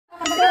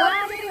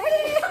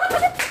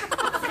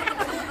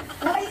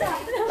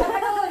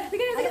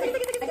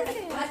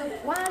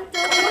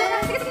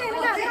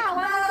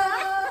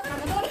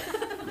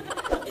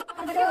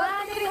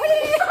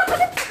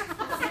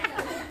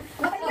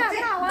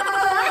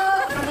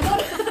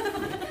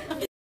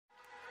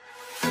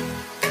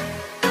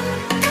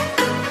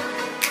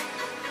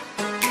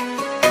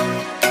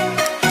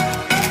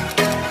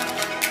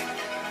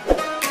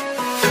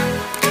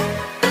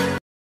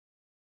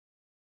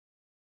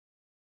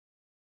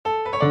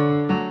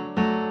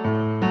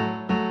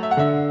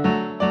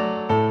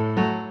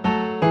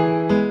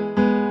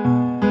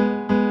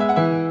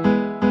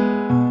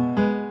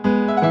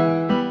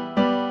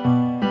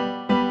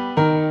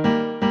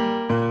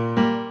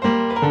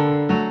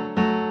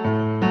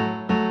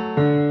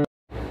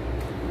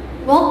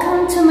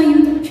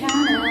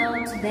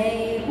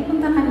Wednesday,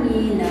 pupunta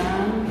kami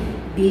ng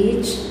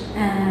beach.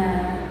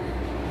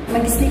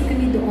 Mag-stay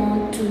kami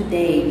doon 2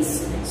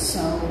 days. So,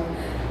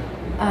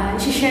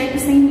 i-share ko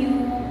sa inyo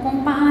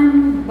kung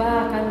paano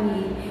ba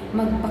kami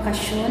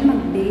magbakasyon,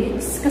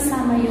 mag-dates,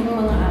 kasama yung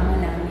mga amo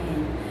namin.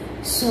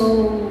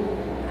 So,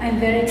 I'm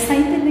very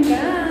excited na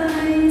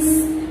guys!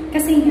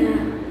 Kasi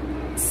nga,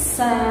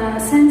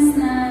 since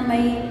na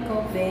may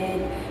COVID,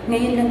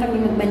 ngayon lang kami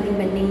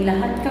magbanding-banding,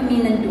 lahat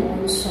kami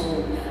nandoon. So,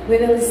 we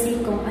will see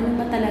kung ano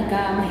ba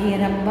talaga,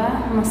 mahirap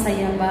ba,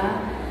 masaya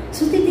ba.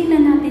 So,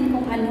 titingnan natin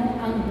kung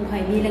ano ang buhay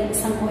bilang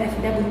isang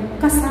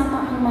OFW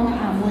kasama ang mga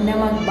amo na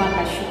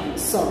magbakasyon.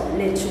 So,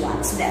 let's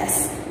watch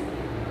this.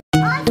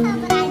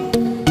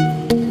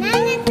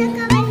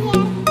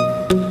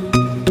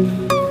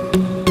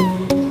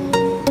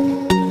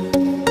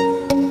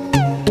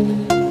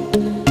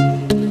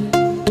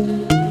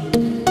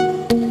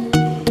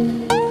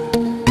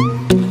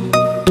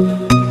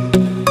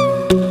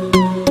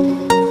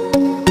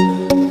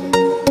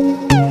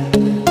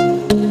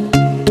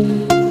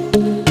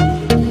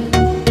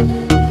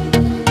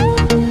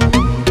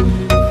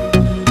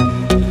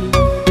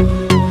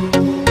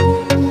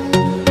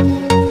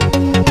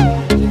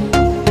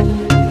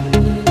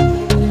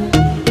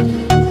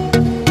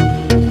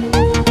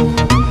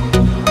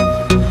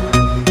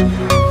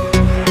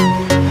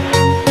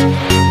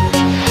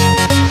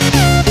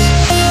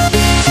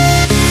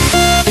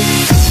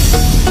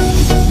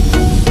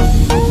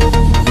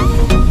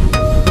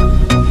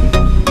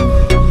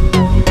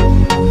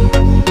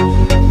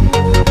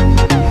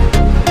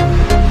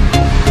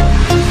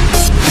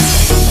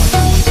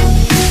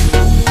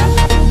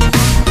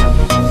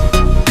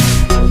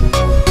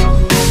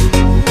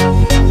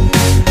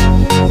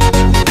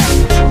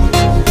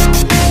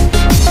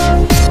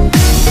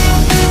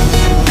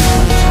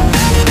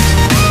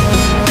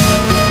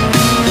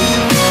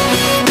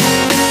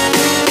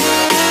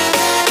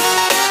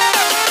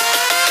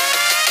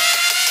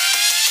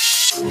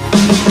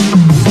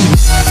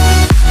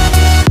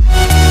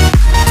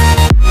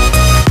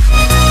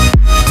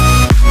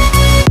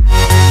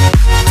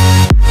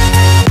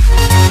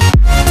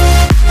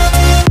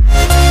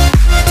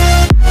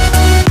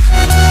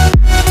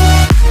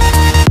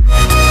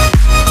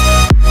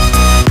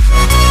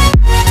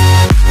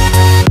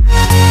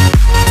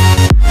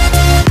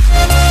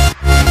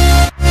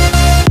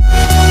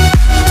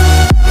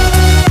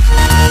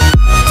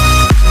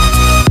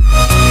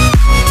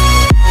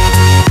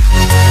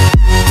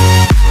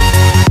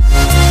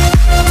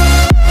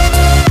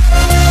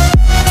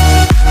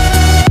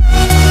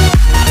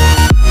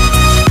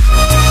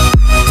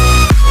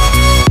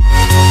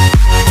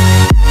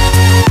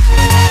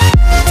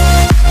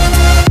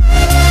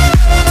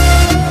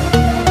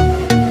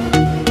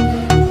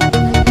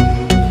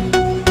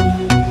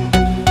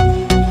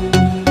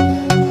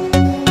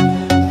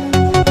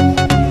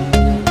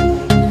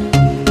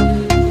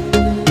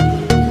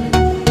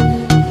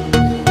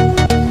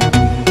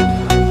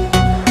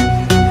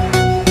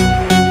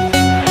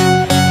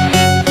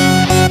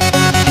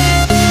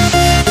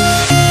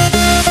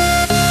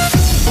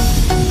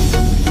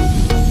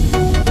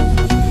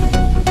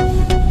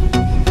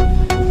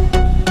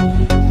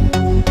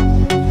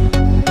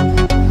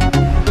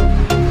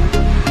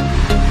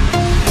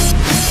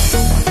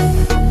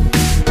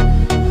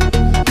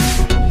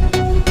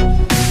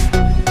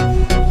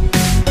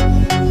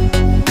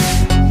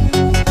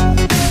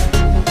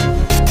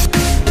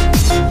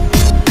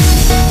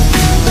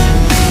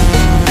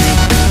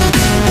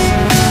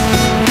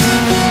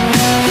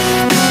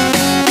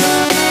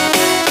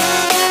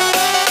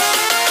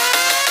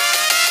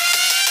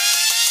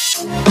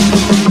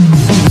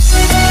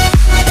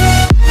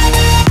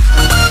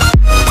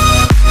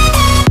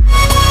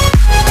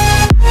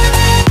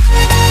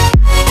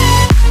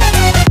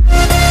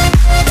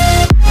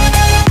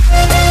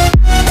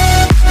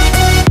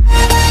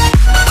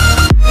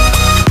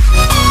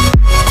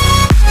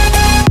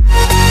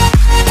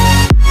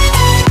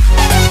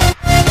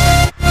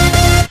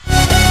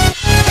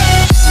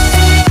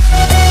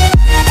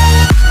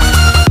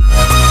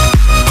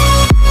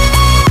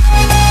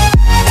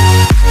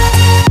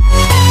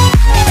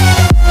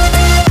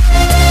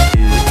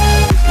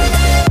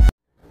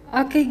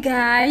 Okay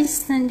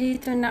guys,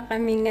 nandito na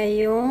kami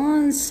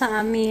ngayon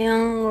sa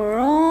aming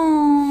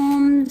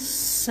room.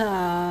 So,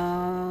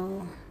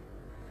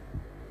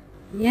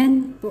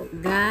 yan po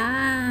guys.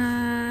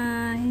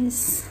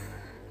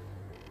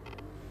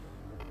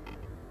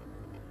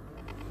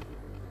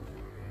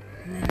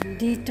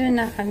 Nandito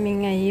na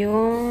kami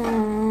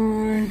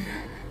ngayon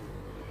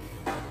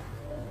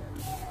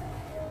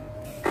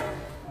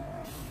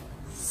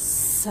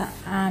sa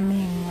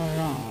aming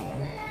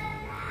room.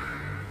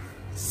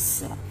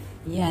 So,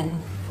 yan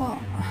po.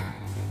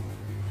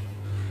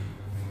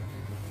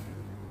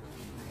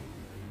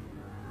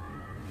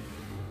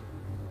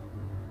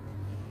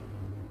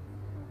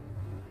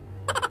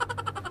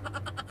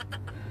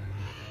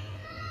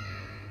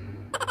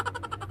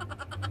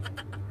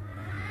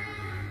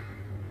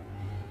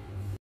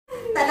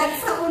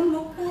 Talagsaon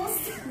mo po.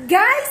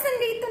 Guys,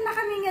 nandito na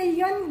kami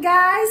ngayon,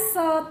 guys.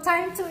 So,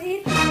 time to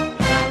eat.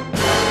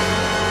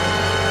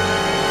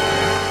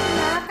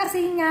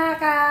 Kasi nga,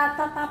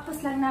 katatapos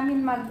lang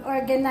namin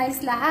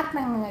mag-organize lahat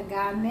ng mga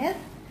gamit.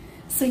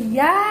 So,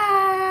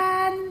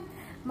 yan.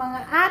 Mga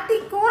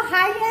ate ko,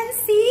 hi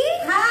NC.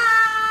 Hi!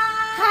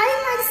 Hi,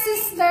 my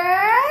sister.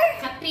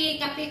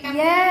 Kapi.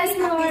 Yes,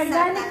 mga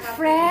organic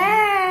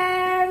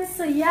friends.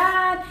 So,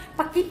 yan.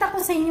 Pakita ko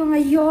sa inyo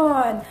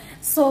ngayon.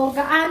 So,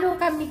 gaano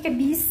kami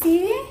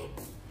ka-busy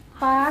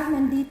pag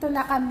nandito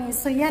na kami.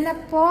 So, yan na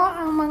po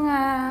ang mga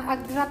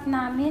agrap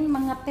namin,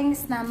 mga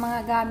things na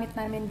mga gamit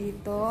namin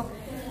dito.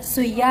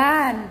 So,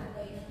 yan.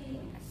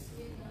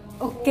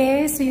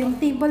 Okay, so yung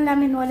table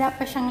namin wala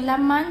pa siyang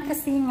laman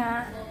kasi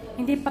nga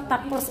hindi pa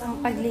tapos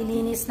ang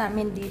paglilinis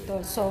namin dito.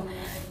 So,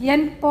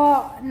 yan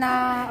po,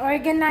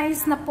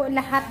 na-organize na po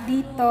lahat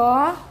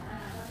dito.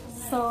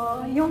 So,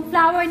 yung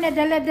flower na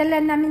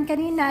dala-dala namin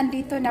kanina,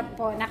 andito na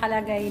po,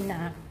 nakalagay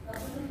na.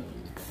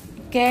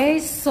 Okay,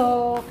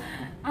 so,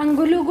 ang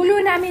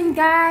gulo-gulo namin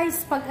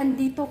guys, pag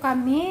andito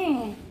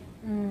kami.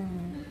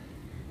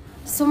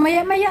 So,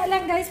 maya-maya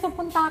lang guys,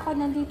 pupunta ako,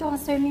 nandito ang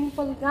swimming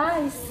pool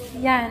guys.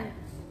 Yan.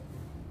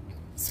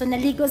 So,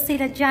 naligo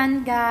sila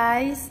dyan,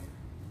 guys.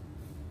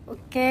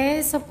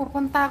 Okay, so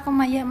pupunta ako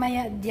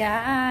maya-maya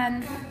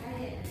dyan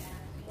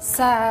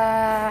sa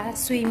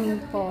swimming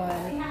pool.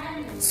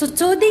 So,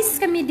 2 days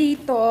kami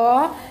dito.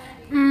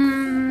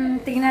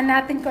 Tingnan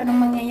natin kung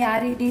anong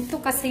mangyayari dito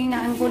kasi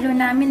nga ang gulo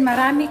namin,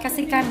 marami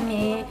kasi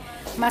kami.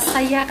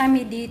 Masaya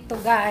kami dito,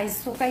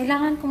 guys. So,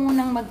 kailangan ko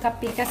munang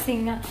magkape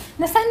kasi nga,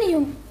 nasaan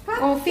yung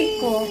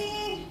coffee ko?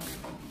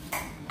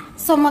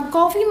 So,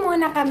 mag-coffee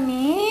muna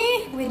kami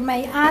with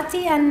my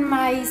ate and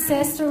my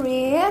sister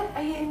Rit.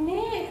 Ayan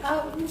eh.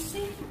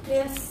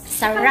 Yes.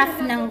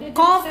 Sarap ng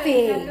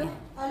coffee.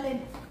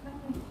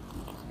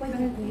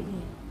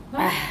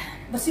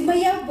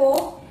 Basibayaw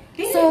po.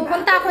 So,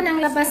 punta ako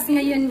ng labas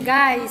ngayon,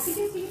 guys.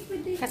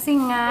 Kasi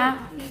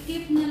nga,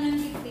 Keep na lang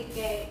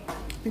itikay.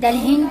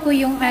 dalhin ko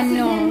yung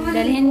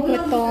dalhin ko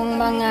tong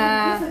mga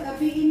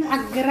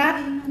agrap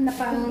na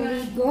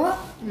pangligo.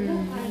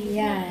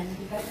 Yan.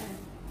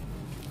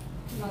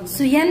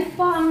 So, yan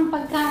po ang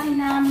pagkain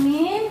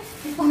namin.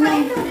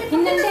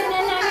 Hinandin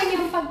na namin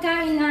yung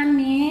pagkain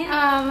namin.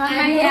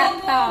 Mamaya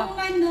to.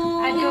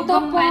 Ito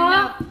po,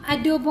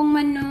 adobong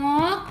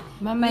manok.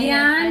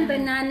 Yan,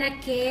 banana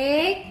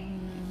cake.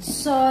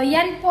 So,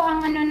 yan po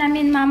ang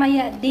namin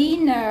mamaya,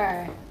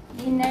 dinner.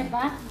 Dinner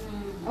ba?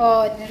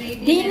 Oh,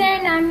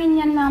 dinner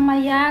namin yan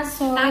mamaya.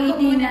 So,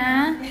 ready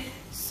na.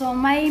 So,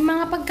 may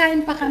mga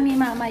pagkain pa kami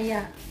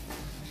mamaya.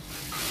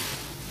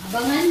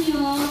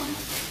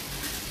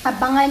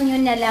 Abangan nyo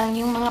na lang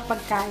yung mga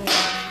pagkain.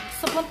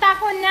 So, punta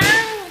ko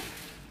ng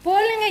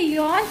pool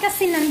ngayon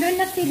kasi nandun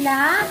na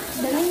sila.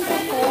 Dalhin ko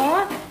to.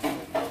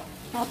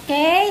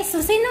 Okay. So,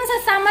 sinong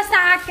sasama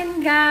sa akin,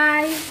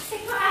 guys? Si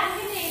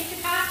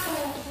Pato.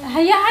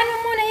 Hayaan mo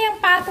muna yung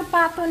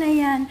pato-pato na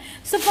yan.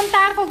 So,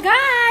 punta ako,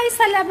 guys,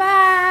 sa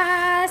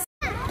labas.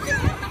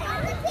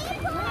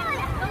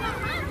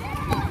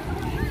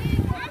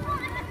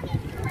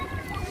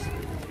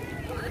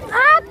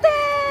 Ate!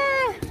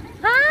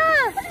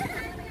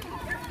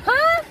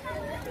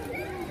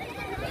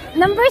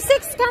 Number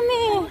 6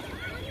 kami.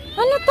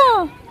 Ano to?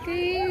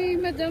 Kay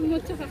madam mo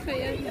tsaka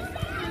kay ano.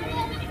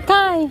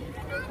 Kay?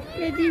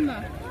 Kay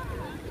Dima.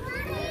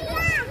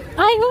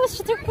 Ay,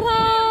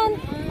 shukran.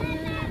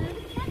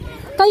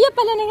 Kaya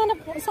pala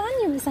nanganap.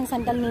 Saan yung isang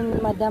sandal ni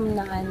madam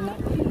na ano?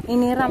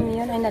 Iniram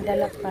yun. Ay,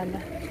 nadala pala.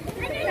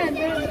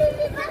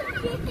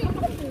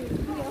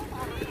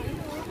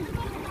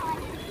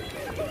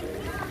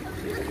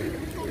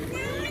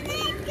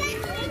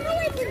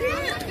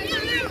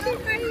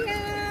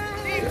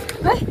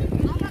 Ay!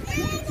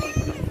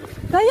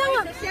 Kaya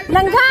nga,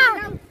 langga!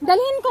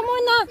 Dalhin ko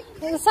muna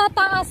sa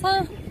taas,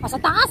 ha? Sa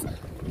taas?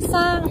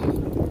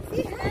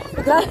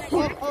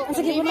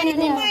 Sige, butang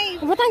niya.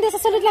 Butang din sa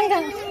sulod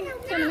langga.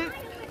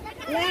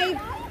 Live.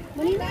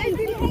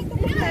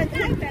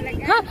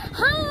 Ha?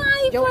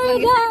 Hi,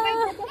 Freda!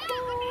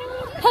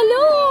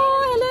 Hello!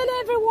 Hello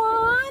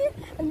everyone!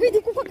 Hindi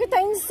ko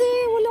kakitain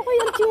wala ko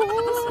yung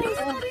tiyos.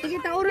 Sige,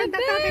 tauran ta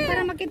kakay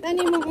para makita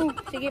ni mo.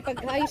 Sige,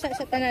 pag-ayos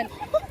sa tanan.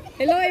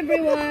 Hello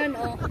everyone.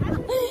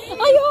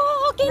 Ay,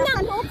 okay na.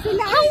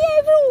 Hi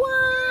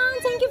everyone!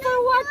 Thank you for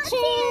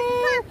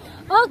watching.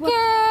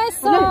 Okay,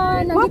 so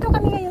nandito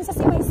kami ngayon sa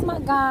Simaisma,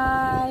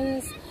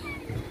 guys.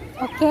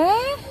 Okay?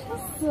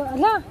 So,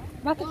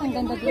 bakit ang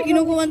ganda dito?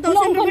 Ginukuha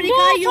 1,000 rupiah ni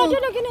kayo. Sadya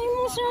lagi na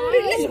emotion.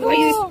 Let's go.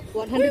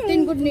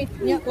 110 good ni.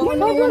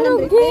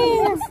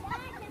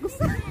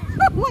 Gusto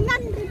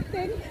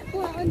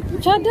 110.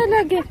 Sadya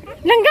lagi.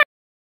 Langga!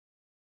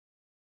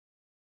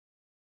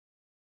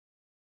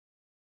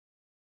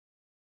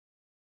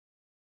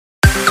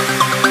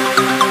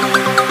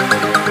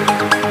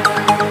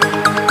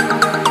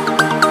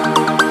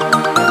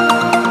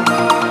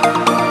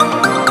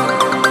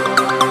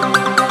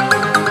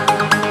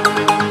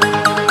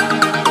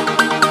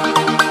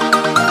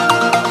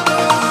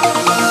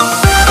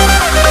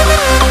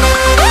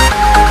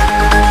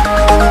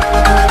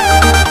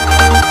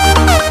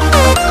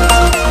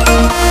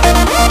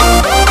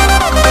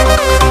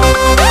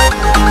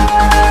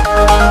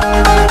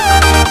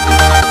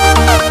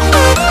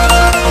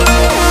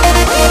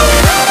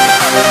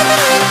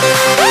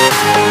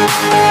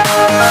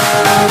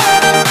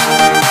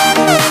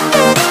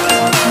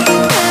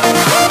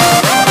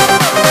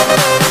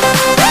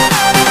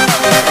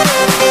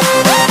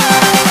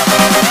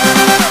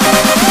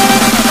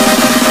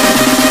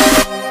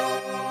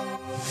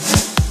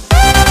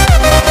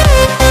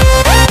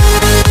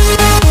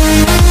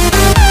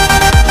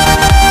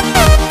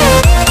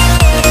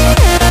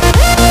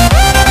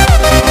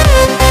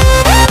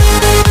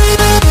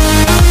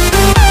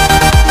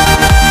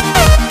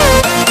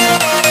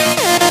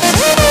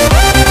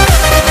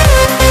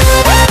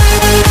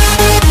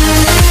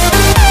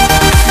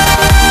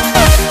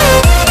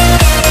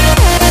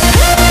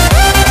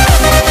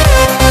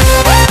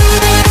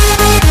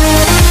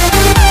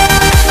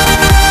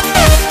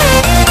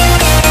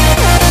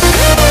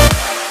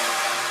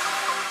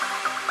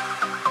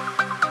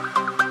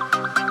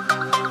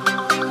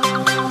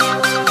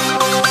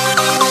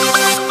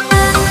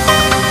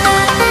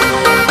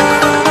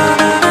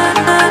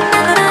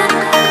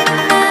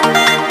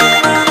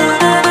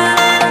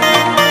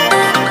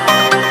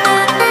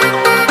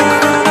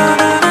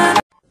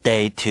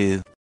 Day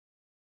 2.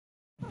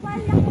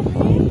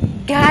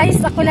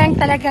 Guys, ako lang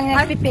talagang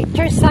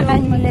nagpipicture sa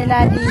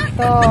kanila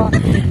dito.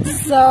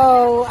 So,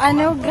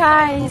 ano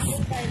guys,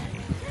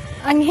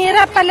 ang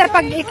hirap pala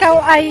pag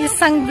ikaw ay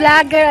isang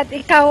vlogger at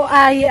ikaw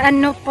ay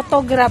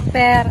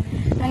photographer.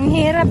 Ang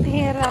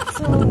hirap-hirap.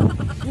 So,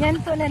 yan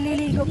po,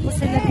 naliligo po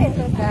sila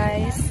dito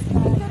guys.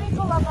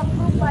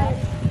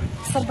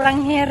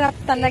 Sobrang hirap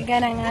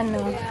talaga ng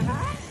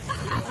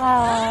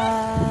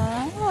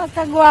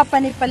kagwapa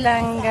ni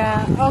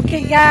Palangga.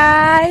 Okay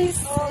guys.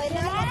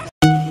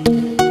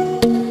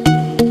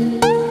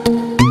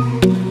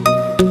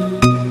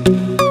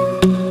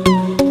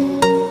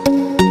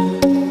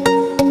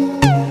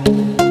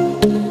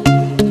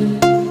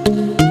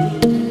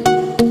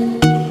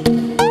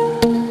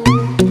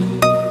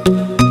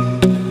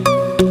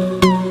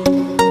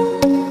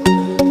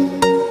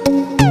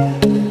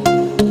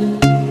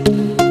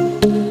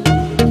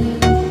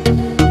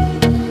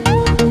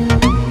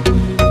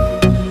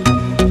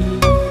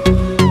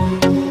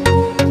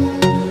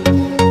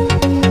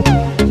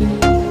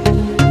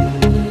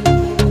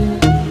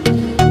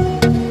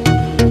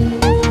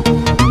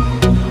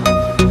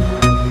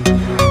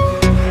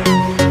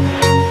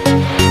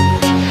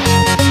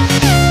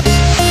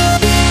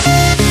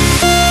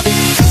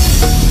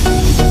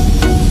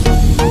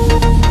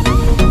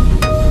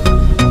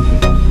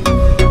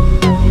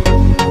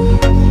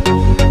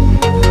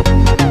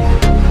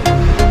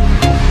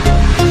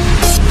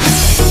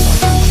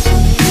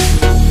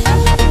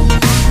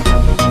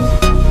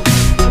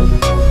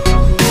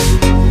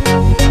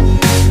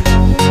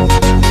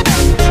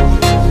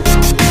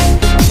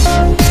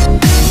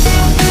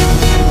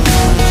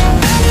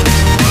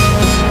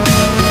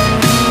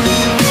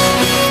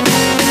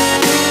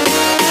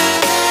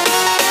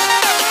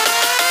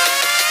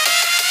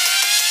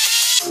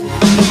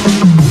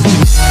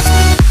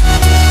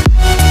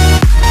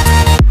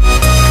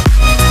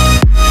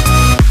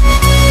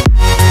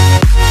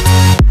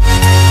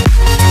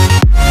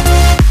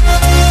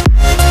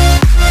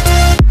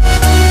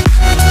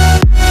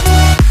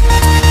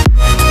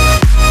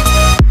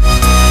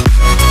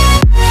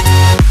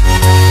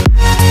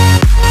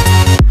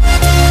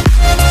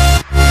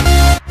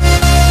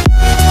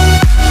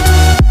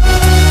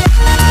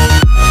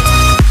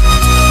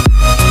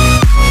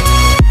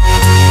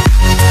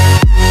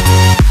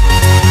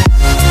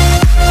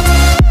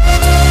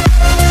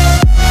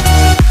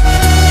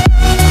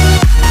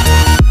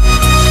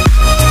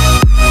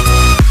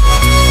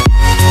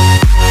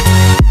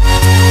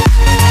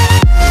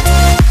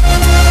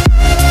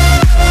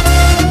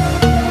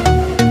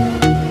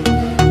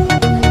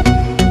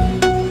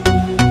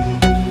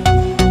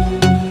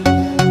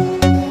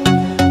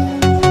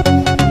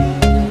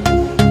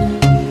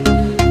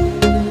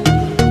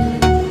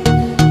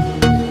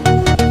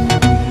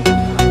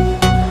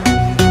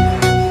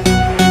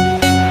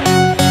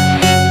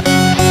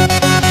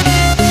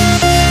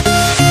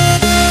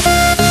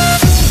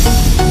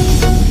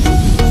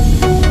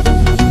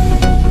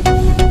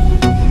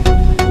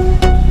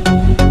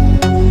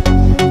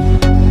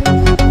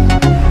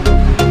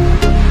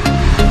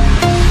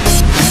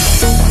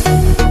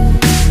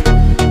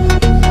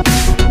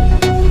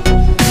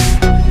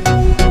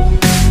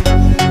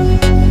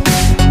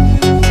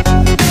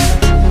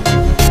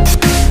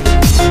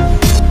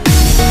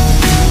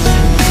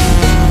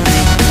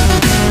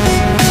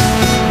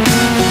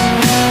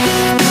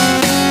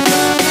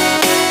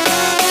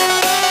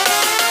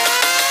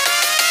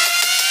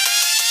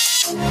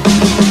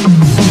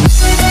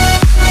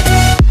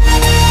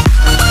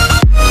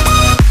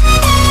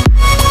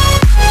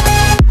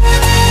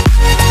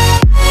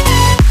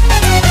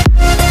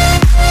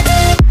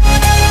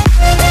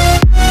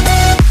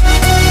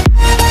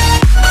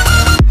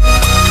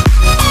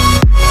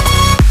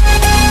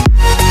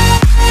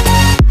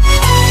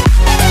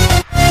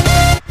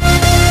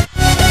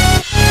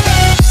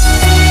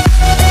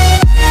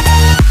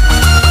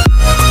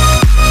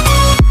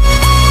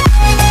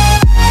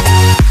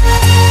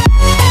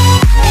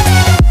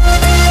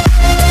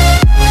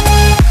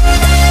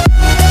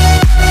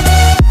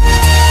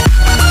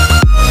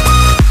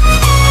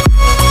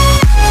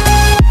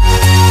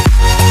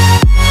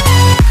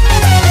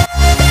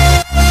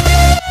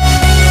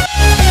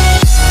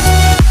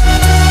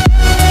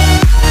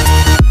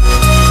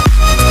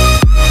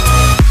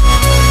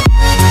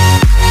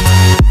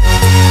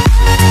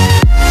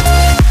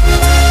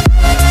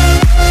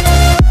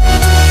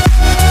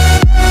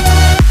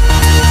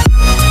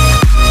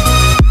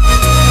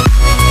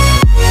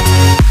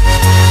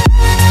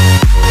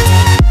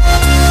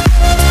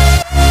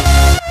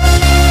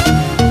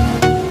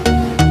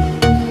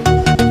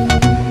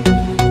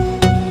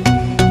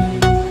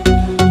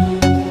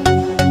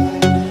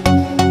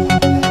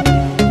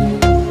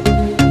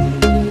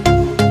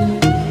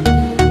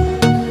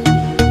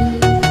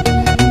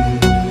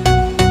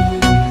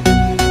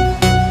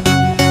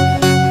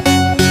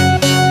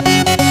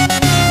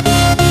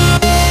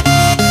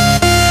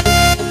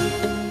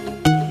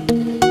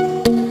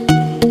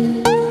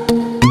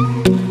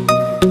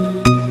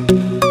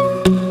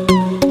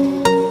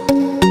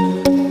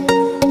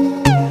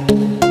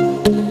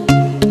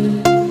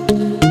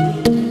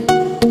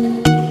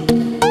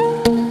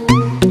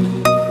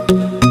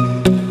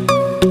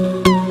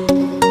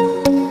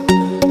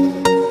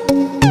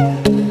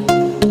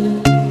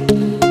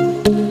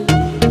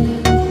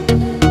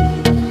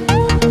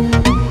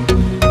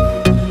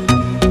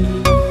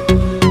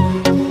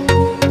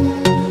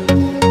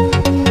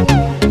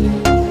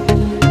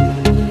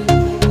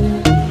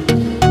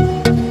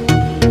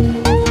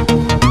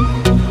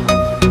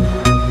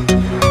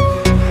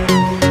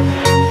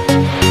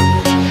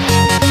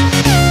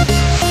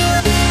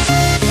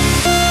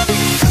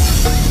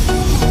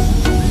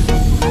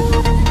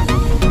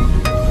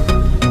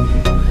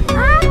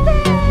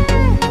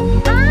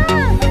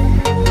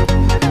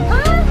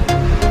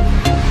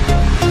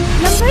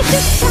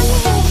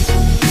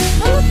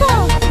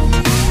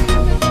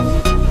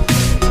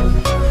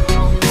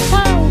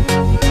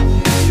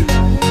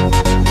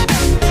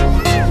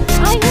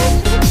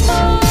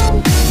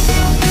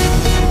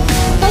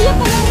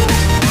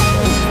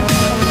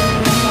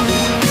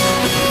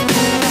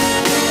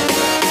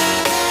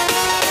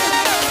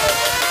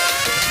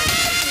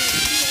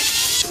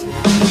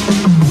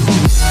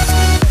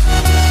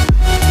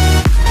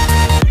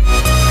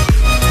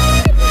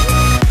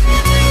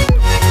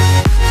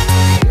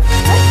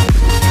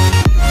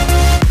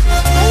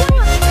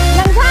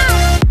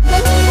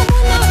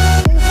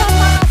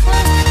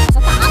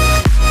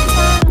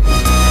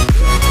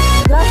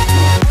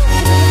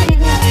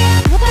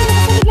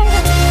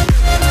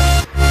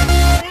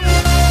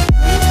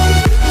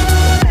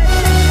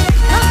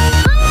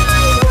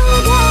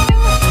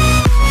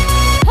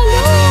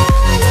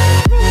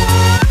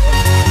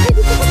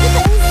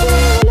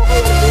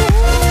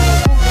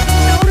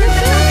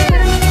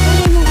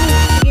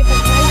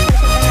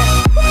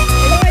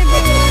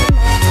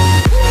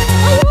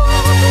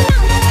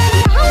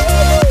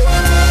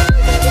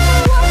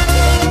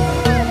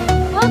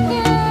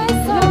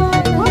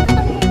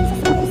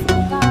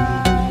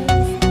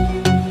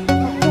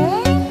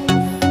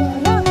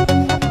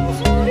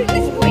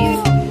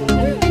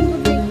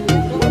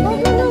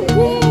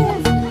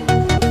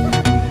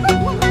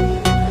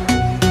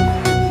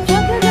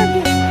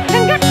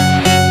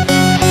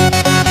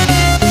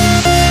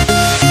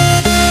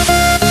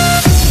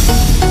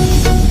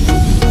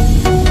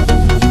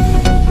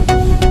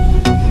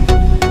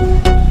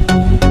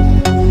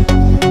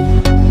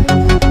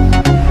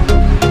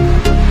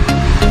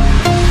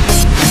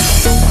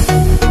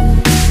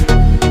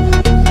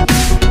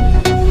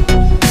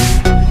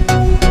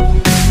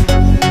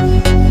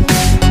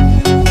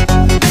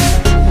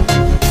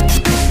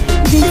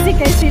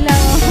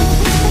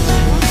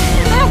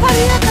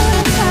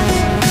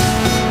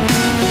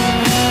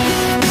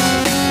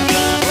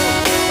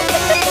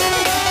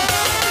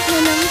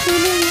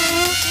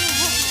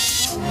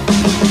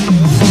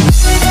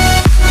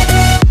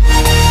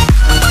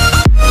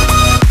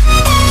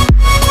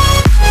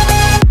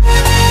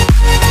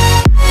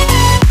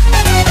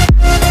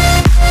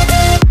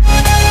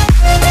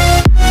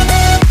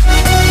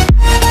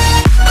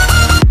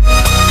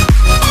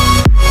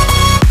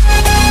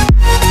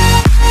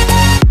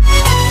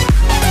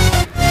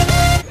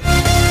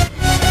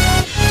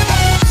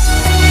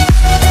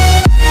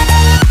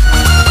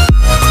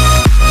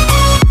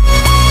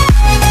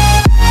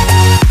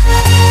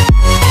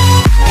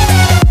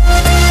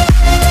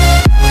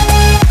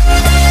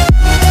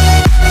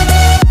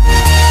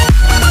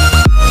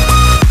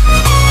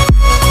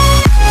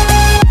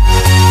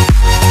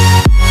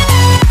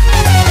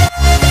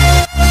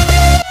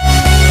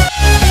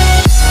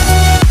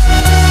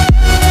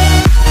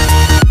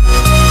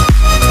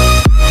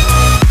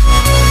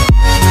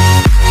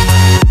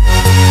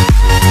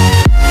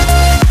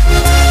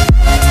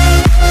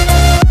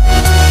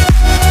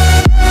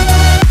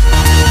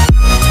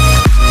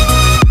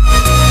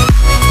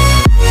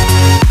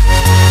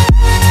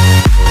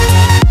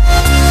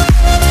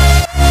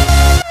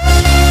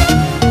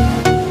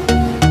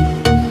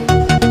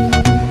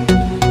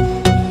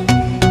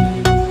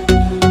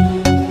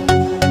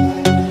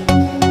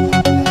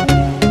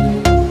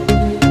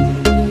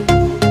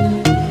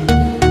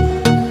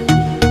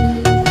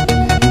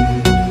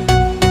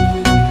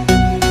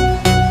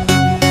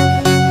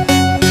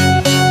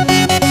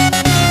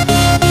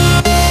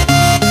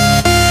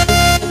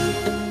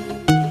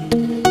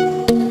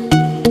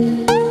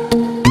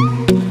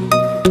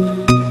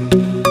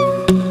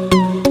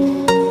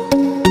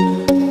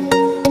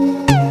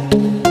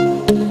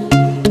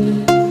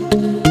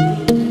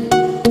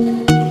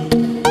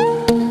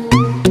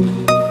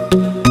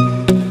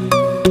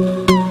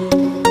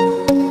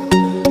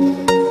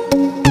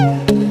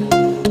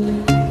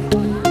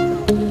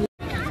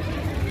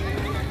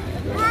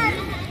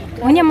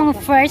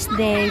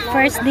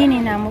 first day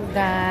ni namo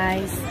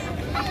guys.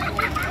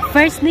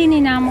 First day ni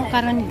namo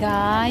karon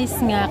guys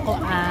nga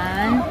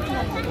kuan.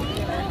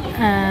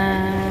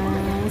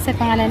 Sa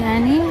pangalan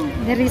ani,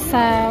 there is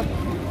a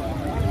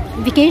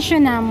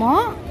vacation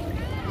namo.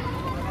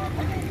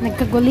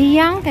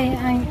 Nagkaguliyang kay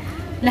ang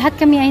lahat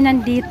kami ay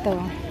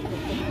nandito.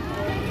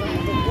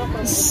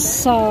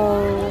 So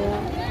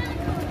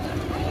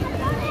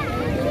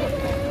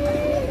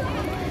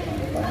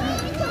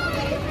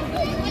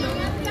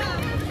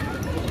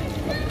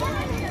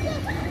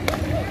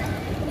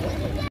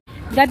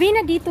gabi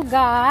na dito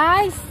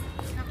guys.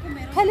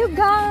 Hello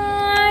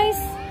guys.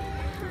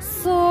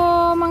 So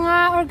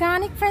mga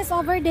organic friends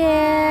over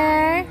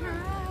there.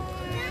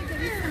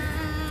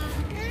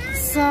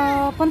 So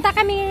punta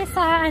kami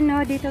sa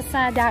ano dito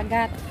sa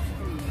dagat.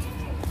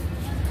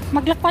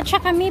 Maglakwat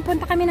siya kami,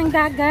 punta kami ng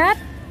dagat.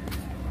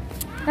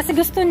 Kasi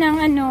gusto ng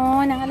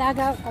ano, ng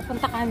alaga ko,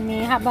 punta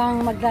kami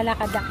habang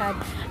maglalakad-lakad.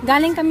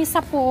 Galing kami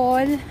sa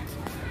pool,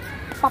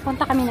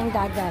 papunta kami ng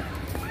dagat.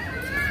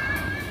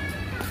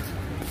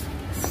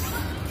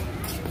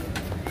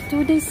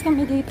 2 days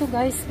kami dito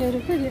guys.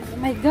 Very good. Oh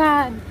my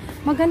God.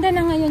 Maganda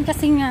na ngayon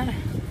kasi nga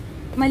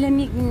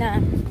malamig na.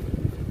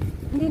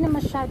 Hindi na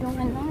masyadong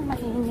ano,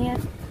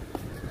 mainit.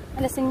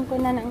 Alas 5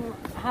 na ng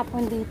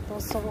hapon dito.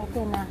 So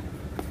okay na.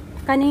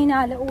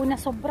 Kanina alauna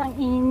sobrang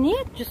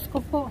init. Diyos ko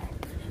po.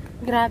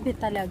 Grabe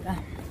talaga.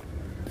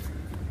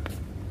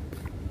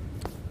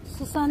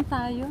 So saan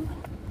tayo?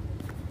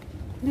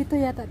 Dito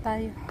yata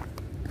tayo.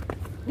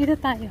 Dito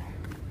tayo.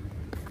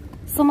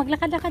 So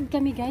maglakad-lakad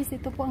kami guys.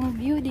 Ito po ang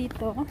view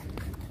dito.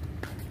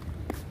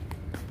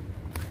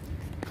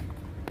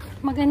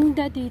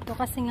 Maganda dito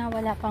kasi nga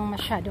wala pang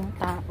masyadong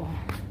tao.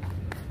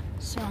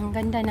 So ang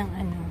ganda ng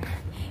ano.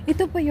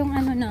 Ito po yung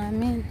ano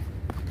namin.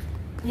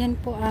 Yan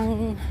po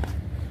ang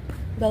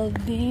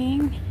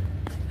building.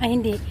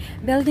 Ay hindi.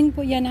 Building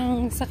po yan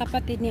ang sa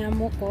kapatid ni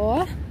amo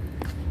ko.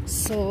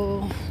 So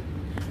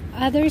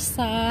other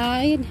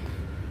side.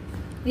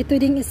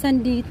 Ito ding isan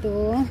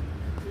dito.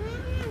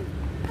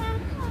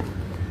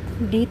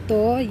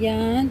 Dito,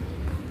 yan.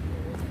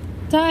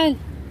 Tal.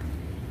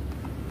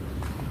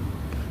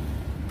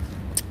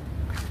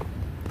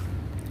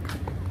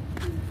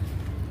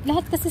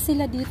 Lahat kasi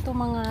sila dito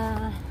mga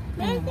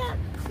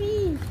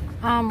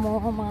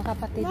amo, mga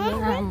kapatid ng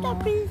amo.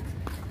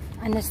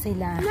 Ano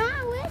sila?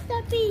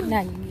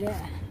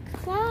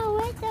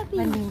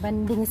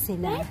 Banding-banding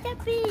sila.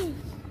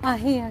 Ah,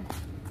 here.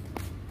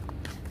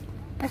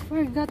 I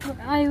forgot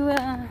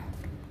where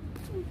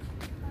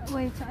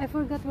wait, I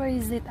forgot where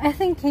is it. I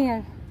think here.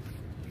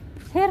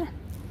 Here.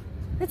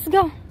 Let's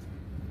go.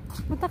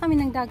 Punta kami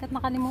ng dagat.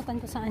 Nakalimutan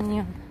ko saan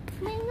yun.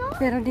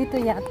 Pero dito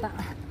yata.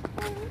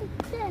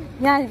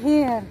 Yeah,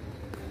 here.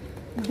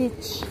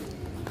 Beach.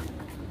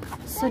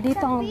 So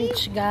dito ang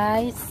beach,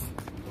 guys.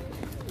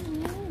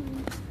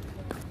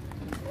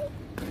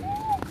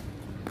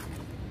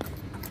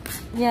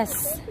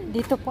 Yes.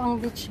 Dito po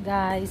ang beach,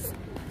 guys.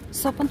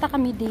 So punta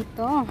kami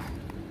dito.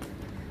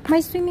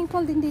 May swimming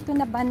pool din dito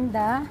na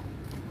banda.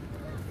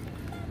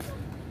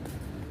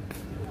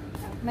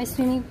 May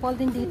swimming pool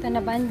din dito na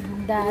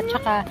banda at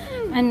saka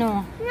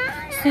ano,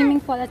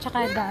 swimming pool at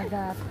saka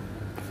dagat.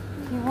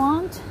 You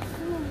want?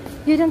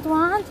 You don't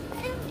want?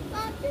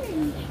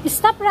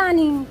 Stop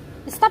running.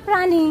 Stop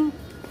running.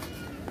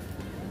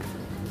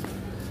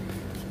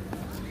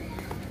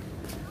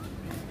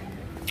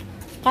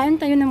 Kain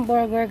tayo ng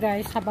burger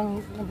guys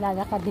habang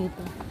naglalakad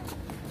dito.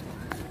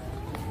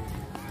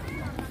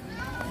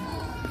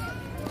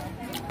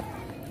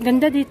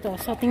 Ganda dito.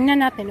 So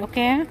tingnan natin,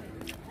 okay?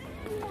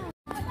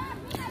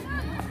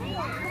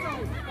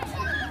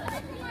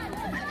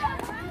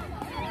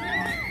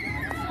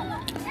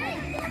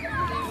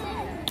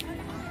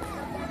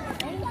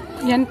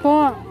 Yan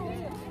po.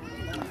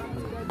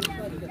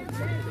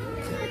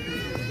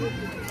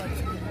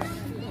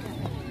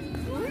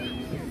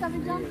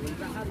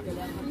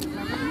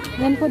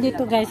 Yan po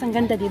dito guys. Ang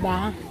ganda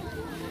diba?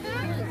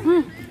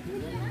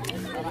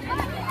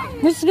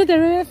 Let's get there.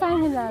 We will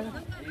find hilal.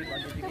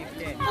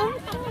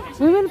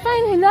 We will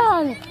find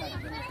hilal.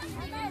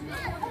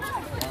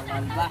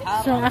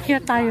 So,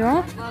 akyat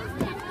tayo.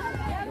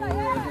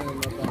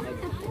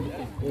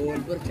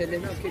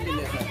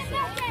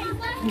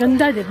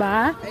 Ganda,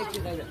 diba?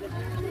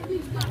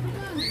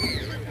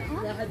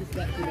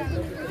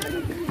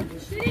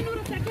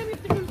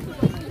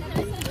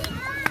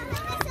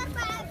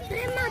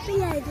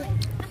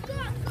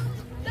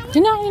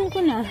 Kinain ko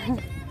na.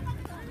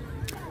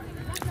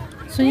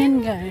 So,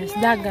 yan guys.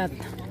 Dagat.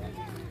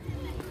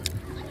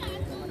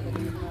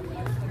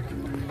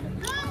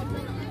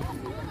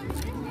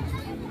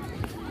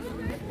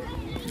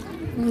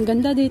 Ang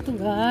ganda dito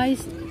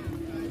guys.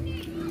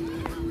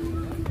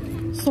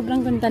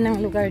 Sobrang ganda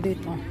ng lugar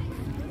dito.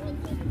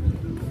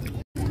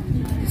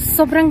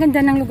 Sobrang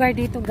ganda ng lugar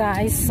dito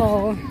guys.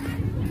 So,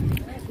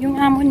 yung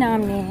amo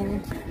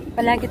namin,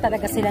 palagi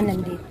talaga sila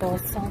nandito.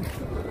 So,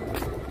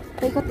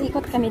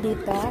 ikot-ikot kami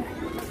dito.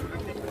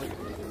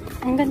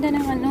 Ang ganda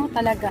ng ano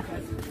talaga.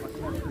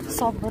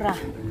 Sobra.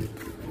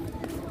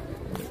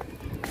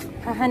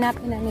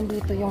 Hahanapin namin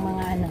dito yung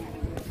mga ano.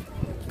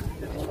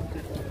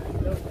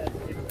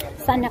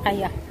 Saan na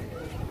kaya?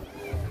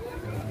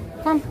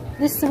 Come,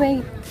 this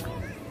way.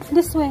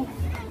 This way.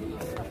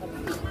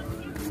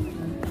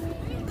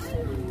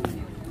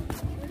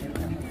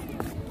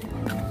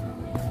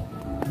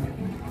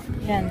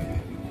 Yan.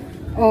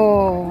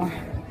 Oh.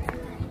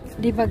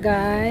 Di ba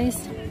guys?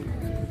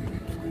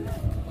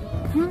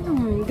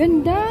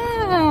 Ganda.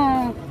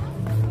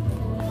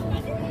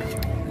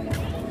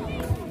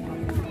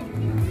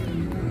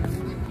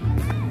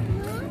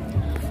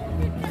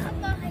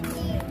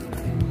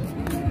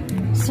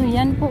 So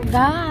yan po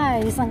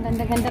guys, ang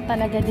ganda-ganda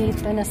talaga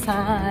dito na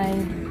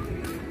side.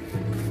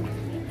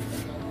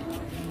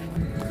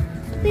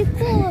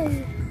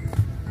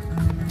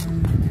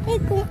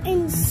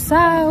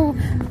 So,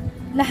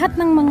 lahat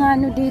ng mga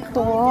ano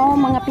dito,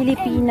 mga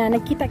Pilipina,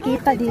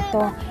 nagkita-kita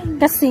dito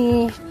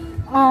kasi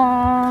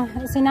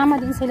sinama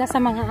din sila sa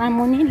mga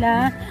amo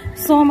nila.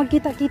 So,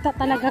 magkita-kita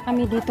talaga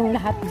kami ditong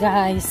lahat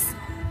guys.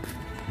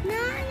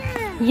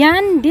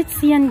 Yan,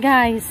 dates yan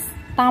guys.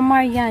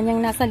 Tamar yan,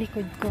 yung nasa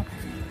likod ko.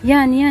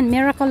 Yan,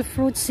 miracle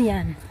fruits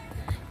yan.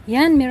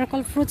 Yan,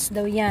 miracle fruits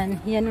daw yan.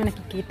 Yan ang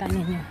nakikita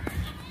ninyo.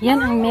 Yan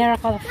ang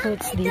miracle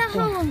fruits dito.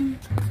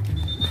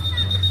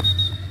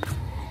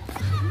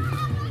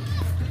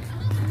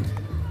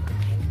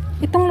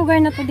 Itong lugar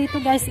na to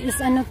dito guys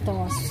is ano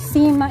to?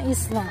 Sima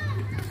Isla.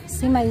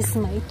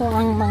 Ito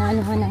ang mga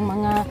anuhan ng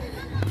mga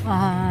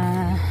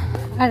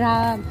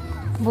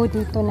Arabo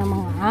dito ng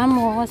mga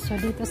amo. So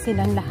dito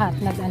silang lahat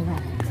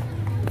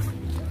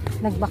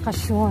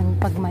nagbakasyon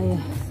pag may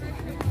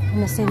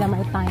sila,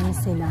 may time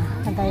sila.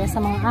 Kagaya sa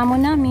mga amo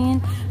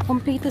namin,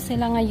 kumpleto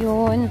sila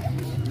ngayon.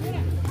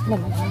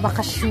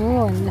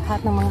 Nagbakasyon.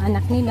 Lahat ng mga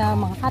anak nila,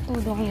 mga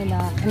katulong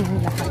nila,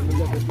 lahat.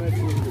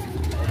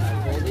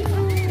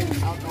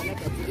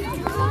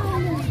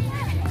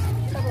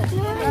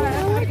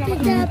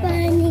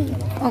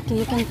 Okay,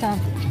 you can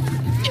come.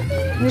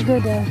 You go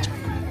there.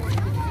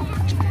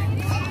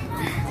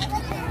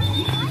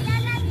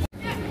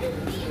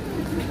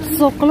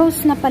 So,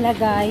 close na pala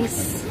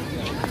guys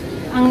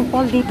ang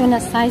pool dito na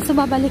side. So,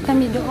 babalik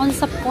kami doon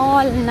sa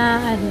pool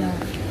na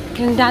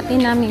yung dati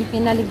namin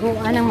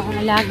pinaliguan ng mga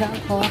alaga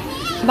ko.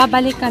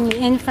 Babalik kami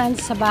in front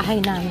sa bahay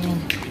namin.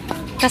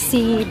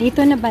 Kasi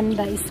dito na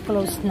banda is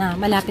closed na.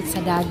 Malapit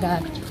sa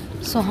dagat.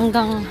 So,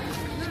 hanggang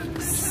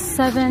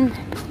 7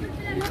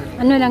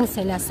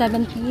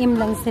 PM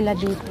lang sila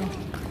dito.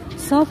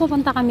 So,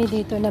 pupunta kami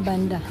dito na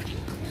banda.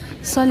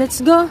 So,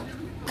 let's go.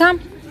 Come.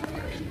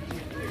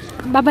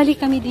 Babalik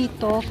kami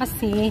dito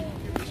kasi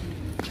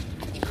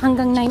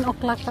hanggang 9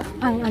 o'clock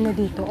ang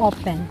dito,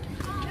 open.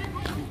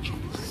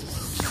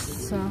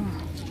 So,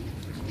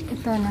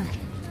 ito na.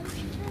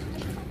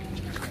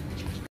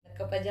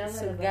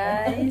 So,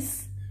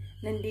 guys,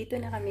 nandito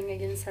na kami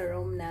ngayon sa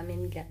room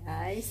namin,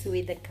 guys,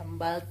 with the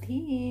Kambal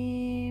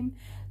team.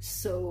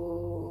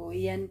 So,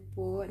 yan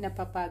po,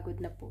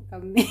 napapagod na po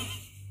kami.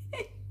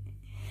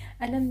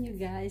 Alam nyo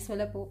guys,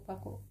 wala po pa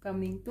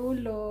kaming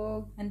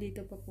tulog.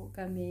 Andito pa po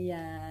kami,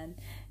 yan.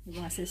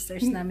 Yung mga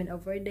sisters namin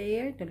over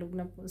there, tulog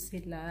na po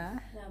sila.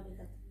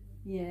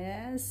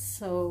 Yes,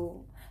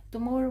 so,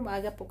 tomorrow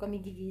maaga po kami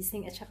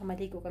gigising at saka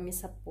maligo kami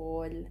sa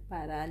pool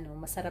para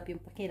masarap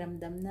yung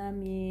pakiramdam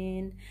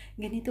namin.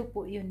 Ganito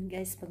po yun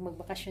guys, pag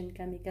magbakasyon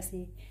kami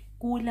kasi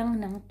kulang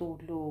ng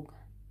tulog.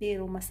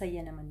 Pero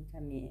masaya naman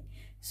kami.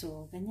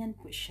 So, ganyan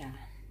po siya.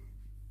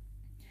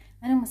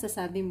 Anong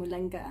masasabi mo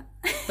lang ka?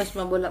 Mas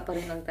mabula pa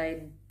rin ang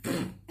tide.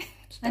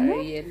 Ano?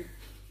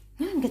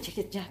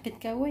 Jacket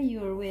ka. Why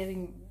you're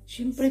wearing?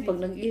 Siyempre, pag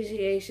nag-easy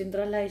ay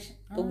centralize.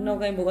 Tugnaw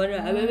kayo mukha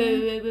na.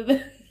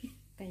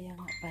 Kaya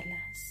nga pala.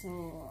 So,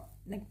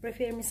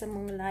 nag-prefer mi sa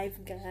mga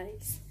live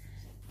guys.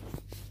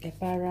 Kaya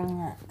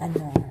parang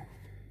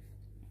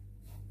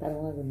Parang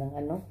nga gandang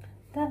ano?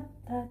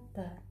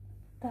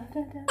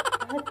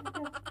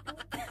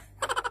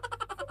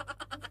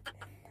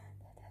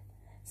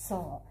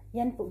 So,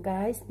 yan po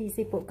guys,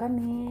 busy po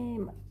kami.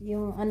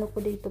 Yung ko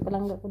dito,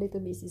 palangga ko dito,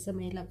 busy sa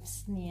may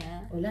labs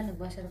niya. Wala,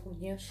 nagbasa na ko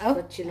news.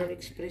 Bachelor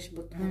Express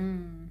but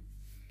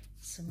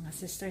So, mga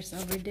sisters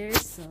over there.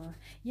 So,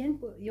 yan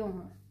po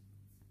yung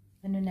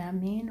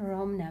namin,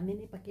 room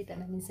namin. Ipakita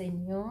namin sa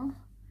inyo.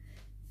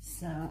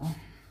 So,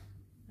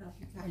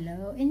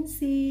 hello, NC.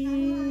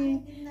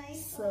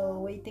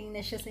 So, waiting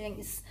na siya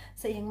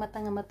sa iyang mata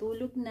nga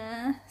matulog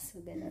na. So,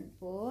 ganun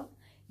po.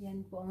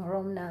 Yan po ang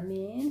room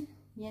namin.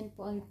 Yan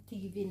po ang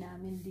TV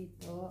namin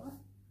dito.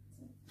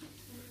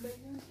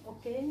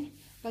 Okay.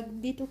 Pag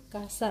dito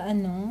ka sa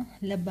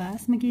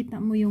labas, makita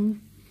mo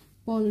yung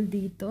pool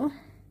dito.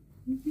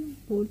 Yung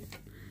pool.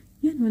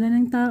 Yan, wala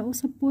nang tao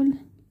sa pool.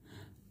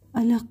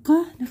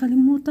 Alaka,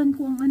 nakalimutan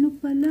ko ang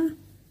pala.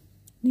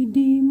 Ni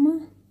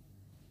Dima.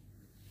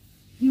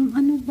 Yung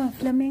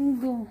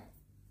flamingo.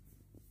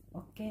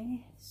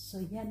 Okay.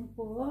 So, yan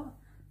po.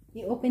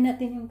 I-open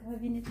natin yung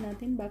cabinet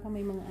natin. Baka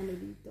may mga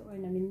dito or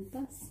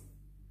namintas.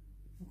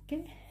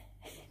 Okay.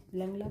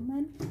 Lang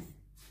laman.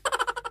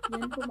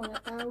 Yan po mga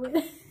towel.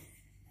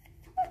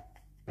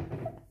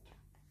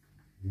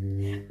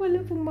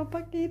 Wala pong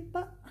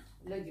mapakita.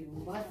 Lagi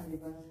mo ba?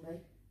 Ang barangay?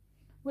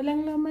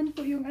 Walang laman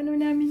po yung ano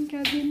namin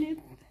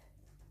cabinet.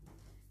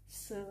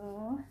 So,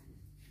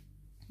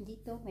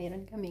 dito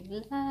mayroon kaming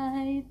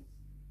light.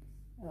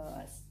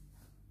 Oh,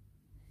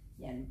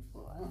 yan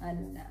po ang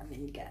ano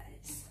namin,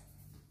 guys.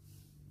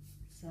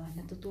 So,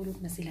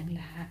 natutulog na silang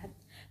lahat.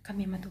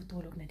 Kami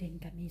matutulog na din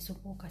kami. So,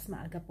 bukas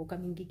maaga po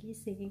kaming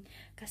gigising.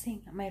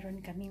 Kasi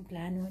mayroon kaming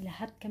plano.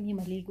 Lahat kami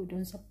maligo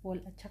doon sa pool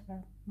at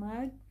saka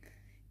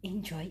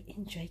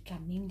enjoy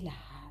kaming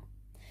lahat.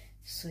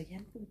 So,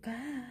 yan po,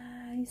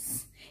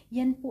 guys.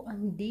 Yan po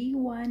ang day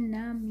 1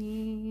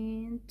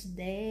 namin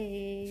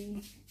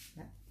today.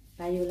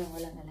 Tayo lang,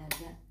 walang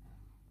alaga.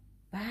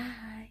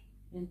 Bye!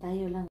 Yan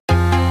tayo lang.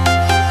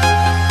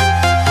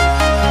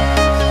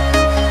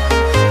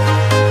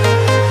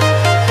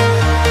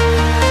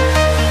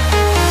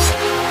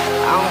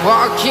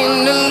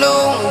 Walking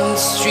alone, the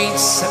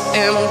streets are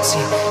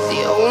empty.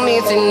 The only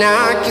thing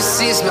I can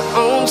see is my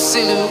own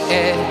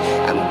silhouette.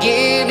 I'm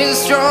getting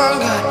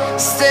stronger,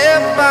 step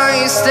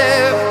by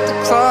step. The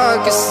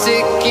clock is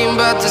ticking,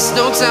 but there's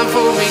no time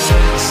for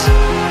regrets.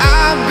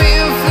 I've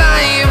been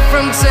flying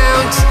from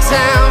town to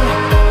town,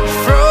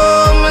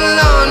 from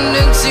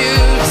London to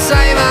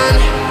Taiwan.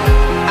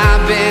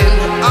 I've been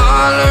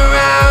all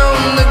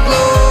around the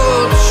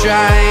globe,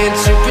 trying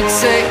to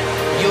protect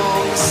your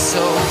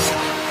soul.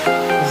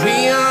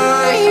 We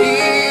are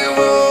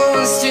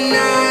heroes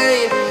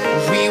tonight.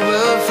 We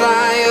will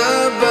fly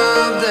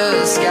above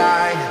the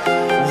sky.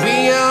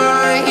 We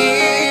are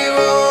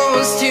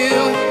heroes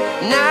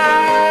tonight.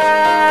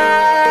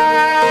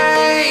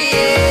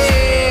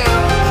 Yeah.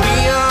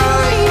 We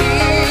are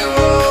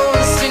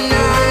heroes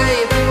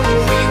tonight.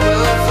 We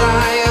will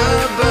fly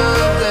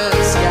above the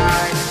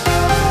sky.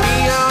 We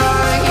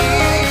are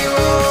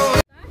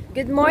heroes.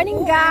 Good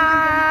morning,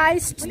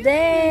 guys!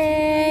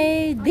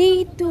 Today,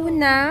 day 2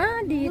 na.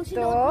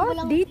 Dito.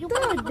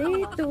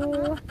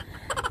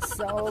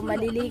 So,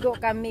 maliligo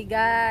kami,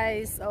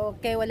 guys.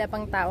 Okay, wala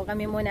pang tao.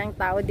 Kami muna ang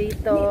tao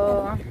dito.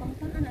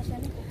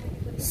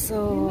 So,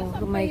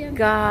 oh my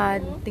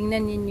God.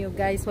 Tingnan ninyo,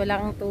 guys. Wala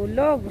kang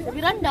tulog. Sa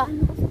biranda.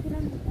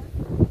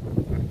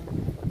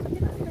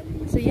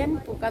 So,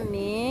 yan po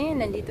kami.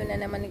 Nandito na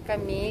naman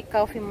kami.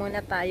 Coffee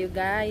muna tayo,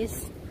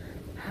 guys.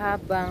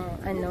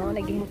 Habang,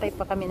 naghihintay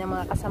pa kami ng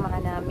mga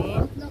kasamahan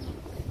namin.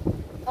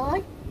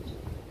 Ay.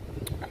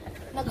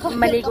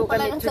 Maligo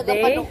kami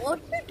today.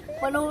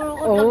 Manunood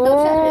lang daw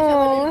siya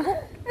maligo.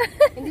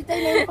 Hindi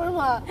tayo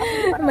na-informa.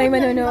 May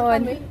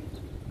manonood.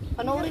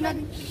 Panoorin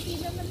natin.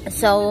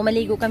 So,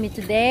 maligo kami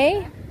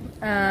today.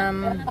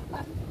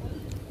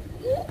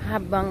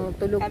 Habang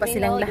tulog pa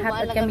silang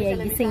lahat at kami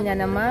ay gising na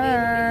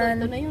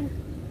naman.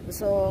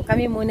 So,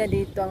 kami muna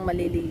dito ang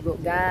maliligo,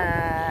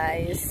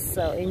 guys.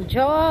 So,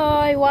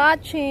 enjoy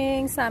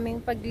watching sa aming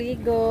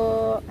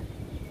pagligo.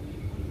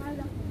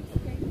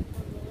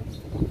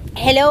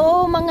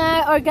 Hello,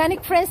 mga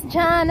organic friends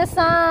dyan,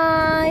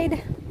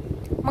 aside.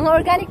 Mga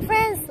organic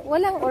friends.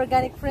 Walang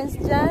organic friends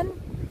dyan.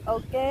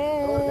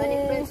 Okay.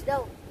 Organic friends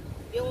daw.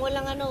 Yung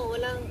walang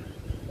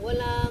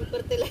walang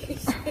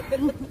fertilizer.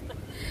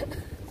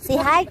 Si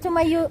hi to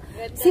my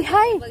si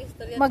hi.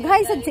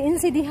 Mag-hi sa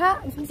si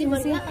diha. Si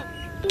Marga.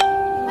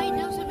 Hi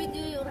daw sa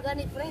video yung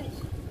organic friends.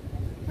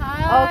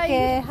 Hi.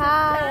 Okay,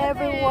 hi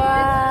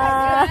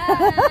everyone.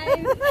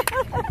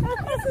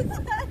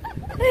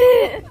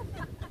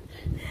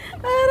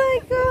 Aray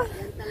ko.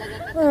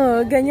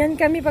 Oh, ganyan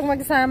kami pag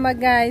magsama,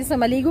 guys.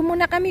 So, maligo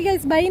muna kami,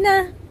 guys. Bye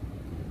na.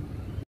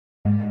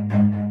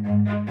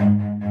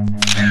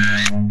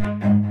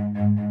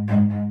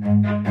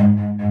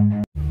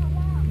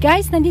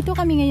 Guys, nandito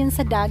kami ngayon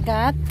sa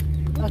dagat.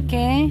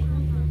 Okay?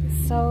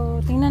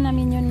 So, tingnan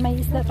namin yun. May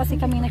isda kasi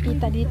kami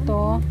nakita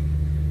dito.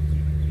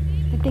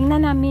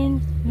 Titingnan namin.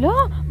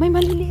 Lo, may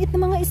maliliit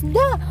na mga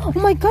isda. Oh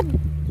my God.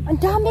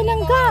 Ang dami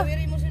langga.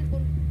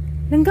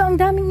 Langga, ang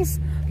daming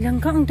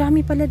langga, ang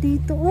dami pala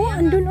dito. Oh,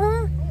 andun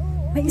oh.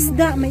 May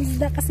isda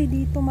kasi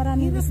dito.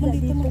 Maraming isda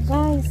dito,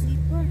 guys.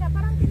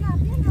 Parang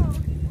tilapia, no?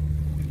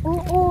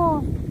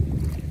 Oo.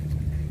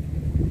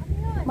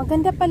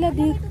 Maganda pala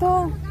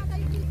dito.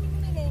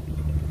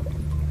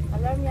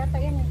 Alarm yata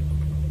yan eh.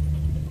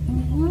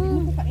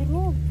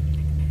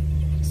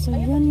 So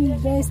yun,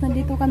 guys,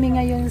 nandito kami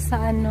ngayon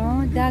sa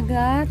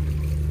dagat.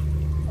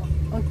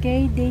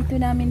 Okay, day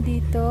 2 namin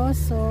dito.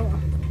 So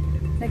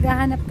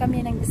naghahanap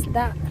kami ng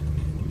isda.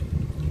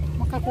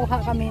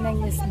 Makakuha kami ng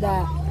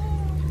isda.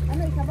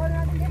 Ano, isabaw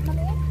natin yan,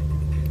 maliit?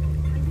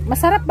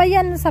 Masarap ba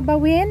yan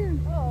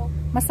sabawin? Oo.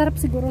 Masarap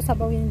siguro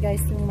sabawin,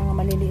 guys, yung mga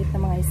maliliit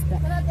na mga isda.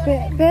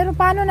 Pero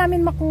paano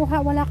namin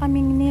makuha? Wala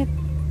kaming net.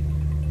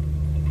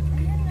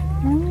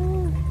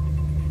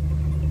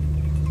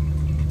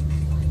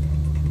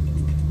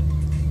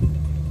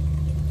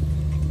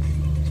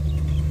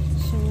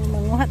 So,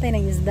 manguha tayo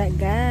ng isda,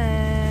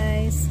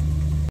 guys.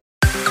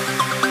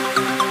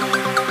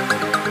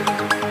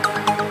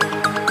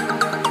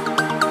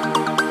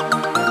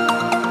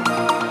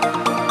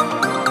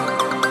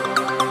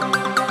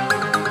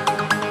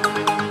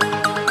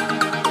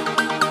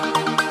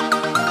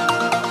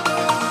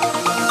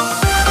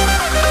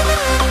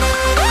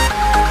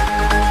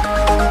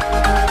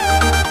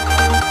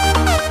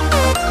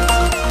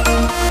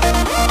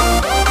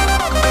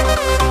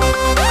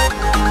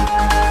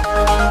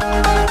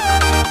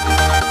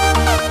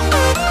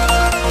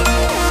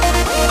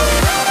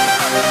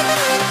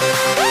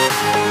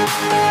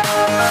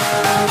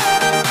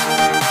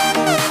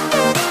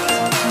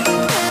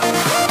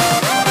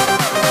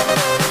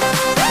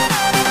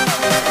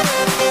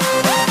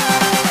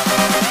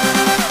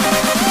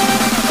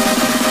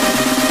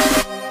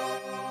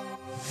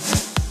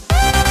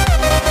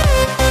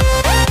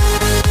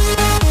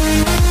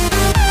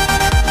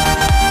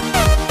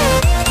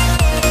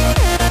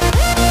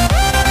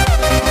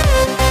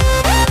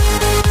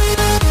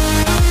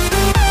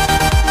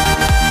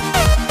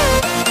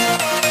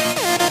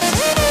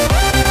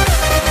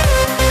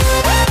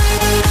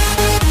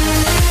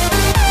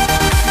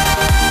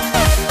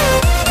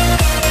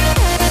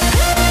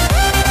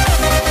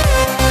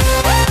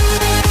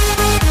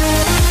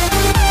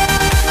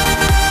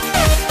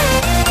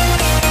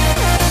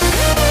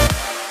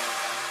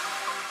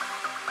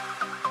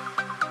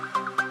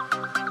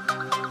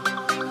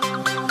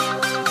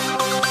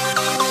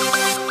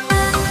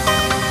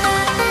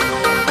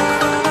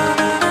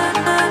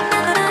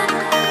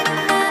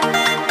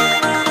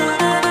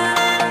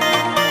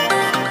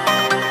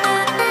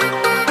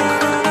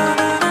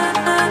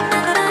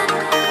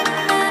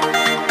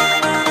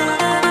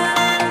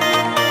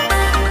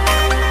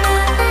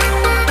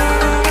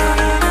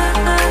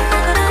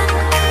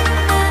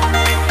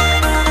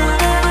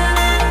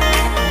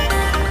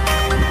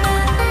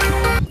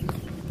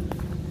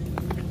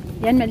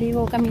 Yan,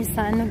 maligo kami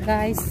sa ano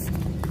guys.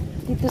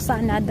 Dito sa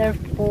another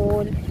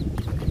pool.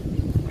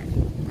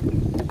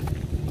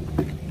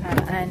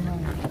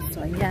 So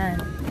ayan.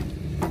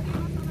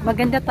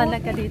 Maganda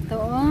talaga dito.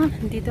 Oh.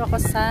 Dito ako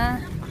sa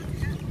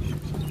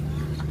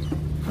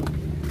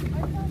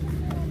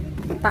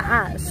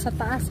taas. Sa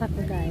taas ako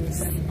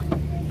guys.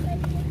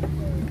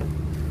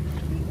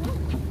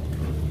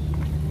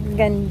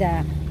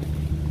 Ganda.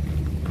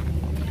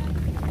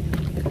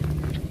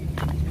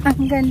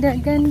 Ang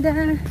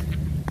ganda-ganda.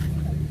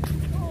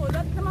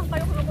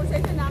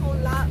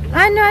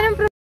 Anong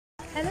problema?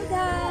 Hello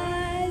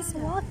guys!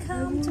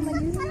 Welcome to my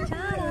YouTube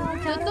channel.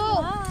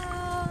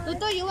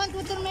 Tuto, you want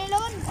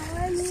watermelon?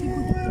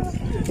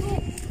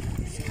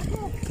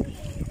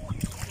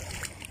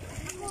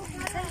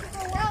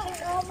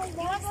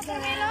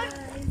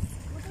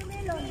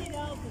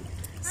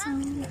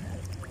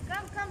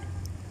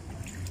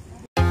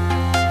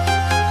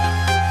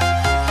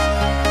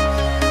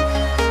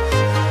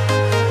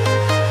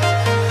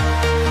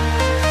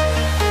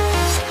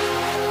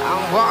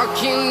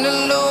 Walking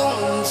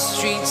alone, the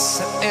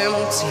streets are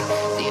empty.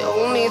 The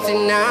only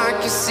thing I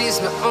can see is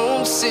my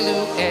own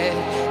silhouette.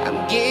 I'm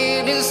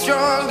getting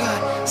stronger,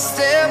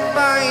 step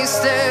by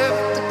step.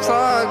 The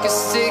clock is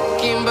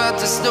ticking, but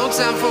there's no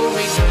time for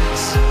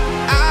regrets.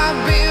 I've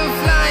been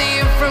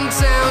flying from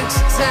town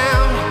to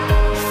town,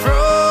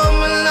 from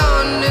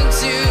London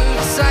to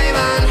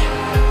Taiwan.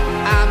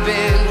 I've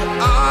been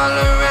all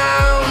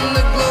around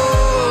the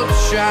globe,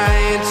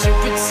 trying to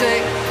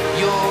protect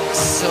your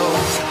soul.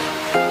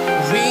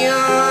 We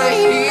are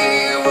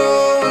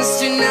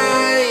heroes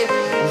tonight.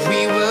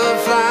 We will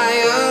fly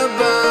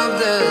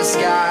above the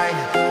sky.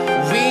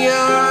 We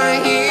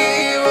are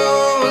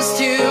heroes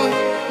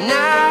tonight.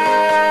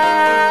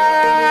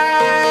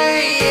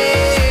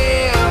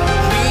 Yeah.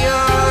 We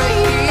are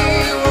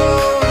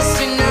heroes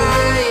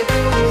tonight.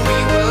 We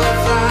will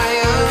fly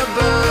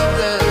above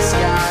the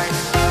sky.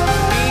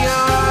 We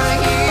are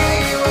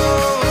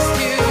heroes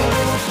tonight.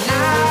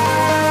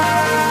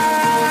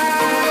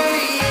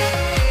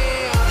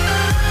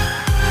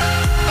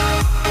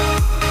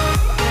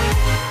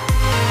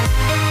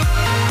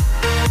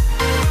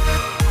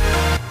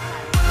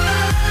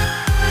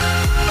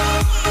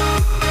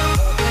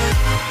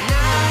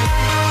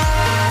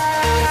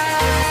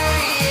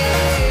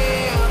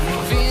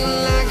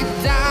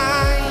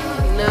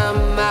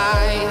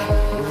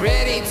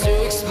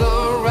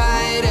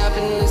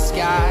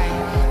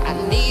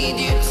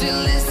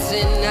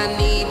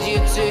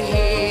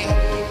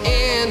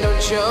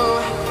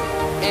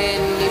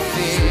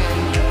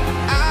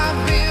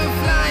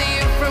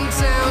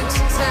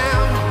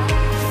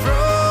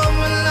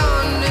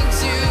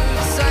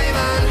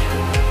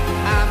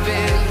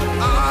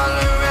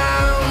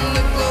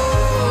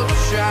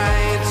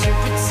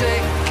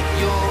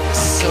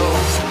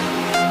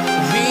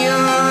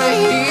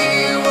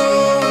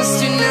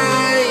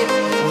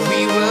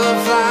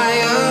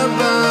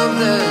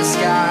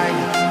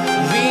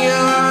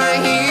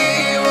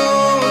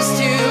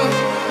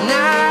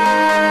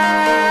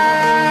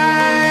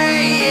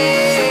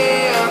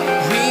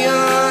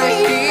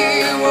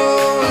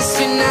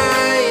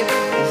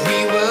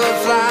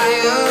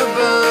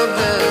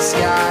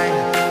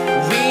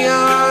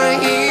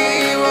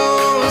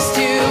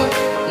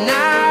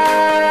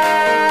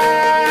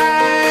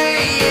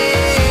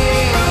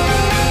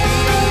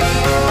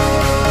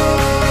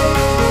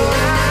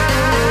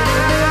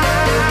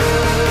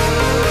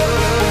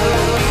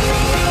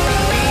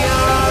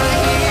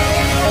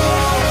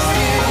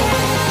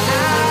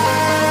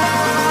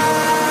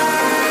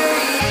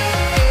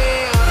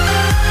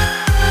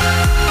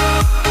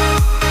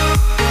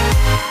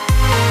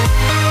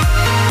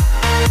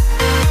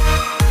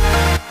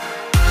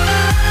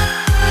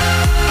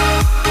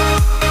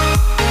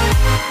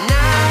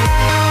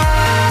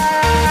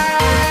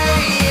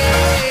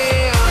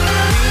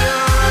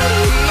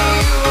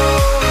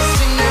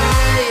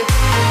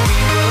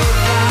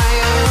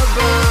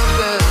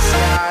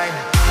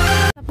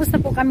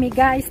 Kami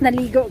guys,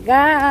 naligo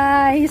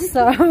guys.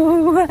 So,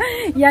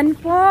 yan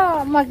po.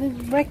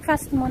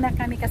 Mag-breakfast muna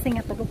kami kasi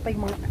nga tulog pa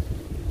yung mga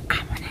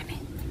amo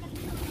namin.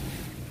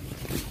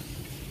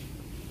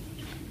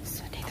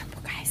 So, dito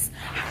po guys.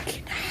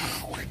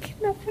 Akin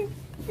na po.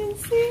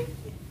 Ensi.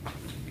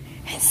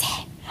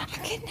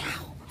 Akin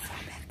na.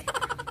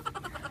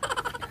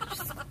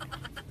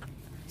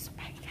 So,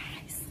 bye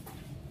guys.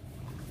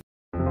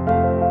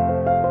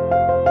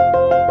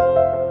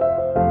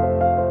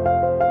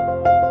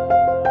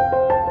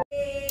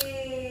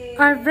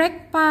 Our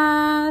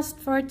breakfast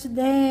for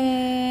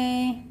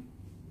today.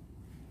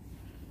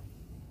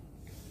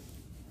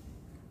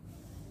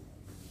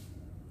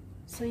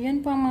 So,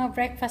 yun po ang mga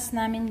breakfast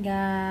namin,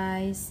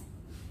 guys.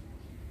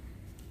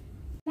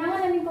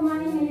 Kailangan namin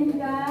kumain ngayon,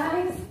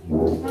 guys.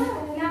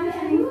 Kailangan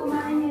namin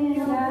kumain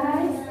ngayon,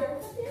 guys.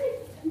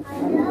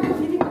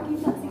 Hindi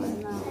pakita.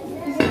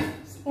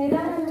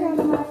 Kailangan namin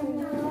kumain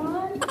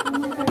ngayon.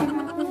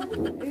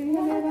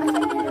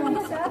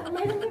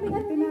 Mayroon kami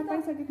na tinapay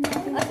sa gitna.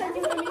 Asan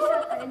yung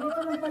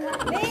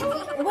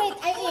Wait,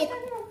 I eat.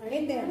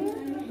 Okay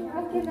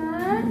na?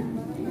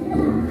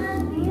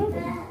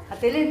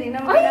 Atilin,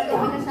 tingnan mo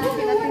ginagawa na sa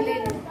akin,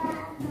 Atilin.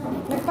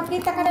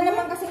 Nagpakita ka na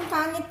naman kasing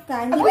pangit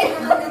ka. Hindi mo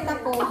nakakita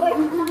ko.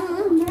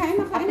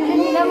 Atilin,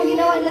 tingnan mo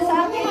ginawa na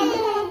sa akin.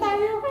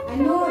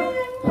 Ano?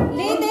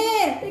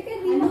 Leader!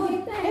 Ano?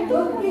 Ito,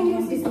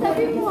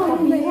 sabi mo.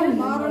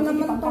 Maro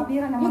naman to.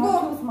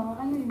 Lugo!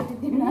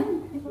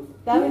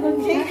 Dami ng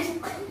chicks.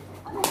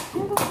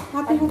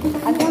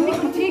 Ang dami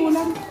ng chicks.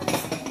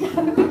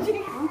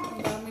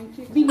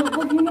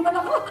 Binubog mo naman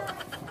ako.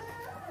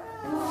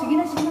 Sige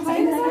na, sige na.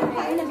 Kain na.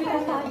 Kain na,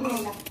 bilang tayo.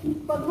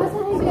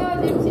 Pagmasahin si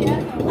Odin si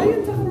ano?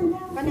 Ayun, sa kanila.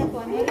 Kanito,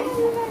 ano?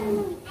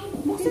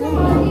 Buksan na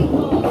mali.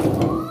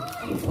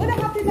 Wala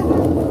ka lahat.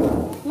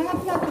 Lahat.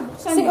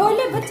 Buksan. Si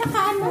Olive at saka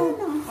ano?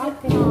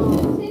 Okay.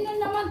 Sino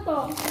naman to?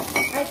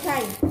 Ay,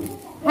 Chay.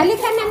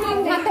 Halika na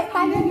nang hati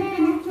tayo na.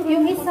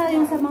 Yung isa,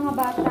 yung sa mga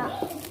bata.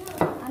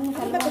 Ano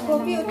sa Ano ba ito?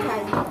 Coffee o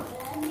Chay?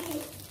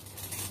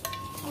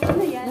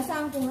 Ano yan?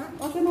 Nasaan ko nga?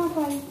 Okay na,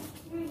 Pai.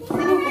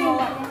 Sino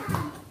kumawa niya?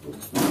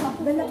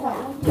 Dala pa.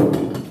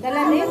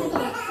 Dala din?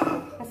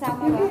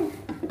 Kasama ba?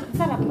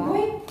 Sarap ba?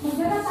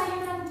 Magdala tayo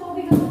ng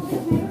tubig.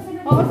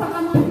 Oo, sa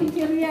kanong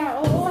teacherya.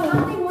 Oo. Sa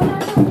ating wala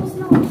na. Tapos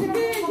na.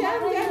 Sige, yan.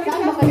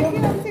 Saan ba kayo?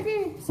 Sige.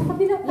 Sa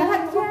kabila.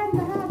 Lahat yan,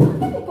 lahat.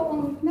 Ikaw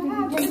ang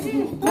Lahat.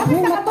 Sige. Bakit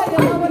nakatayo?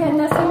 Yan,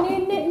 nasa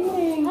nini.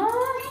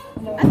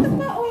 Ano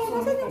ba? Oh,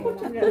 masan yung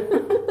kutsa niya?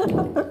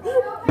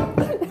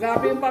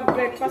 Grabe yung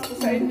pag-breakfast ko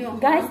sa inyo.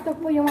 Guys, ito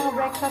po yung mga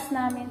breakfast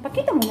namin.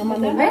 Pakita mo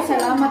naman. Ay,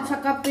 salamat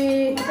sa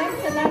kape.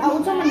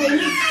 Ako sa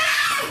mga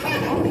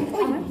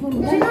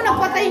Sino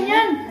napatay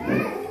niyan?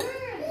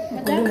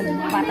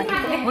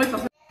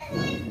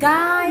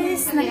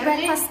 Guys,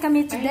 nag-breakfast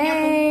kami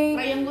today.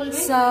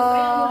 So,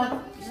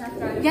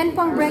 yan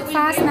po ang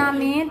breakfast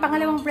namin.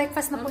 Pangalawang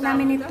breakfast na po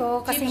namin ito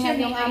kasi nga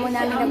yung amo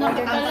namin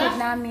nag-order ng food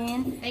namin.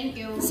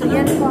 So,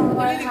 yan po ang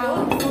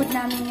food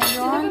namin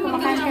ngayon.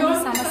 Kumakain kami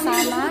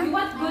sama-sama.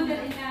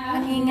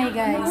 Ang ingay,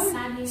 guys.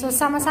 So,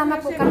 sama-sama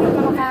po kami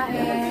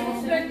kumakain.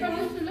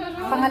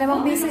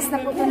 Pangalawang beses na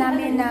po ito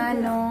namin na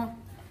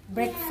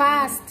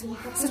breakfast.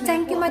 So,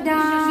 thank you,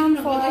 madam,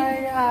 for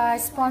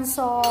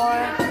sponsor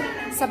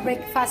sa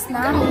breakfast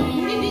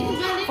namin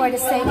for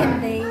the second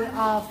day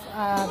of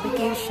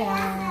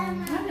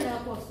vacation.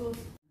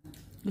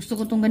 Gusto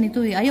ko tong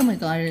ganito eh. Ayaw mo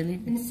ito, Arlene.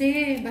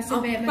 Sige, basta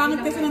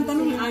Pangit kasi ng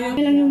tanong. Ayaw.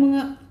 Okay lang yung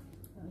mga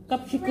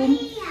capsicum.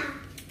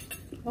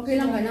 Okay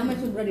lang ka na, may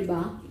sobra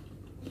diba?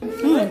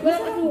 Wala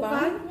ka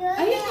sukan?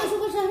 Ayun,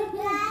 masuk sa harap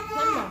mo.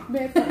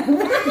 Beta.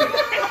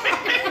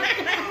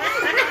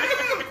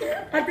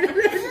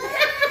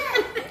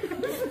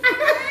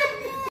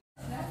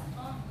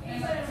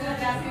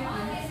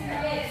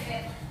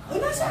 Uy,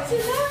 nasaan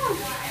sila?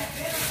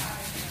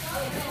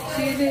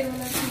 Sili,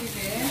 wala sili.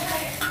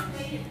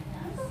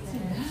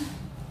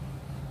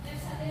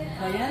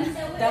 Ayan,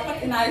 dapat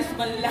inayos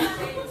pa nila.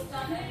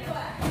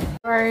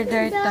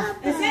 Order to.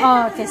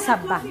 Okay,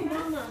 saba.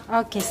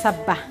 Okay,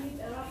 saba.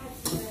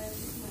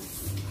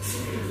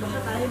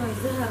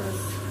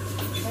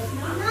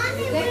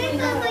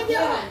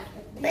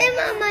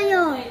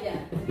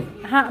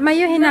 Ha,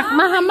 mayo hinak.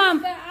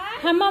 Mahamam.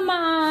 Hamama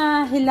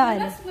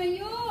hilal.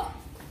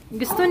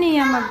 Gusto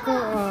niya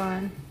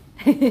magkuon.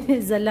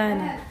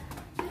 Zalan.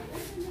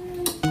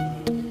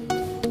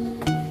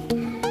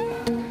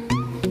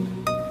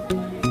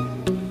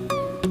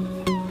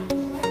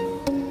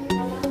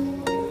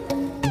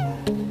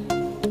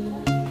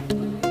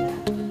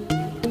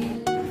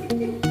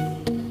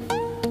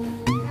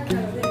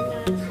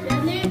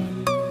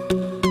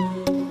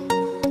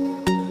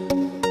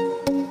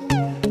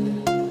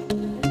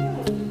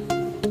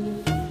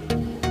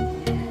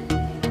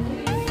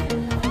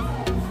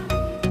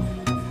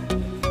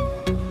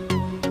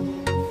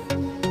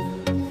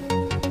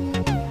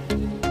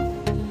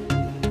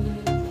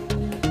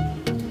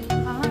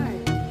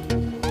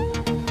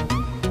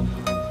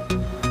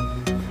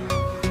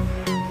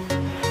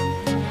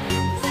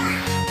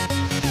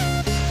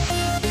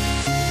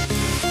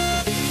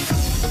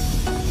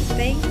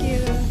 Thank you.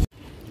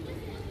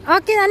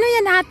 Okay, ano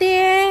yan, ate?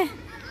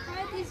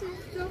 This is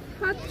the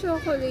hot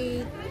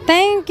chocolate.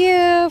 Thank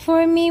you.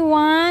 For me,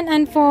 one.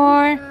 And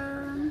for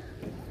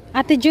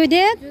Ate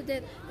Judith?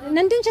 Judith.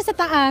 Nandun siya sa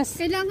taas.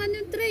 Kailangan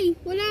ng tray.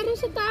 Wala rin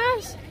sa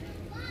taas.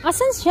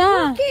 Asan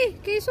siya? Okay,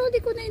 kaya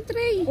soli ko na yung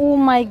tray. Oh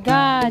my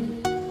God.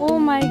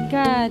 Oh my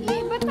God.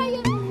 Eh, ba't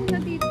tayo muna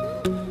dito?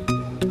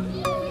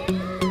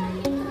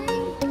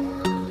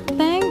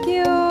 Thank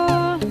you.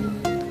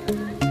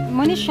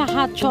 Muna siya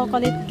hot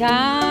chocolate,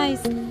 guys.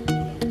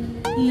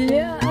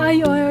 Yeah,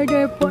 ay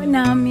order po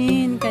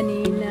namin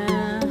kanina.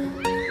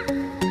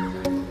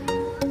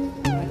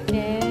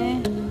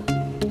 Okay.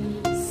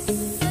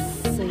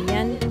 So,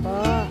 yan po.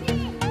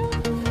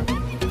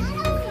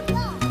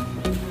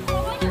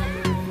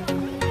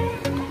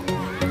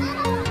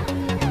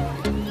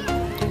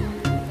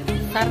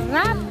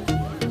 Sarap!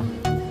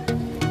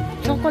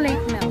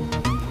 Chocolate milk.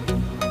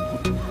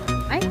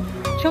 Ay,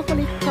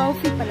 chocolate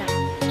coffee pala.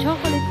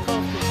 Chocolate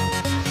coffee.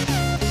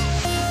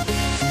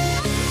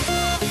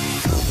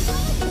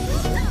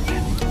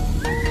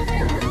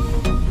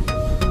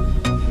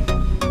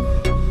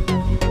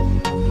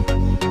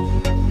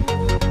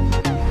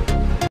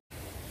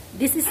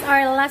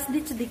 last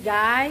day today,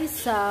 guys.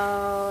 So,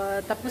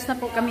 tapos na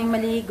po kaming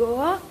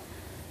maligo.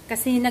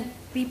 Kasi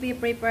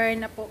nag-prepare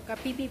na po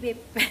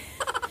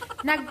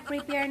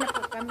nag-prepare na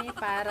po kami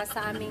para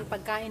sa aming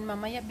pagkain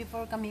mamaya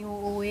before kami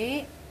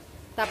uuwi.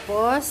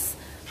 Tapos,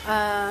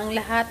 ang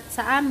lahat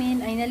sa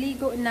amin ay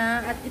naligo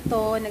na at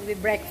ito,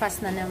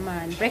 nagbe-breakfast na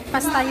naman.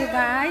 Breakfast tayo,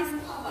 guys.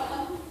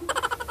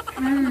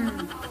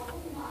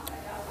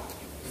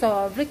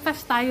 So,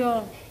 breakfast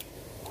tayo.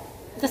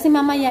 Kasi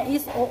mamaya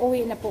is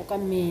uuwi na po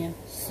kami.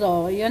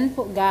 So, yun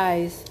po,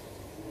 guys.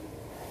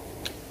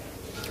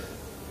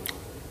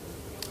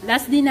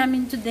 Last day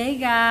namin today,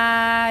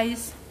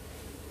 guys.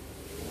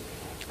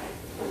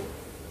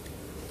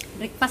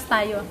 Breakfast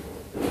tayo.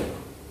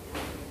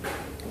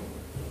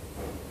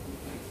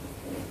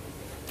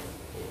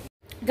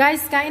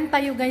 Guys, kain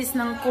tayo, guys,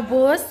 ng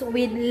kubos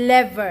with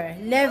liver.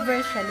 Liver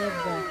siya,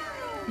 liver.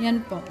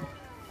 Yan po.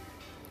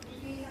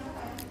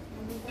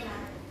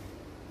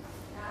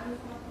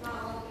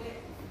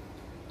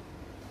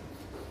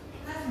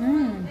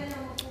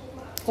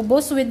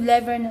 Kubos with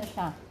liver na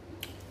siya.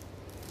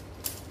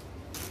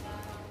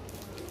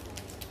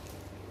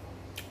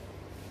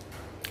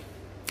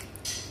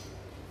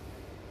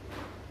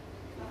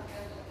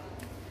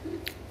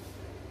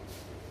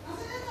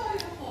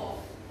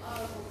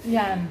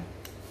 Yan.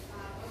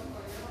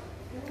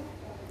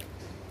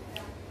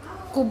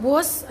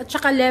 Kubos at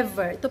saka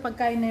liver. Ito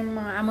pagkain na yung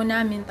mga amo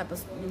namin.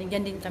 Tapos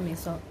binigyan din kami.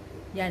 So,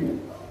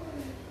 yan.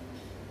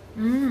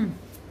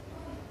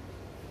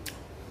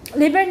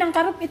 Liver ng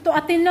karop ito,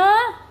 atin, no?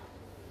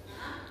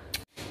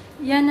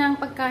 Yan ang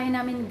pagkain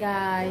namin,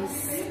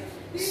 guys.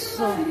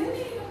 So,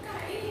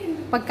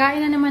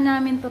 pagkain na naman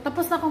namin to.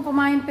 Tapos na akong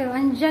kumain, pero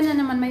andyan na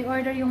naman, may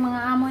order yung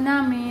mga amo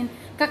namin.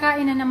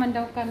 Kakain na naman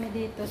daw kami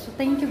dito. So,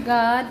 thank you,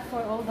 God, for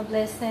all the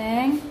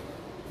blessing.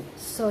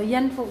 So,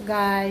 yan po,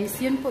 guys.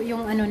 Yun po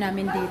yung ano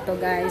namin dito,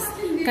 guys.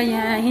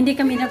 Kaya, hindi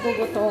kami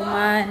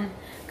nagugutoman.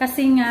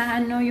 Kasi nga,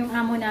 ano, yung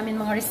amo namin,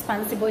 mga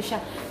responsible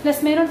siya.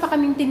 Plus, meron pa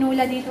kaming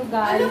tinula dito,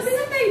 guys. Ano,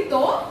 pinatay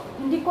ito?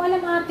 Hindi ko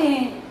alam,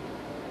 ate.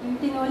 Yung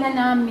tinula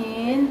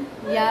namin,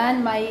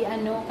 yan, may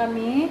ano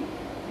kami,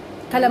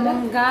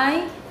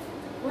 kalamonggay,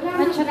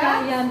 at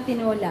saka yan,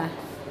 tinula.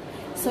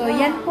 So,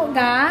 yan po,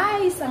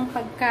 guys, ang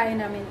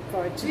pagkain namin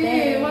for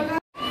today.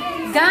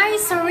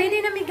 Guys, so ready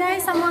na mi,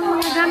 guys, ang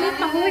mga gamit,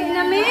 pauwi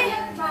na mi.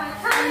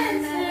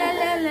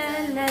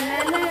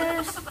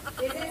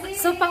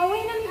 So,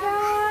 pauwi na mi,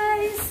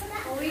 guys.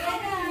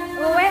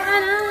 Uwi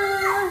na.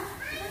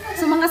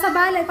 So, mga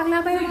sabalay,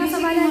 panglabay yung mga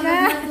sabalay,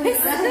 guys.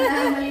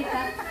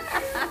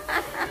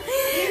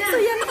 So,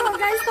 yan po,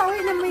 guys, pauwi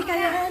na mi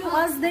kayo.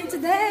 Last day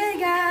today,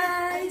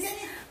 guys.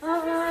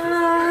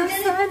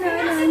 So,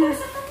 ano.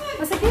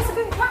 O, sige.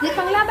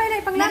 Ipanglabay na.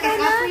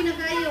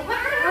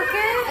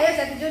 Okay. Ayaw,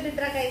 sa tiyo dito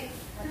kay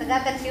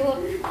matagatan si Hon.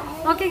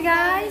 Okay,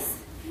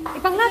 guys.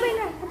 Ipanglabay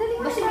na. Madali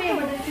na.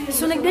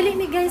 So, nagdali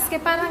ni guys.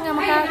 Kaya parang nga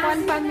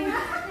makakuan pa ni.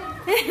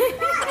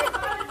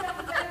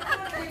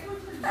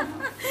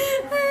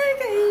 Ay,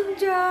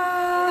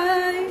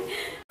 ka-enjoy.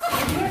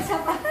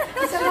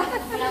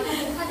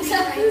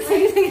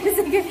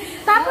 Sige.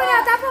 Tapon.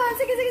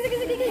 Sige.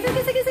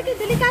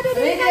 Delikado.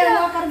 Sige, 1, 2,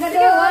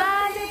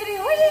 3.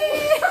 Uy!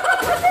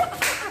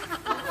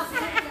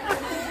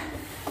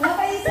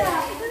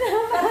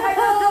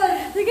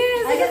 Sige.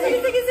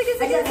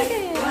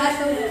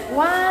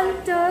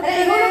 1, 2,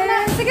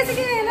 3.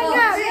 Sige.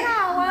 Langga. 1,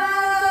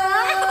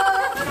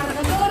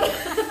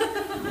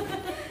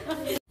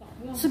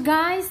 2. So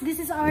guys,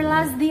 this is our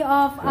last day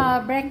of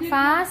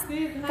breakfast.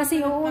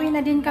 Kasi uuwi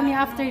na din kami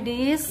after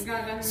this.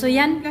 So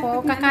yan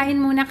po, kakain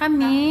muna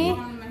kami.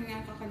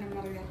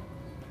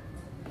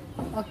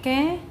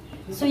 Okay?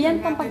 So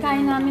yan pong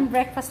pagkain namin,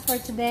 breakfast for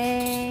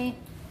today.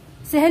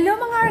 Say hello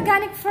mga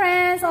organic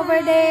friends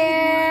over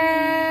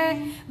there.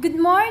 Good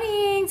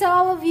morning to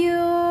all of you.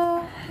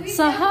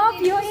 So hope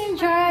you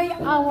enjoy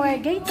our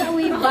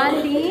gateway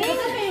bonding.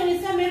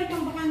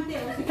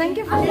 Thank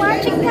you for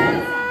watching,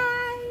 guys.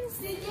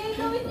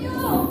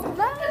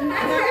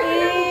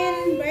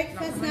 Bye.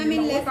 Breakfast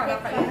namin, left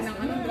breakfast.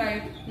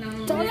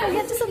 Don't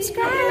forget to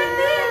subscribe.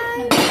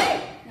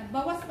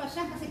 Nagbawas pa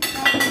siya kasi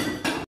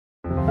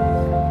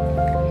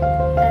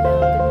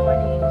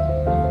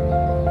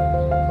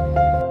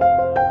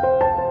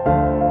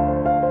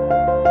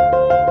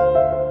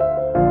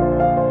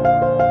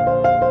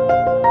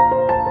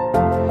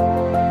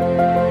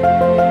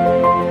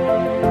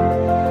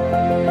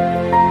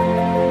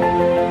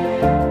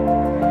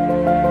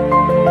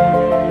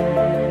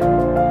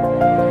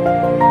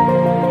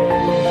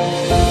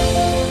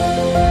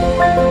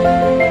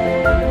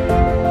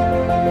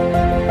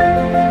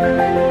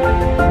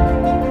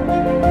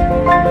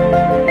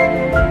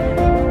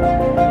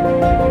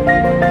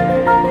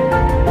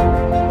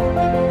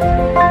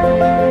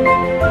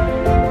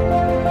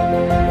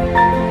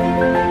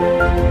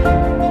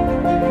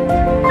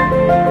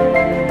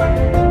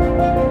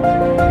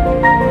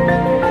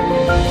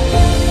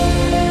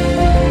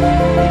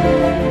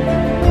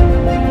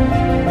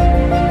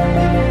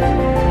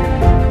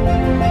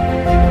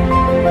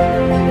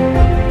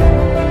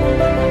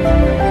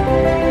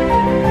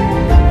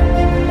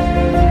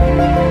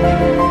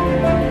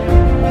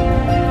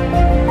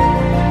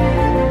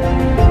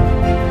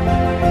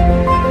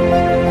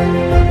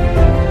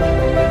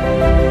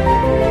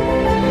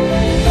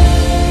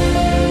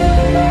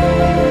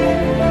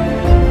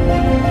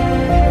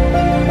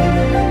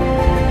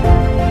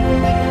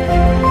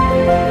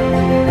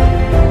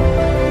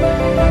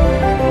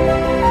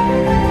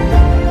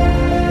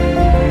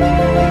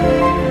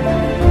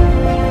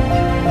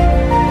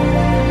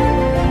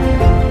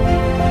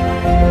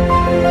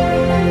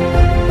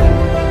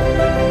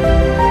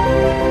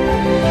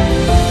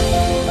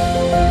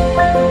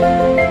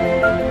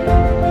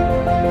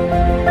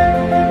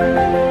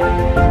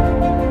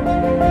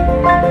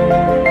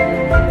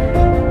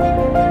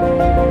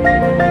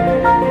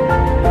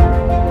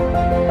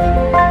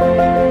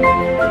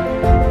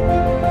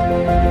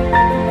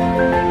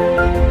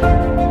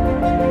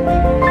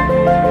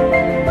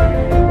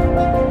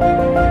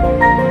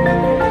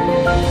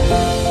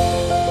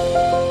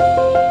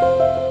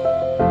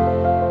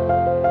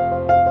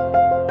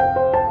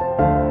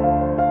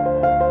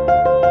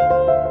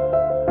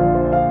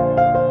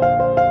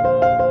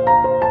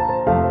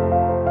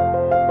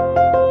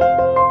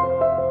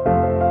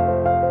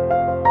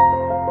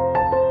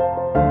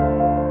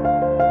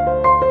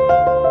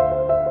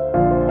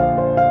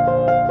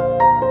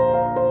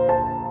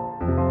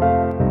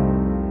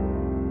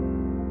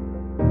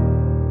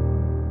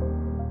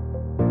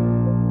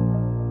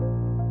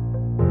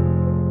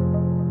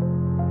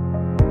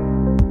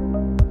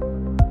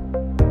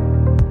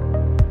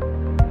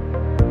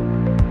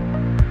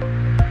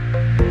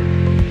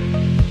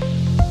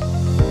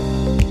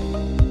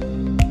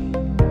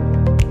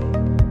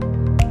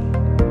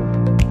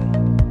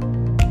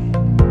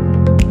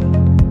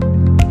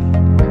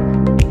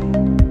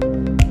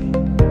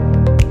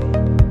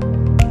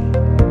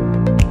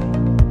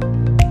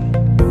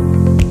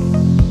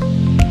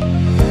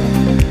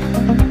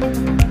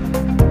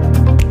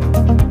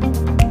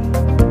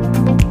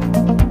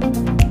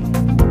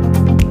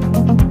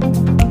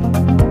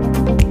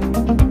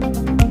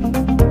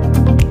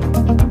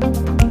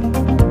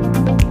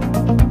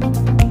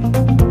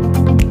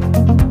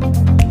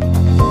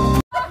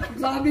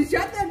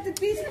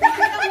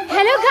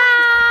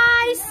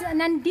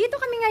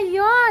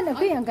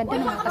Grabe, ang ganda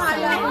ng mga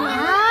kasama.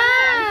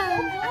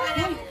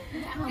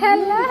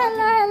 Hello,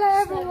 hello, hello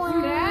everyone.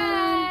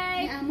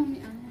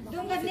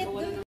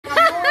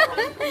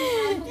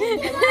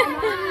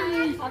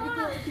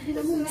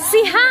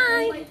 Say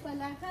hi.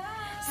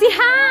 Say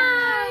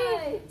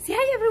hi. Say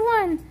hi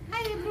everyone.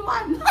 Hi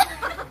everyone.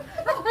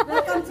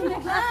 Welcome to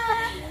my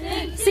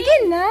vlog. Sige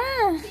na.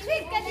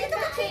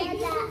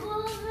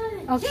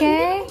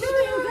 Okay.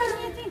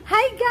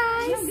 Hi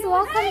guys,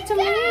 welcome to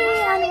me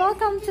and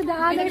welcome to the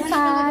other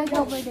side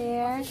over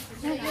there.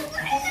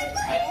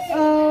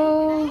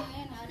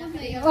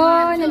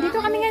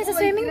 Nandito kami ngayon sa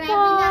swimming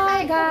pool,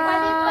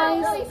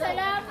 guys.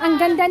 Ang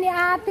ganda ni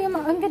ate,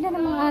 ang ganda ng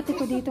mga ate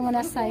ko dito nga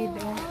na side.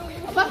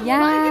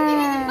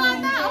 Yan.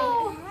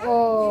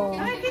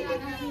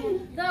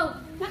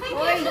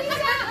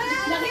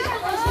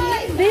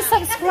 Please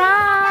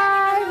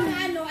subscribe.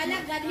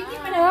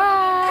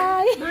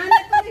 Bye.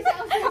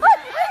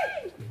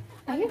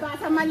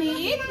 Sa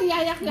maliit,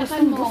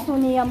 niyayak-yakan mo. Gusto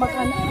niya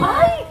mag-ano.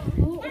 Ay!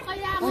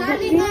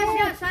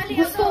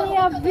 Gusto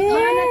niya, be.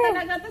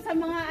 Talaga to sa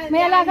mga...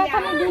 May alaga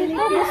kami dito.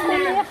 Gusto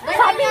niya.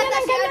 Sabi niya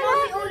ng gano'n.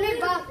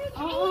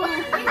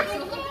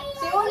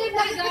 Si Olive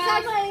na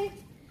kasama eh.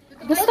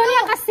 Gusto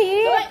niya kasi.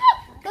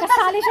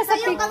 Kasali siya sa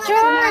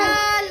picture.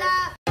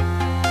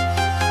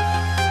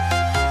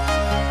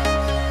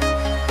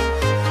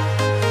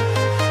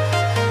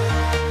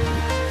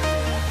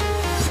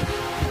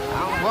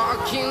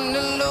 Walking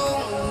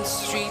alone, the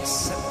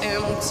streets are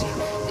empty.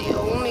 The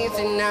only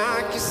thing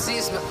I can see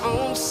is my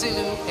own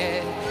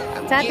silhouette.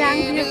 I'm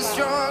getting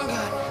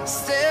stronger,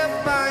 step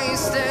by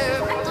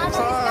step. The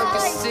clock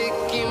is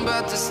ticking,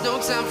 but there's no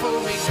time for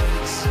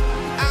regrets.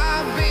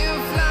 I've been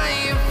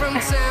flying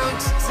from town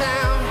to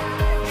town,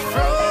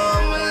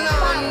 from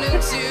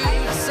London to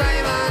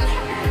Taiwan.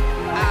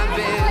 I've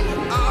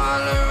been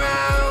all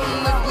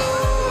around the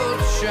globe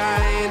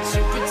trying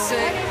to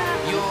protect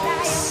your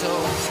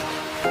soul.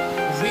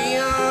 We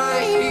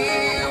are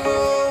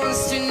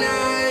heroes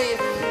tonight.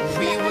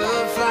 We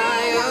will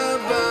fly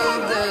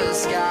above the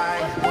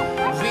sky.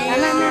 We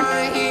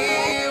are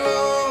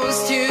heroes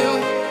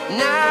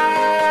tonight.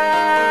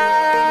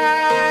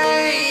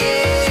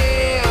 Yeah.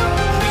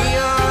 We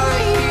are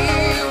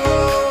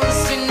heroes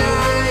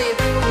tonight.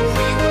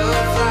 We will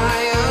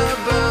fly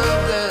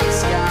above the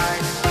sky.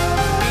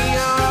 We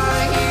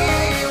are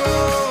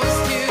heroes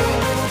tonight.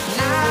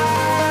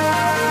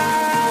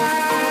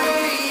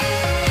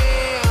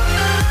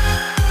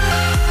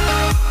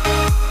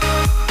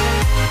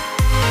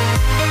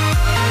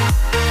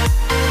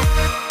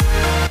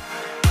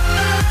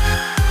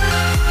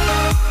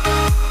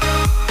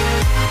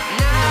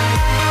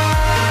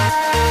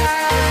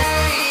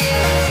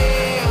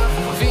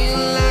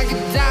 Feel like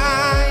a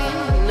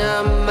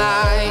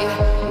dynamite,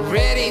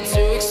 ready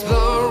to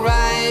explode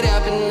right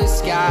up in the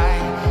sky.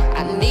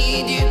 I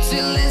need you to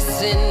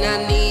listen,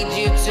 I need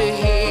you to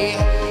hear,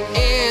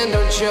 and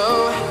don't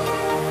show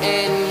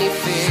any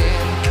fear.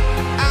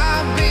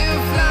 I've been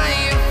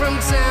flying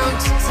from town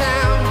to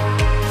town.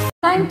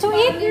 Time to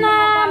eat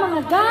na,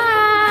 mga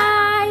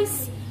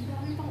guys.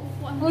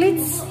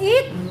 Let's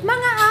eat,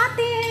 mga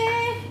ate.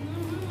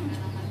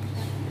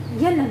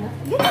 Yan na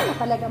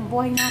talaga ang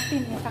buhay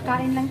natin.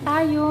 Kakain lang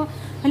tayo.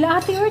 Hala,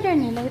 ate, order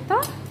nila ito?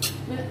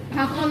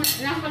 Nakapal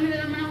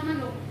nila naman ako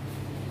nalo.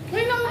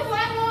 Uy,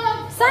 nangupuan mo!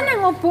 Saan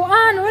ang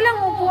upuan? Walang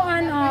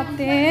upuan,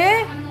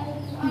 ate.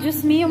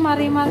 Diyos mio,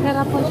 Marimar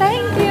Garapon.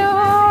 Thank you!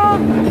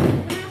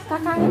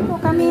 Kakain po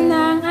kami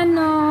ng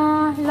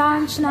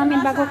lunch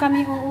namin bago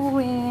kami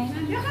uuwi.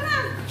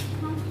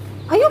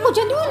 Ayoko,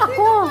 dyan doon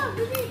ako.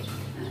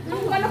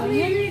 Ang walang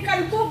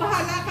nilikan ko,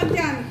 bahala ka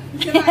dyan.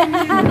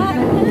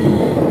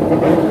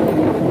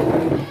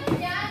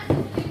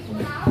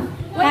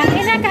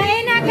 Kain na,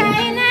 kain na,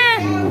 kain na!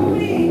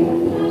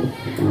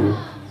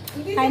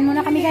 Kain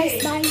muna kami, guys.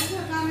 Bye!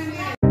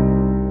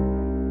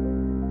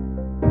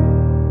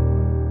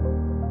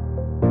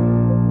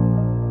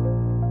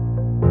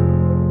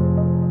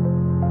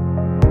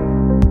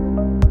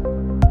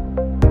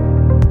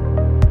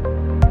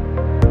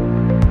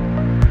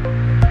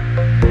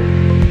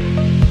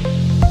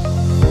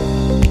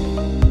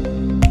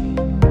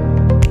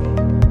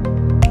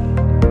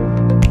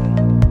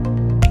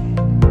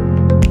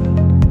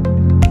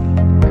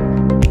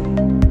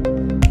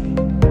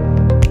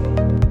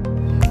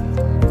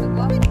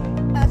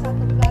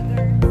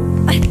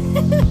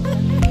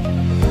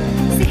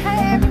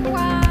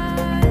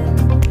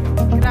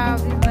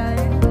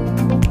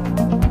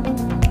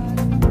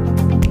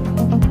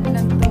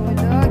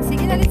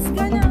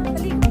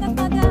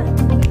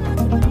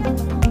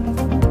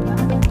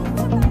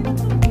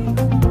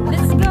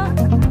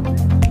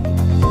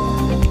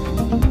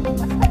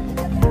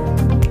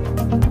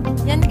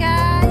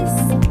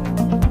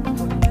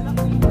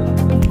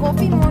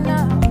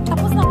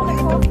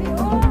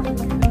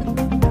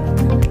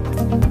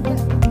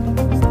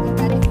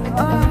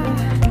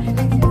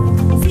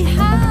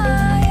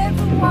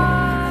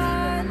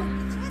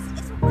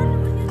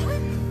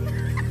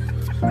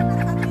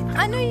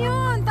 Ano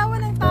yun? Tawa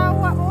ng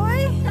tawa,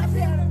 oy!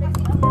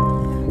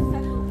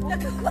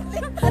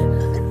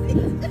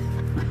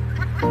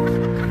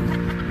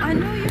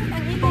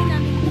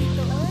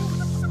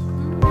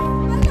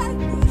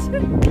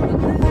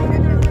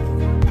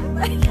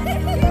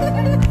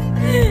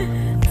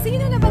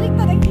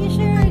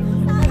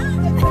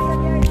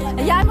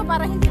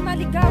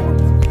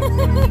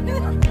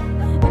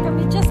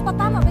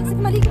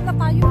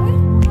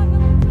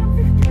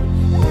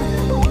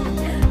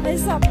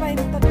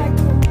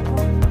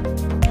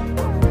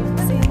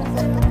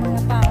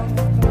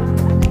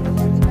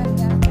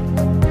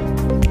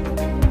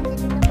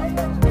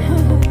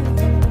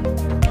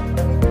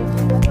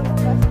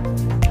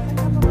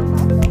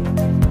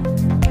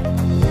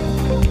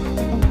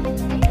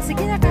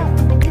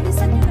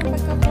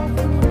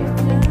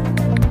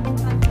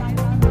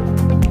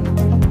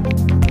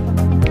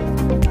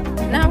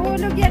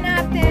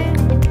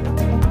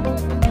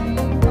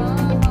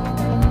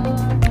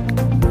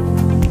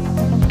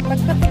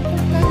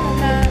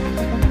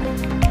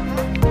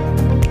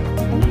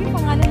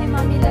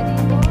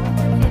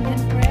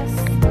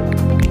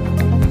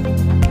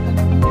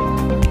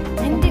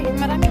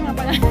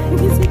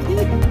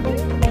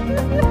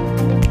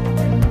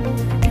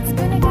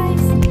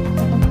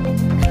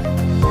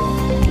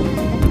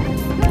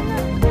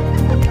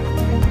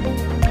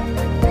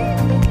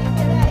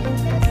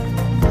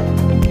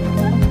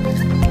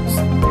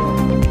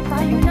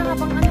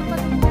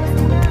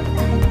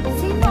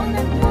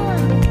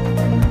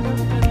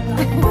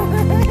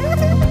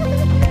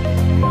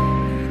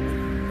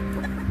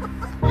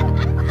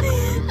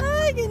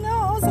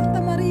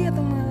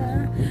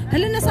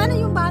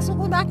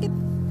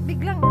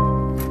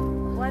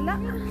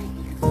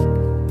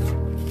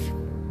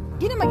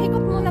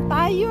 mag-ikot muna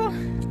tayo.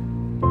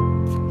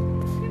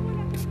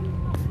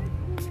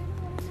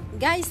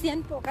 Guys,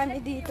 yan po kami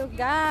dito,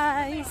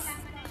 guys.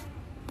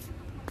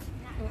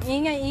 Ang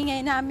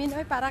ingay-ingay namin,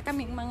 oy, para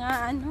kaming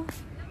mga ano.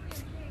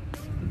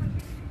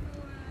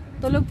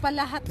 Tulog pa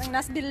lahat ng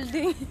last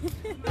building.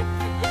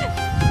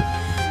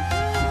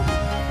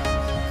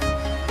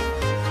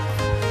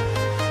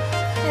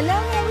 Hello,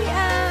 Mary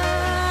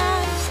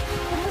Ann!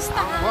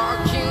 Kumusta?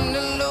 Walking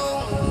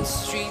alone, the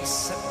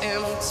streets are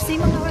empty. Si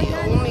mga The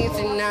wagan. only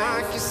thing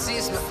I can see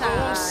is my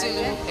own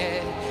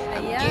silhouette.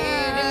 I'm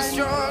getting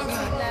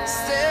stronger,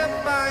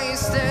 step by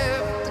step.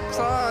 The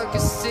clock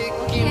is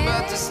ticking,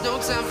 but there's no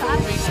time for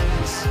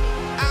reasons.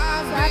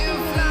 I've been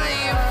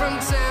flying from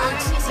town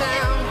to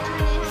town,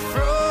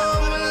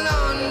 from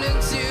London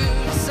to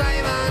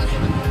Taiwan.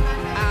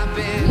 I've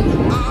been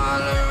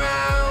all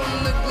around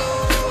the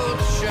globe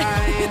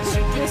trying to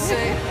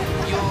protect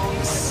your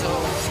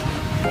soul.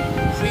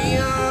 We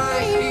are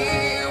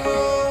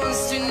heroes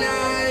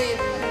tonight.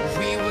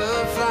 We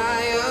will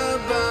fly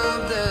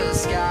above the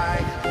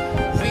sky.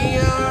 We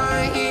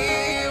are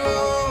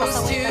heroes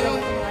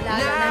tonight.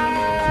 Yeah.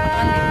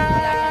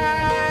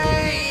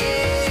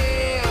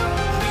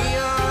 We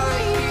are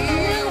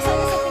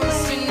heroes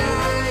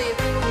tonight.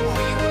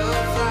 We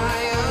will fly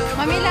above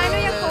Mamilano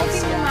yung the coffee mo,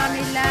 sky.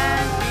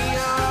 Mamilan. We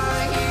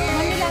are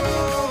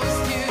heroes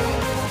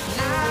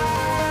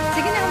tonight.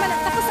 Sige na,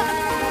 tapos na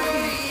kami ng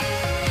coffee.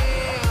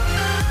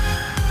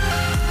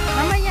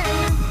 Mamaya na.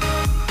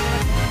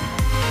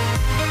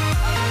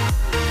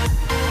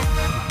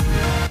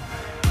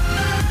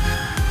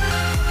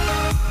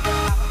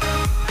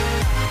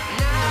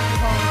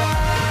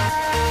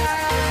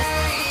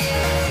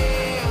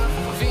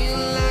 Feel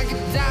like a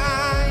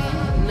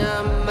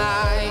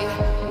dynamite,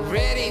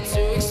 ready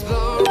to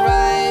explode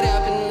right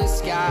up in the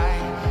sky.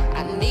 I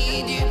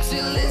need you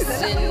to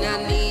listen, I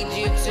need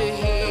you to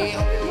hear,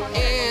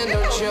 and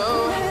don't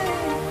show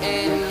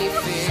any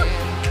fear.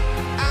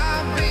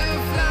 I've been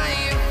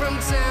flying from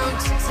town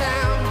to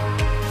town,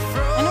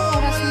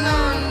 from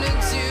London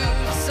to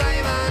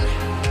Taiwan.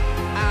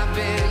 I've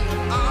been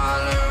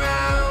all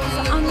around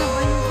the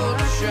globe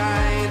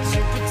trying to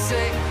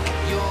protect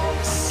your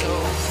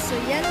soul. So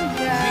yan, We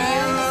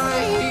guys.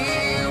 are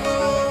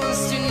heroes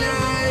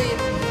tonight.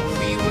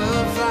 We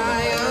will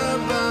fly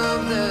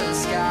above the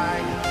sky.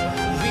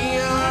 We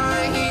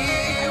are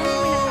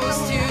heroes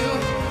tonight.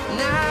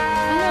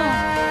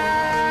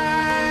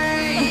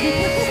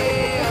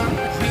 Yeah.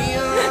 We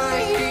are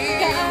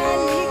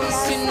heroes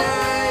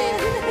tonight.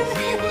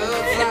 We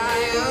will fly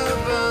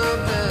above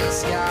the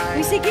sky.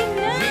 Uy, sige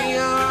na. We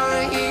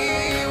are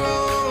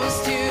heroes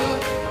tonight.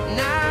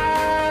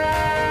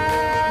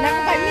 Naku,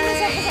 5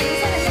 minutes ako sa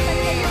isa na sa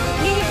kanya.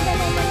 Hihi na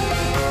naman.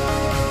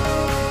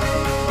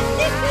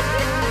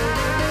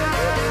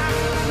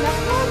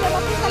 Naku,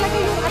 malaki talaga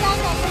yung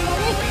alaga ko na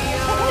rin. Easy.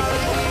 Ano yun?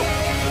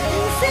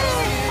 Sino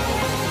yun?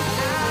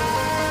 Sila?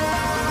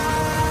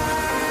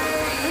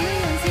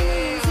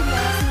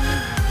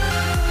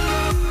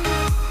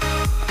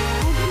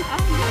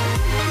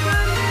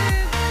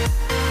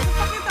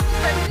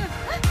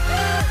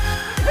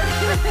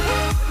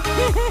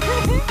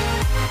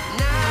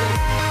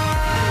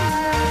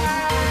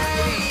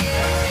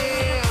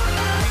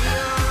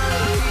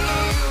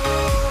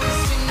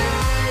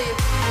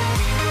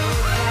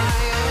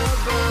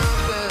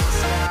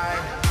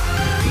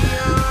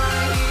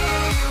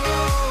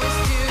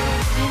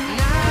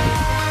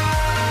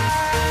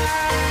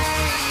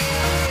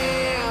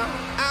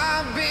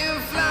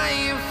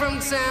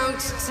 Town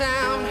to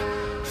town,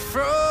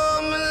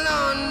 from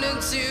London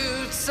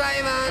to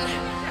Taiwan.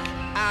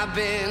 I've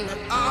been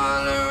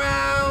all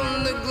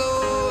around the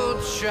globe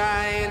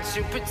trying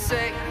to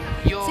protect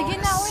your Sige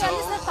na, uy,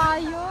 alis na soul.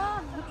 tayo.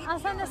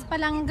 Asan na sa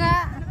palangga?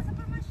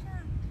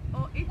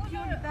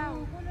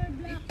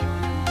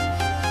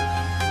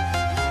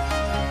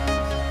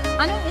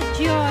 Anong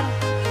ityur?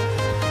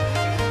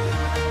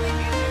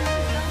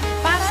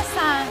 Para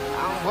sa...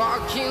 I'm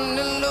walking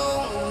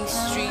alone, the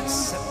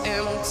streets are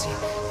empty.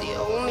 The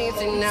only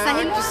thing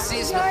I can see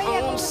is my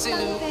own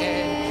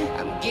silhouette.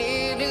 I'm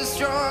getting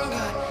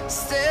stronger,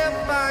 step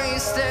by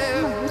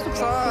step. The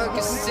clock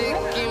is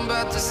ticking,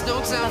 but there's no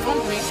time for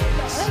me.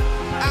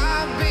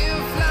 I've been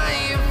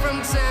flying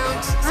from town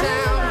to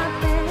town,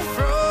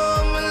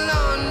 from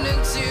London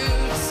to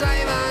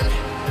Taiwan.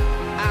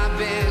 I've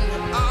been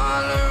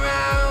all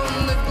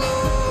around the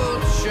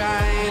globe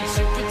trying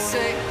to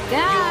protect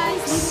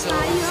Guys, your dito soul.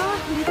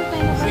 tayo. Dito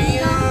tayo na We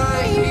palangga.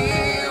 are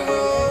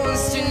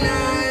heroes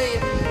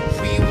tonight.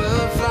 We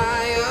will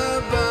fly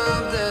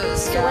above the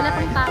So, wala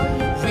sky. pang tao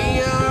dito. We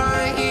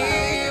are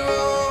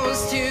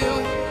heroes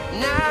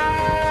tonight.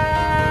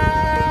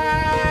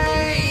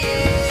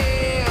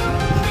 Yeah.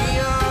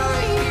 We are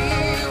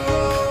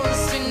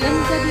heroes Ganda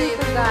tonight.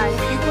 dito, guys.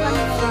 We Dito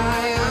kami will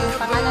fly ang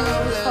pangalan ng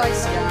above resort. the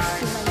sky.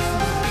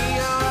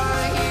 We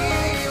are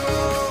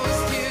heroes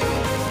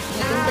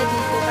Maganda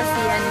dito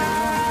kasi ano,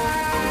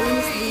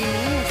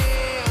 linis-linis.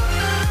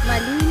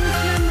 Malinis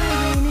na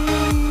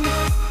malinis.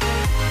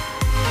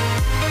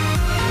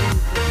 Ayan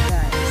po,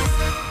 guys.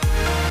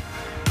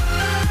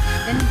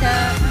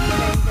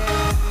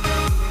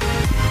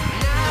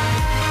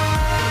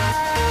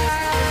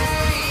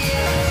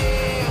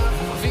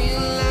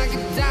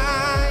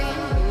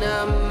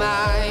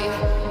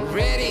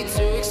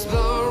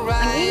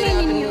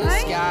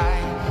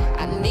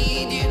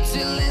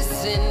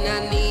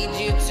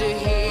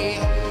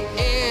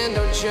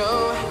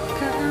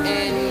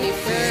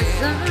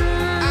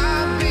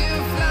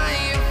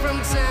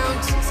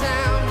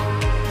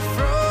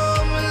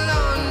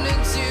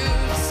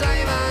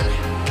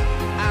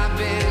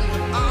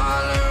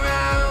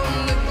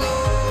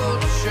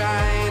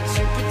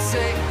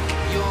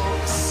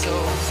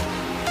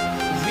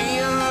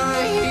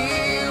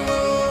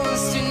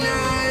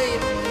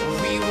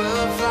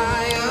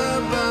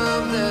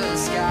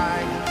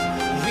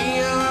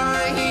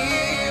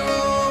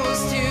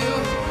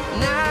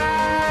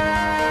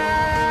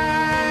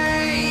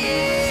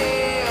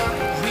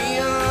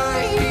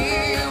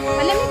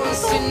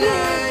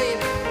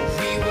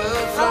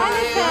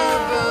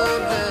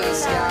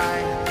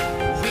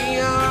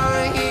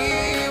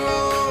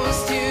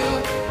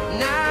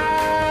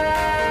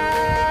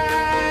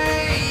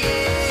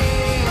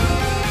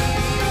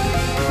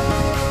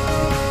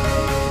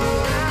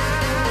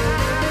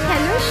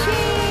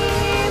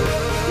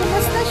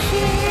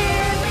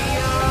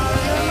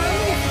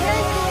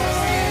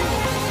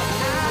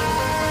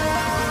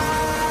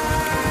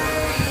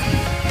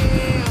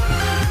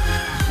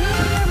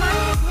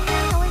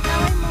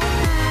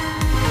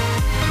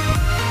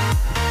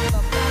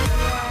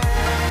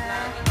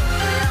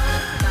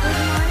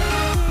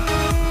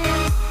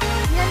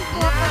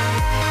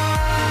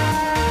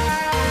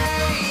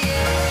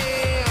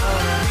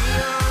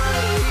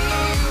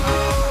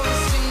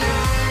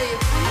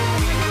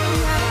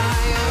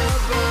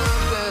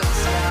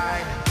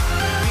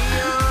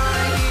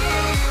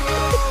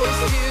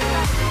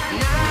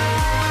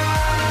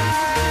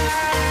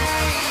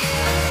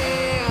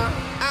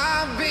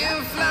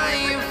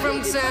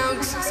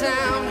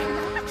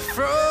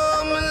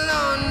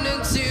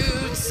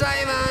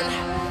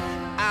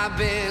 I've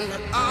been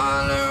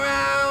all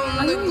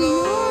around the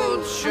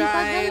globe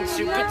trying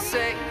to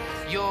protect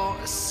your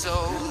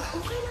soul.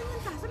 Okay lang yan,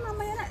 Tasa.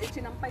 Mamaya na.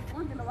 Sinampay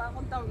ko. Ginawa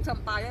kong tawang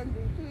sampayan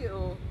dito eh.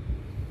 Oh.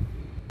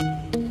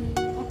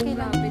 Okay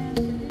lang.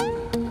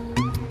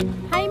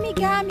 Hi,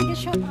 Miga. Miga,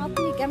 shout out.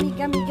 Miga,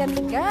 Miga, Miga,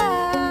 Miga.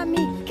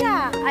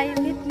 Miga. I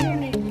meet you,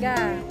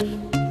 Miga.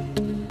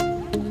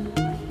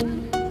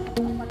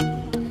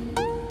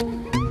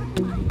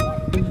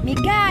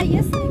 Miga,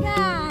 yes,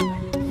 Miga.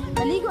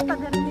 Maligo pa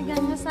din, Miga,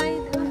 niya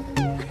side.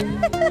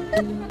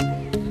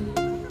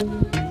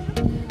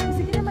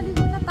 Sige na,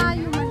 maligo na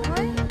tayo, man.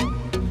 Oy.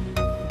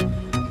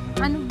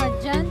 Ano ba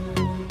dyan?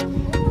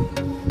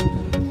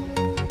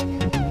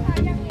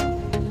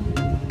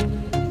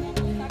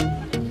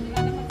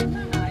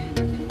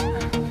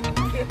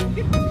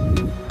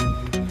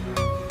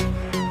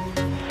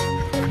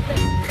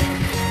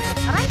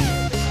 Aray!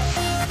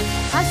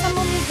 Asa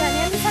mo, Miga?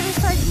 Yan sa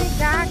resort,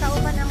 Miga.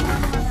 Kauban ang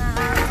mga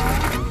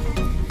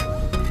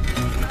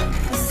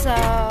so,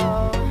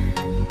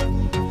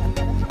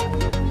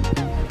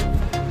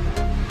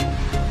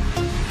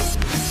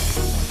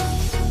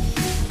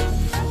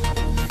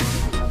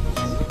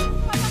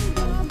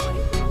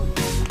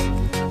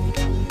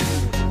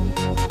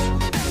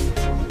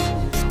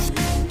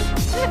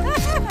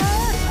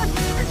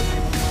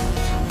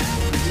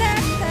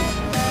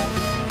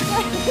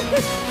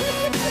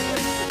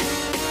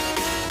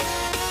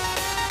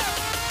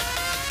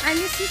 I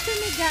miss you too,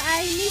 Miga.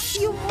 I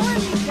miss you more,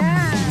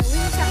 Miga.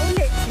 Uy, sa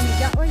ulit.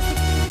 Miga, oy,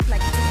 sikit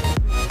like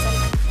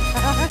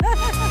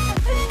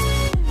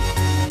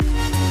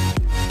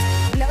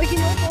wala, oy,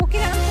 ginuupo. Okay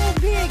na ang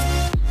tubig.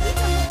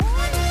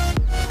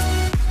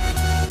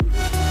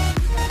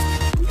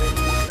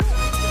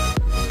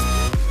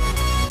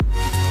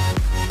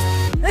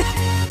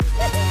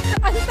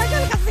 Ang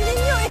tagal kasi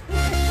ninyo eh.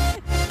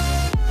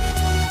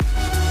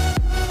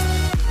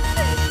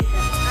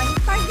 Ang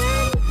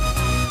tagal.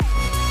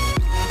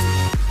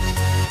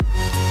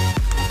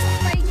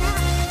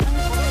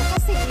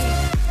 Kasi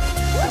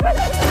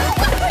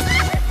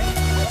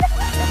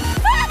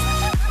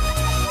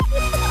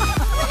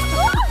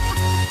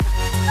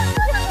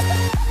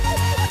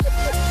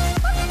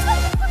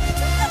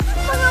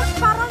mga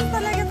parang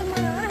talaga ng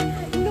mga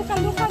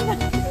luka-luka na.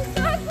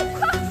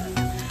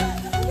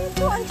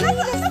 Ito, ang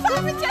chiles.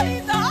 Bakit siya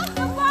dito?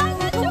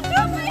 Kawanan siya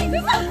kamay.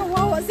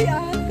 Kawawa si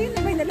ate.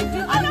 May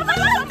naligyan. Ano ba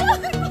na mo?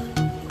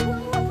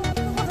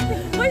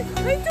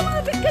 May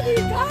tumabit ka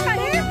dito.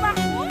 Kaiba.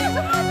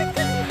 Tumabit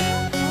ka dito.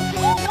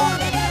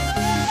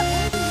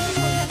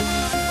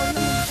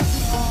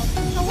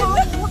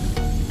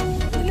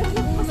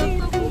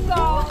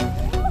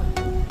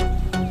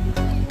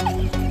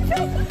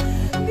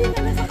 Hindi na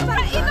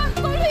nasaktan. Inang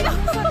tuloy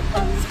ako.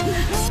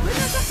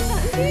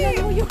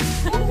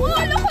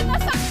 Umulo ko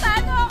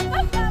nasaktan.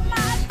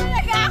 Mamaan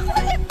talaga ako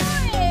nito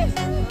eh.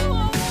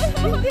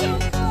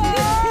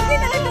 Hindi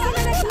na kita sa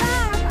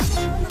nalaglag.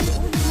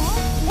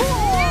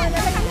 Oo,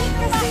 nalaglag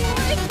kasi.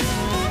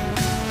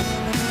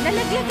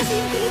 Nalaglag kasi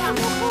yung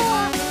telepono ko.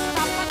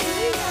 Dapat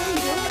hindi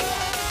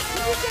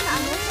ka na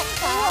ano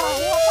saktan.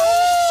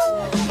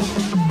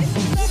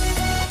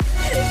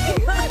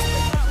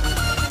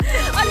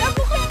 Alam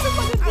mo kung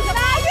sumagot ko na.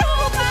 Tayo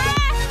ba?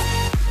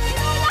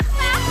 Tinulak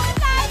na ako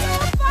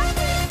tayo.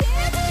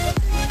 Pag-isip.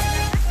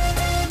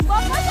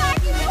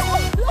 Babasagin yung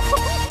ulo.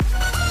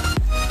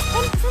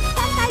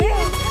 Saan tayo?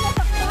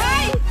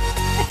 Ay!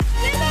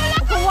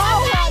 Tinulak ko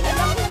tayo.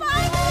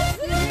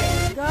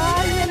 Pag-isip.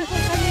 Ganyan ko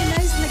kami.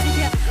 Nice na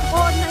gigya.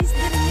 Oh, nice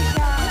na rin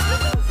niya.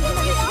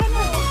 Sige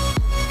na.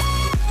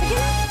 Sige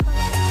na.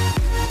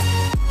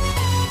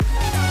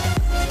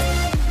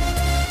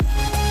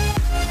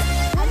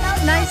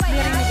 Nice din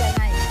niya,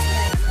 nice.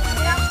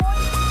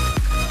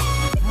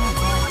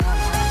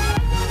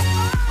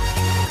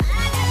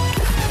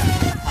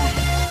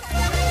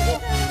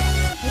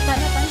 Kita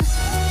na tayo.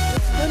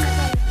 Doon na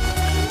tayo.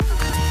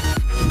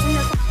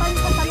 Nasaktan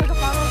pa talaga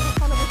parang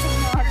talaga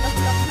siyang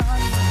nahalag-lag na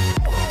ano.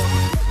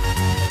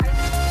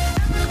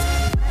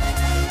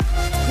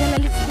 Yan,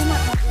 alis doon na.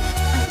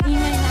 Ang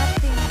ingay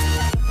natin.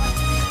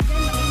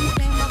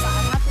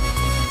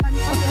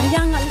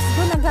 Ayan, alis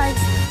doon na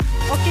guys.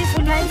 Okay, so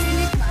guys,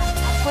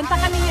 punta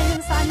kami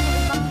ngayon sa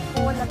ibang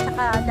pool at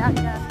saka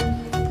dagat.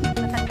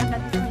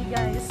 Nakagagad kami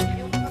guys.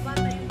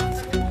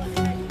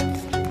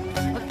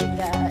 Okay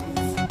guys.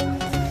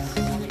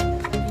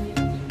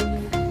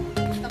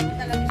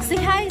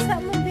 Say hi sa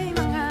mundi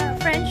mga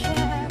friendship.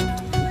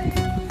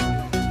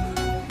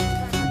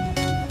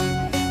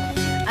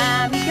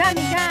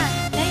 Miga.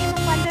 Nahin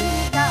mo pala ni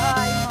Miga.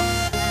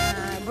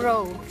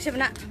 Bro. Siya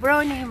na,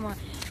 bro ni mo.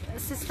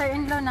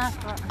 Sister-in-law na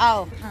ako.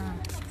 Oh.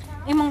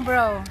 Imong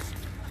bro.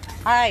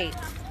 Hi.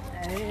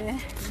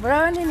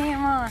 Bro ni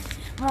mo.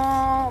 Mo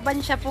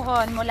ban siya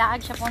pohon, mo laag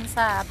siya pohon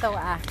sa ato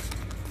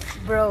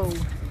Bro.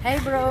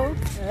 Hey bro.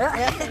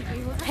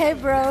 Hey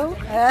bro.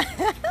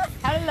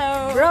 Hello.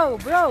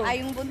 Bro.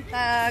 Ayong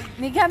buntag.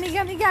 Miga,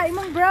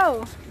 imong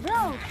bro.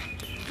 Bro.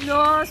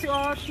 No, si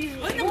Oti.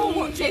 Ay,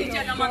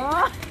 namumu-change naman.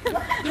 Oh.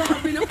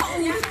 Grabe na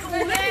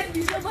paulit-ulit.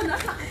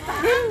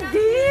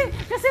 Hindi!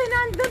 Kasi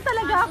nandun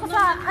talaga ako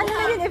sa, ano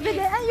na yun,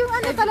 evidence. Ay, yung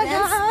ano talaga.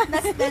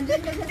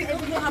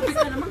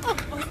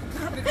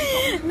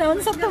 Noon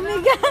sa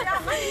tumiga.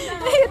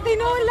 Ay,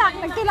 tinulak.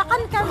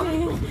 Nagtulakan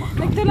kami.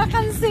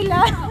 Nagtulakan sila.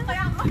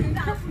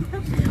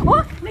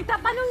 Oh,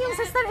 nagtatanong yung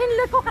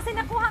sister-in-law ko kasi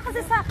nakuha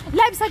kasi sa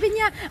live. Sabi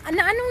niya,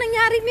 anong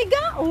nangyari,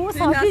 Miga? Oh,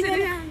 sabi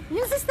niya.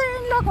 Yung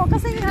sister-in-law ko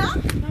kasi nga,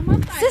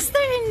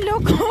 sister-in-law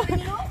ko.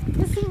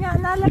 Kasi nga,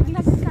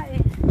 nalaglag ka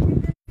eh.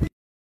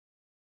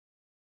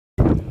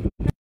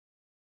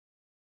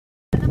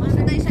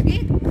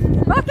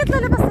 Bakit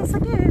lalabas tayo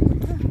sakit?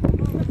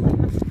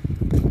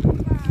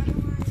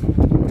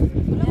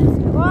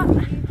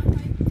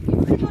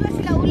 Ito na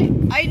sila uli.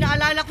 Ay,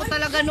 naalala ko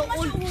talaga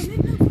noon.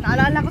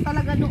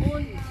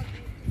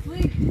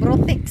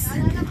 Protex.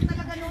 Naalala ko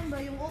talaga noon ba,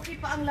 yung okay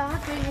pa ang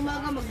lahat. Yung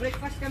umaga,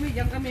 mag-breakfast kami.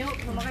 Diyan kami,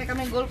 sumakay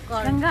kami ng golf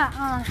cart. Langga,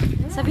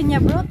 sabi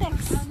niya,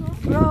 Protex.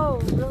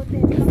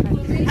 Protex.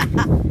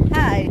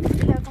 Hi.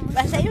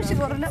 Basta yun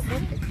siguro na,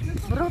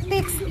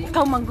 Protex.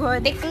 Ikaw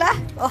mag-good. Tikla.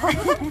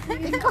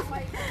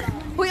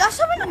 Uy,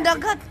 asa man ang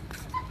dagat?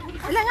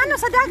 Ilang ano,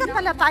 sa dagat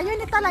pala tayo.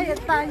 Hindi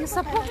tayo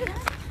sa po.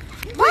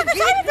 Bakit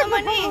saan ito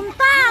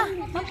magpunta?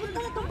 Magpunta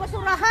na itong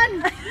basurahan.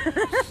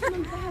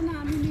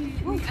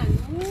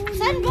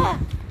 Saan ba?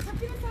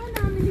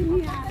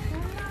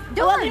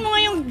 Tawagin mo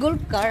nga yung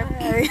golf car.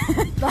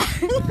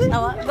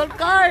 Golf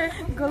car.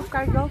 Golf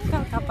car,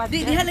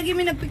 kapatid. Di halagi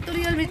may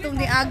nag-pictorial nito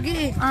ni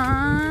Agi.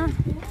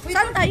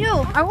 Saan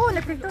tayo? Oo,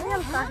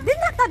 nag-pictorial ka. Di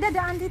na tayo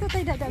dadaan. Dito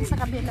tayo dadaan sa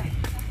kabila.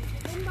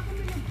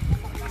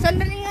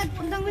 Sandali nga,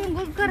 puntang mo yung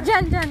golf car.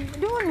 Diyan.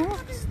 Doon, oh.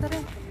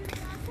 Tara.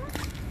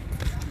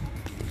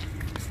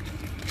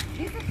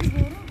 Dito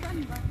siguro, saan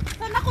ba?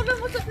 Saan ako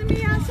lumusot ni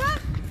Miyasa?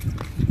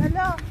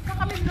 Hello, saan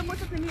kami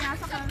lumusot ni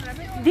Miyasa?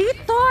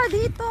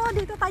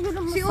 Dito tayo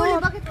lumusot. Si Uli,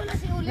 bakit wala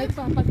si Uli?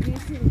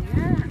 Nagpapagising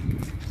niya.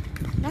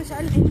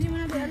 Nasa hindi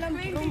mo na alam.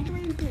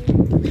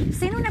 2020.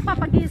 Sino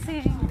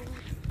nagpapagising?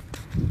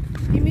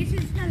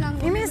 I-message na lang.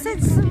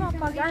 I-message mo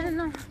pag ano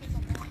na.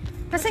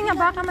 Kasi nga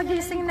baka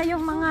magising na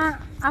yung mga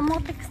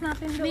amotics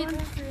natin doon.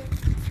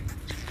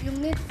 Yung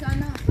net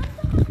sana.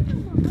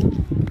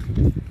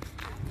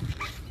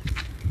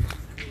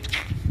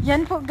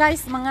 Yan po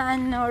guys, mga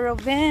ano,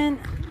 Robin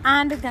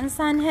and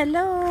Gansan,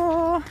 hello!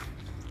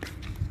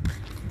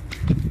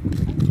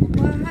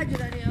 Wala, dyan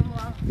na niya mo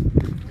ang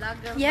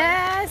vlogger.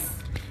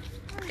 Yes!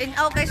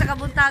 Tinaw kay sa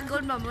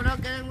kabuntagon,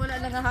 mamurag ka lang wala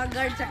lang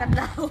hagard sa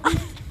kadlaw.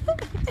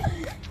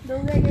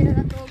 Dugay kayo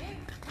na ito.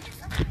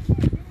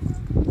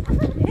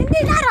 Hindi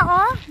na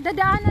oh!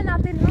 Dadaanan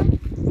natin oh.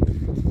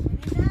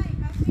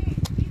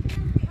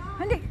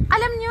 Hindi,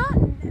 alam nyo,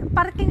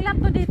 parking lot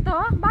to dito.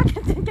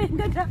 Bakit din kayo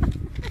dadaan?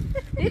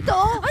 Dito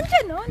oh!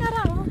 Andyan oh,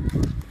 nara oh.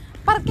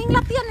 Parking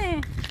lot yan eh.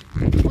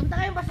 Punta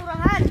kayong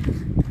basurahan.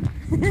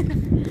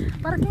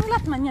 Parking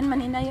lot man yan,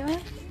 maninayo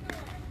eh.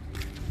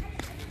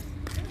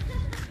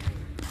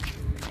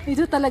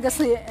 Ito talaga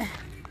si...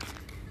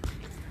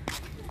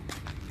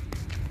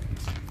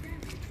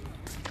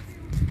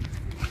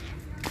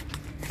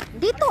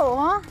 Dito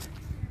oh.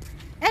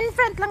 In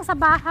front lang sa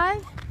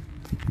bahay.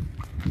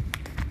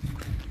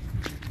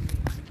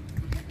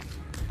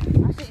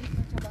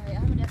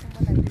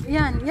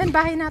 Yan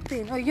bahay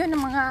natin. O yun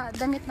ang mga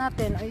damit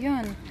natin. O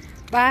yun,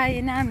 bahay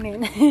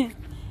namin.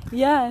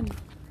 Yan.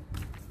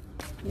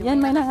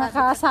 Yan may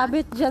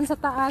nakakasabit dyan sa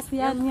taas.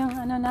 Yan yung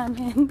ano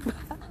namin.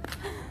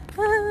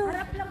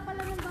 Harap lang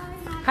pala ng bahay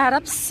natin.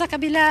 Harap sa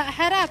kabila,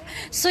 harap.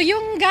 So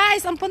yung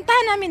guys, ang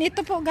puntahan namin,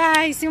 ito po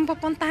guys, yung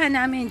pupuntahan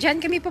namin.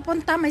 Diyan kami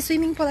pupunta, may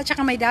swimming pool at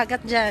saka may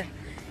dagat dyan.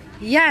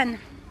 Yan.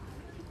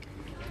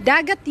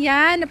 Dagat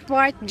yan,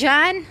 port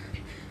dyan.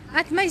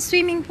 At may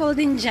swimming pool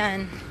din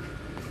dyan.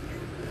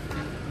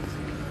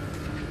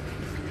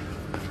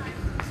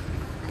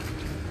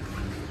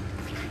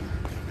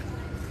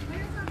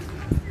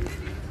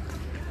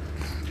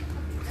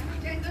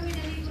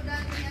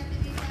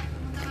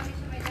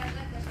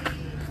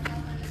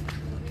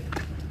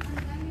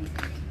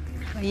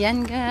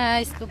 Ayan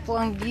guys, ito po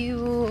ang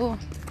view.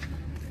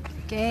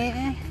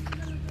 Okay.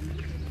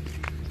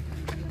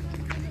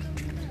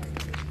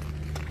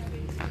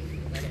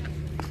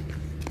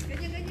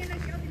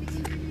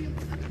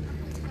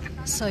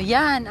 So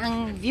yan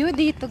ang view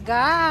dito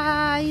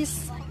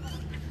guys.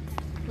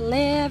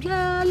 Live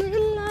la la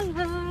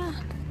la.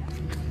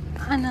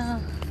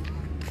 Ano?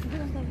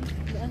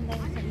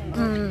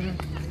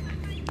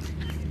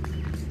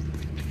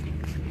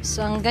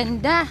 So ang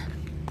ganda.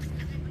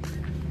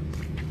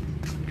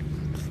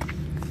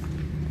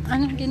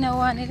 Anong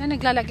ginawa nila?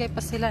 Naglalagay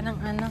pa sila ng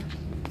ano,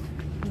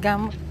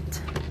 gamot.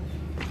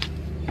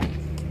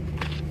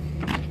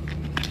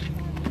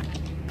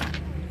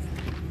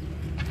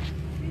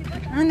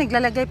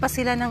 Naglalagay pa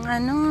sila ng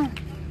ano,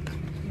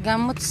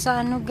 gamot sa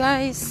ano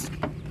guys.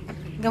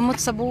 Gamot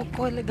sa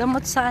bukol,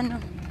 gamot sa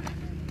ano,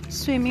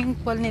 swimming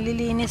pool,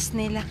 nililinis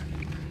nila.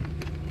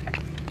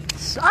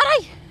 So,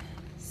 aray!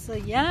 So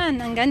yan,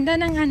 ang ganda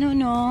ng ano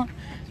no,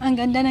 ang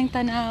ganda ng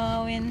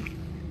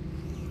tanawin.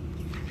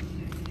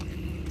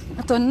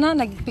 At Ito na,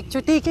 nag-picture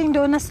taking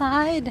doon na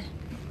side.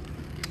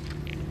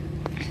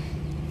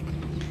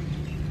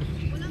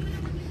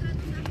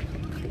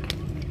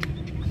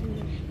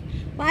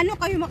 Paano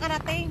kayo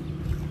makarating?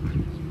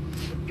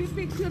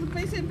 Picture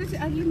pa, siyempre si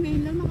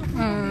Arlene lang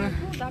nakapunta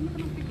dito. Dami ka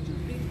ng picture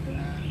dito.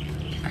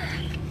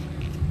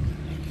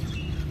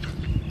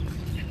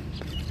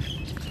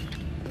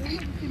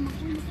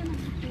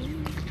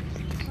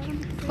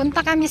 Punta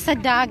kami sa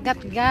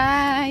dagat,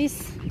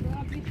 guys.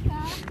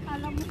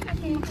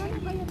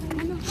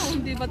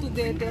 Hindi ba to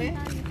dede?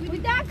 Uy,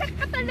 dagat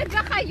pa talaga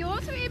kayo.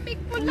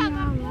 Swimming pool lang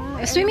ako.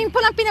 Swimming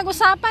pool ang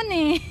pinag-usapan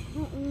eh.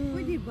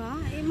 Uy, diba?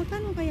 Eh,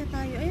 magkano kaya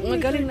tayo? Ayun,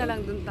 Magaling na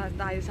lang dun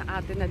tayo sa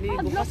atin na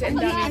ligo kasi ang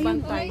daming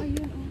bantay.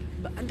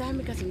 Ang dami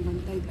kasing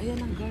bantay. Ayan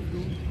ang guard,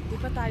 no? Di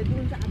pa tayo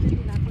doon sa atin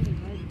wala pang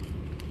guard.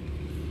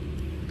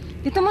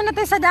 Dito muna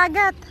tayo sa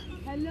dagat.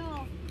 Hello,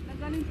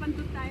 nagaling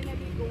pandun tayo na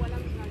ligo,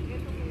 walang guard.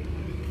 Ito mo yung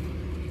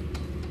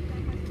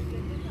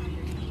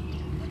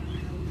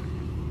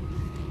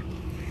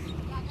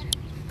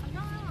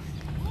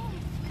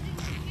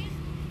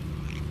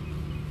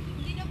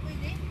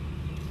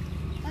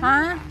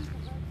Ha?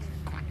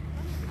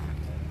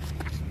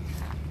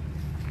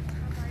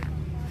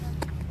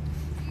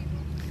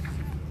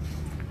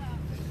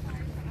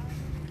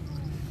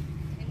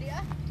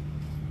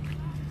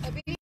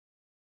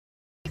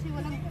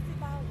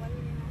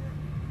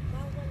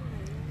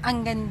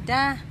 Ang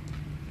ganda.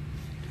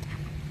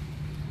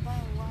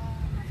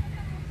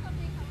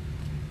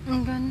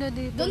 Ang ganda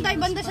dito. doon tayo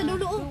banda sa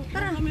dulo. Oh.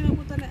 Tara, kami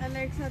napunta na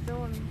Alexa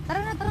doon. Tara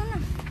na. Tara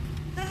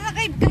na,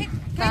 kahit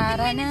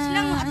Tara 10 minutes na.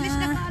 lang. At least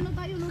nakaano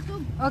tayo,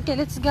 lusog. Okay,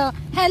 let's go.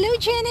 Hello,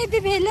 Jenny,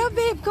 babe. Hello,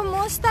 babe.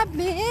 Kumusta,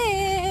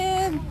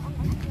 babe?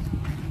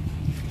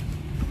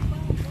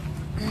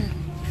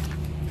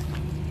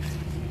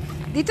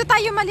 Dito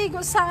tayo maligo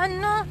sa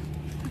ano?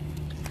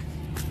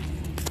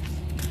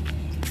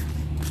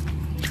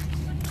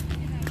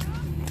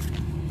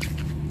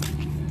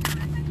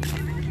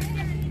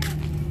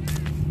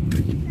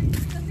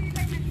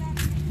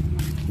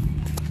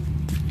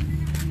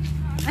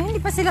 Ay,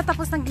 hindi pa sila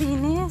tapos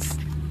naglinis.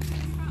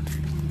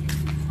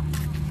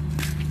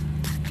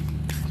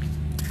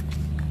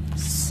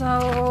 So,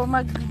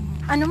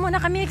 ano muna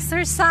kami,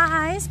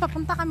 exercise.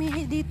 Papunta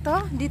kami dito.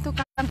 Dito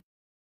kami.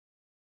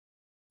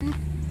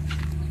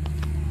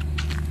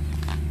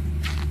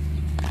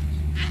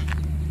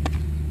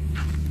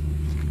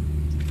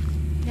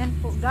 Yan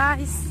po,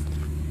 guys.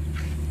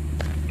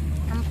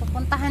 Ang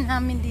pupuntahan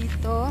namin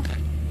dito.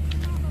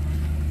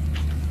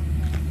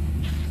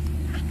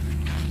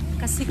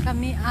 Kasi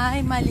kami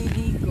ay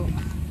maliligo.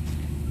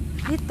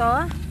 Dito,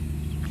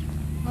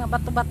 mga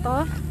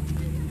bato-bato.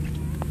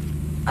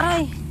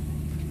 Ay!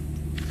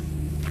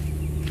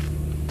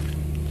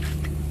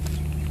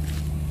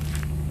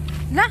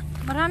 La,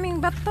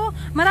 maraming bato.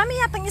 Marami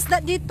yatang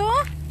isda dito.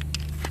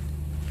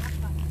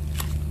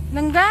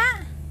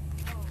 Langga?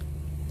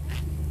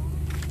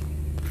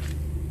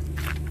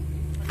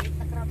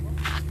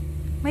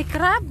 May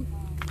crab?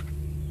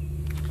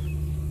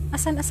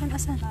 Asan?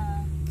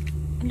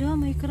 Ala,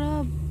 may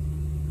crab.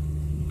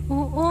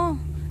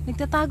 Oo.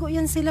 Nagtatago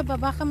yan sila ba?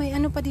 Baka may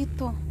ano pa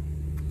dito.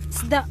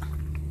 Isda.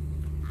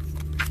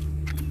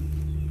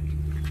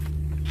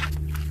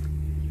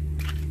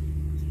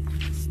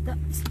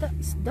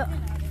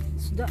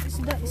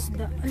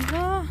 Isda.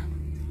 Ala.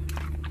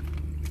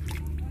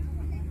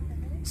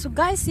 So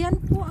guys, yan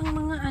po ang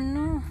mga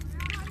ano.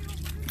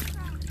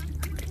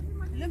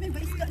 Alam,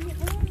 may isda niya.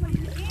 Oh,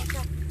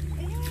 maliliit.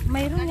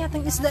 Mayroon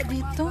yatang isda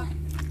dito.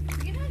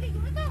 Sige na, ligo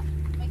na to.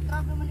 May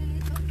crab na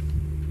maliliit.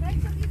 Kahit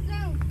sa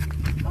lang.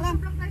 Lang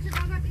tayo sa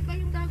dagat. Iba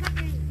yung dagat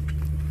eh.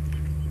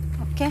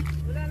 Okay.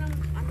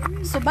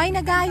 So bye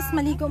na guys.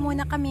 Maligo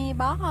muna kami.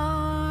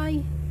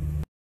 Bye!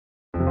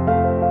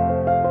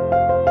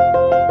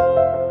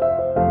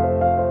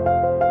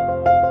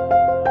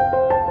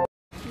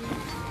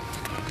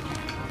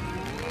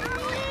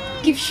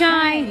 Keep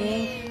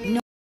shining.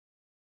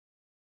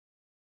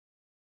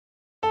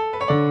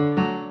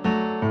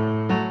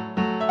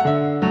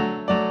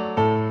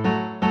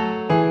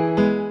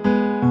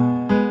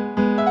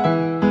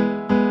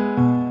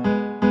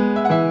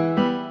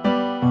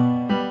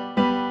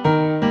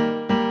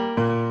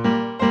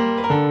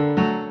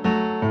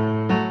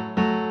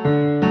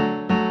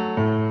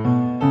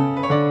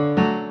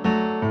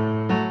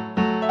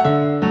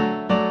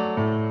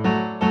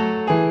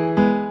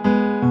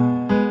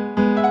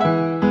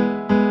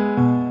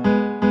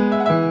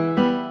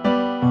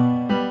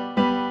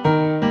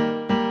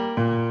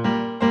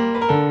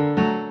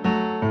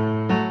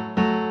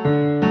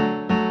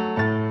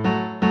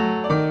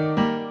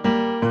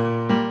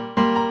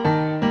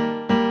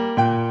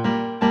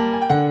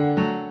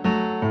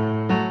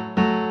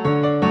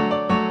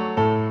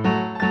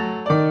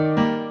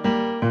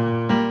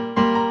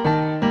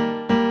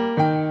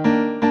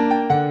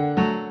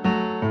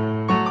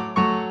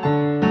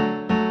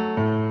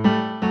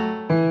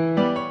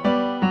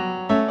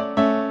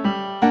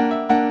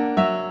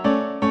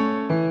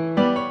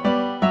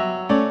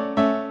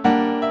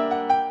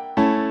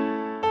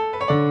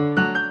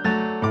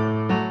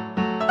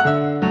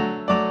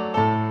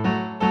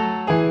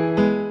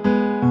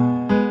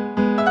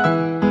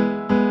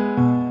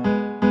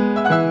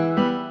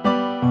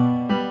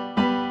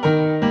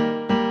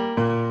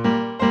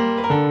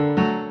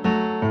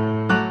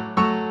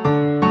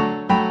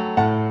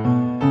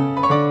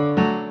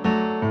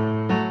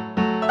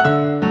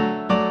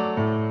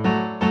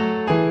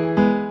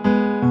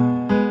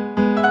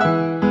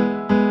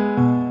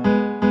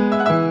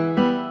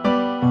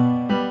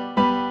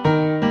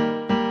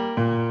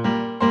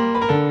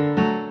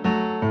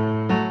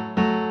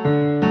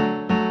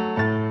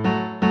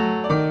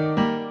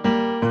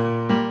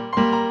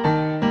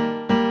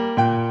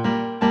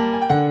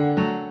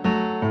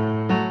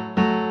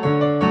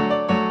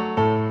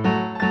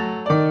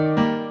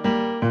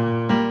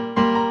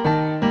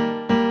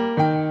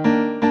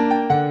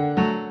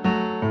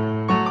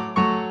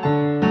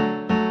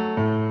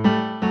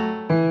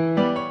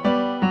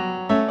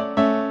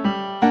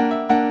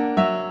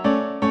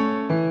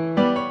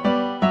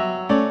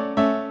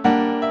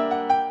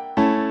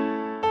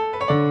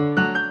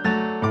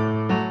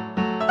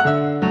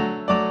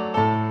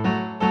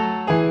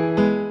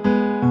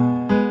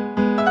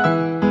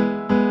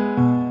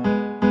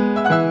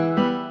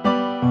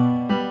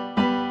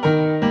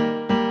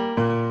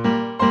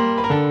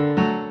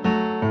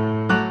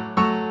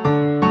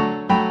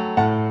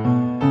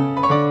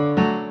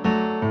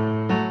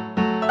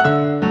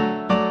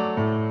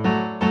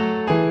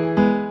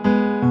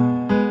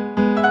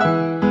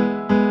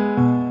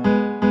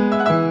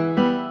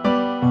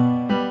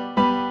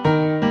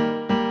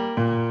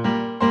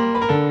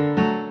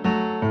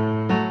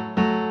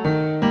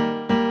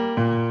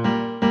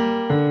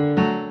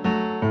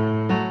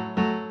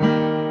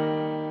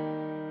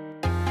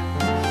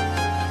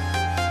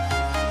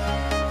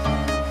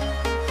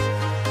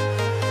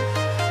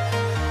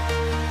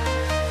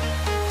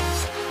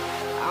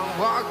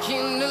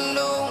 walking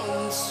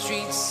alone, the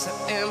streets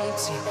are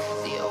empty.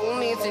 The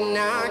only thing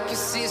I can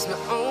see is my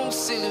own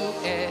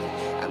silhouette.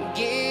 I'm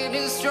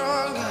getting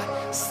stronger,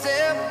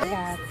 step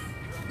by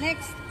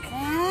Next.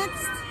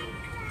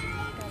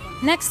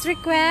 Next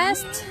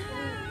request.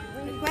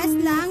 Request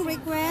lang,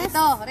 request.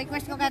 Ito,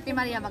 request ko kay Ate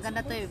Maria.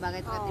 Maganda to eh.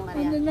 Bakit kay Ate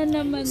Maria?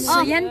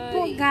 So, yan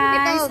po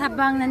guys,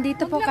 habang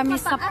nandito po kami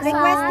sa pool,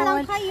 Request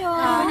lang kayo.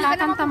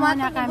 kakanta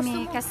muna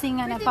kami kasi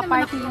nga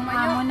nagpa-party yung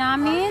amo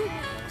namin.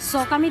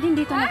 So, kami din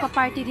dito,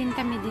 nagpa-party din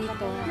kami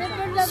dito.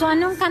 So,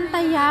 anong kanta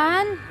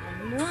yan?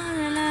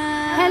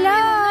 Hello!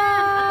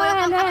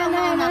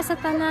 Hello sa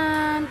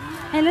tanan.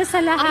 Hello sa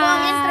lahat. Ako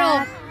ang intro.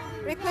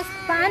 Request.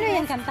 Paano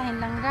yan kantahin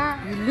lang ga?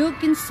 You look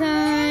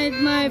inside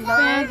my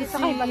Dito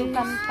kayo balong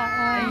kanta.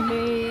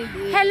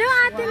 Hello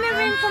Ate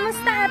Meren!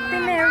 Kumusta Ate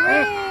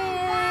Meren?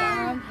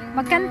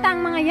 Magkanta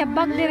ang mga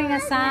yabag diri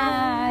nga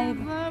side.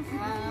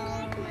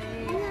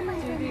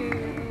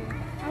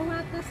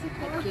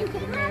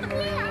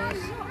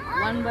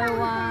 One by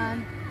one.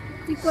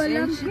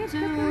 Since you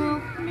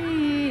took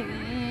me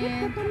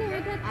in,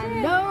 I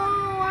know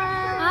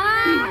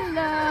I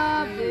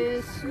love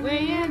this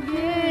way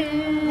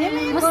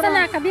again. Musta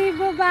na?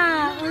 Kabibo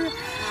ba?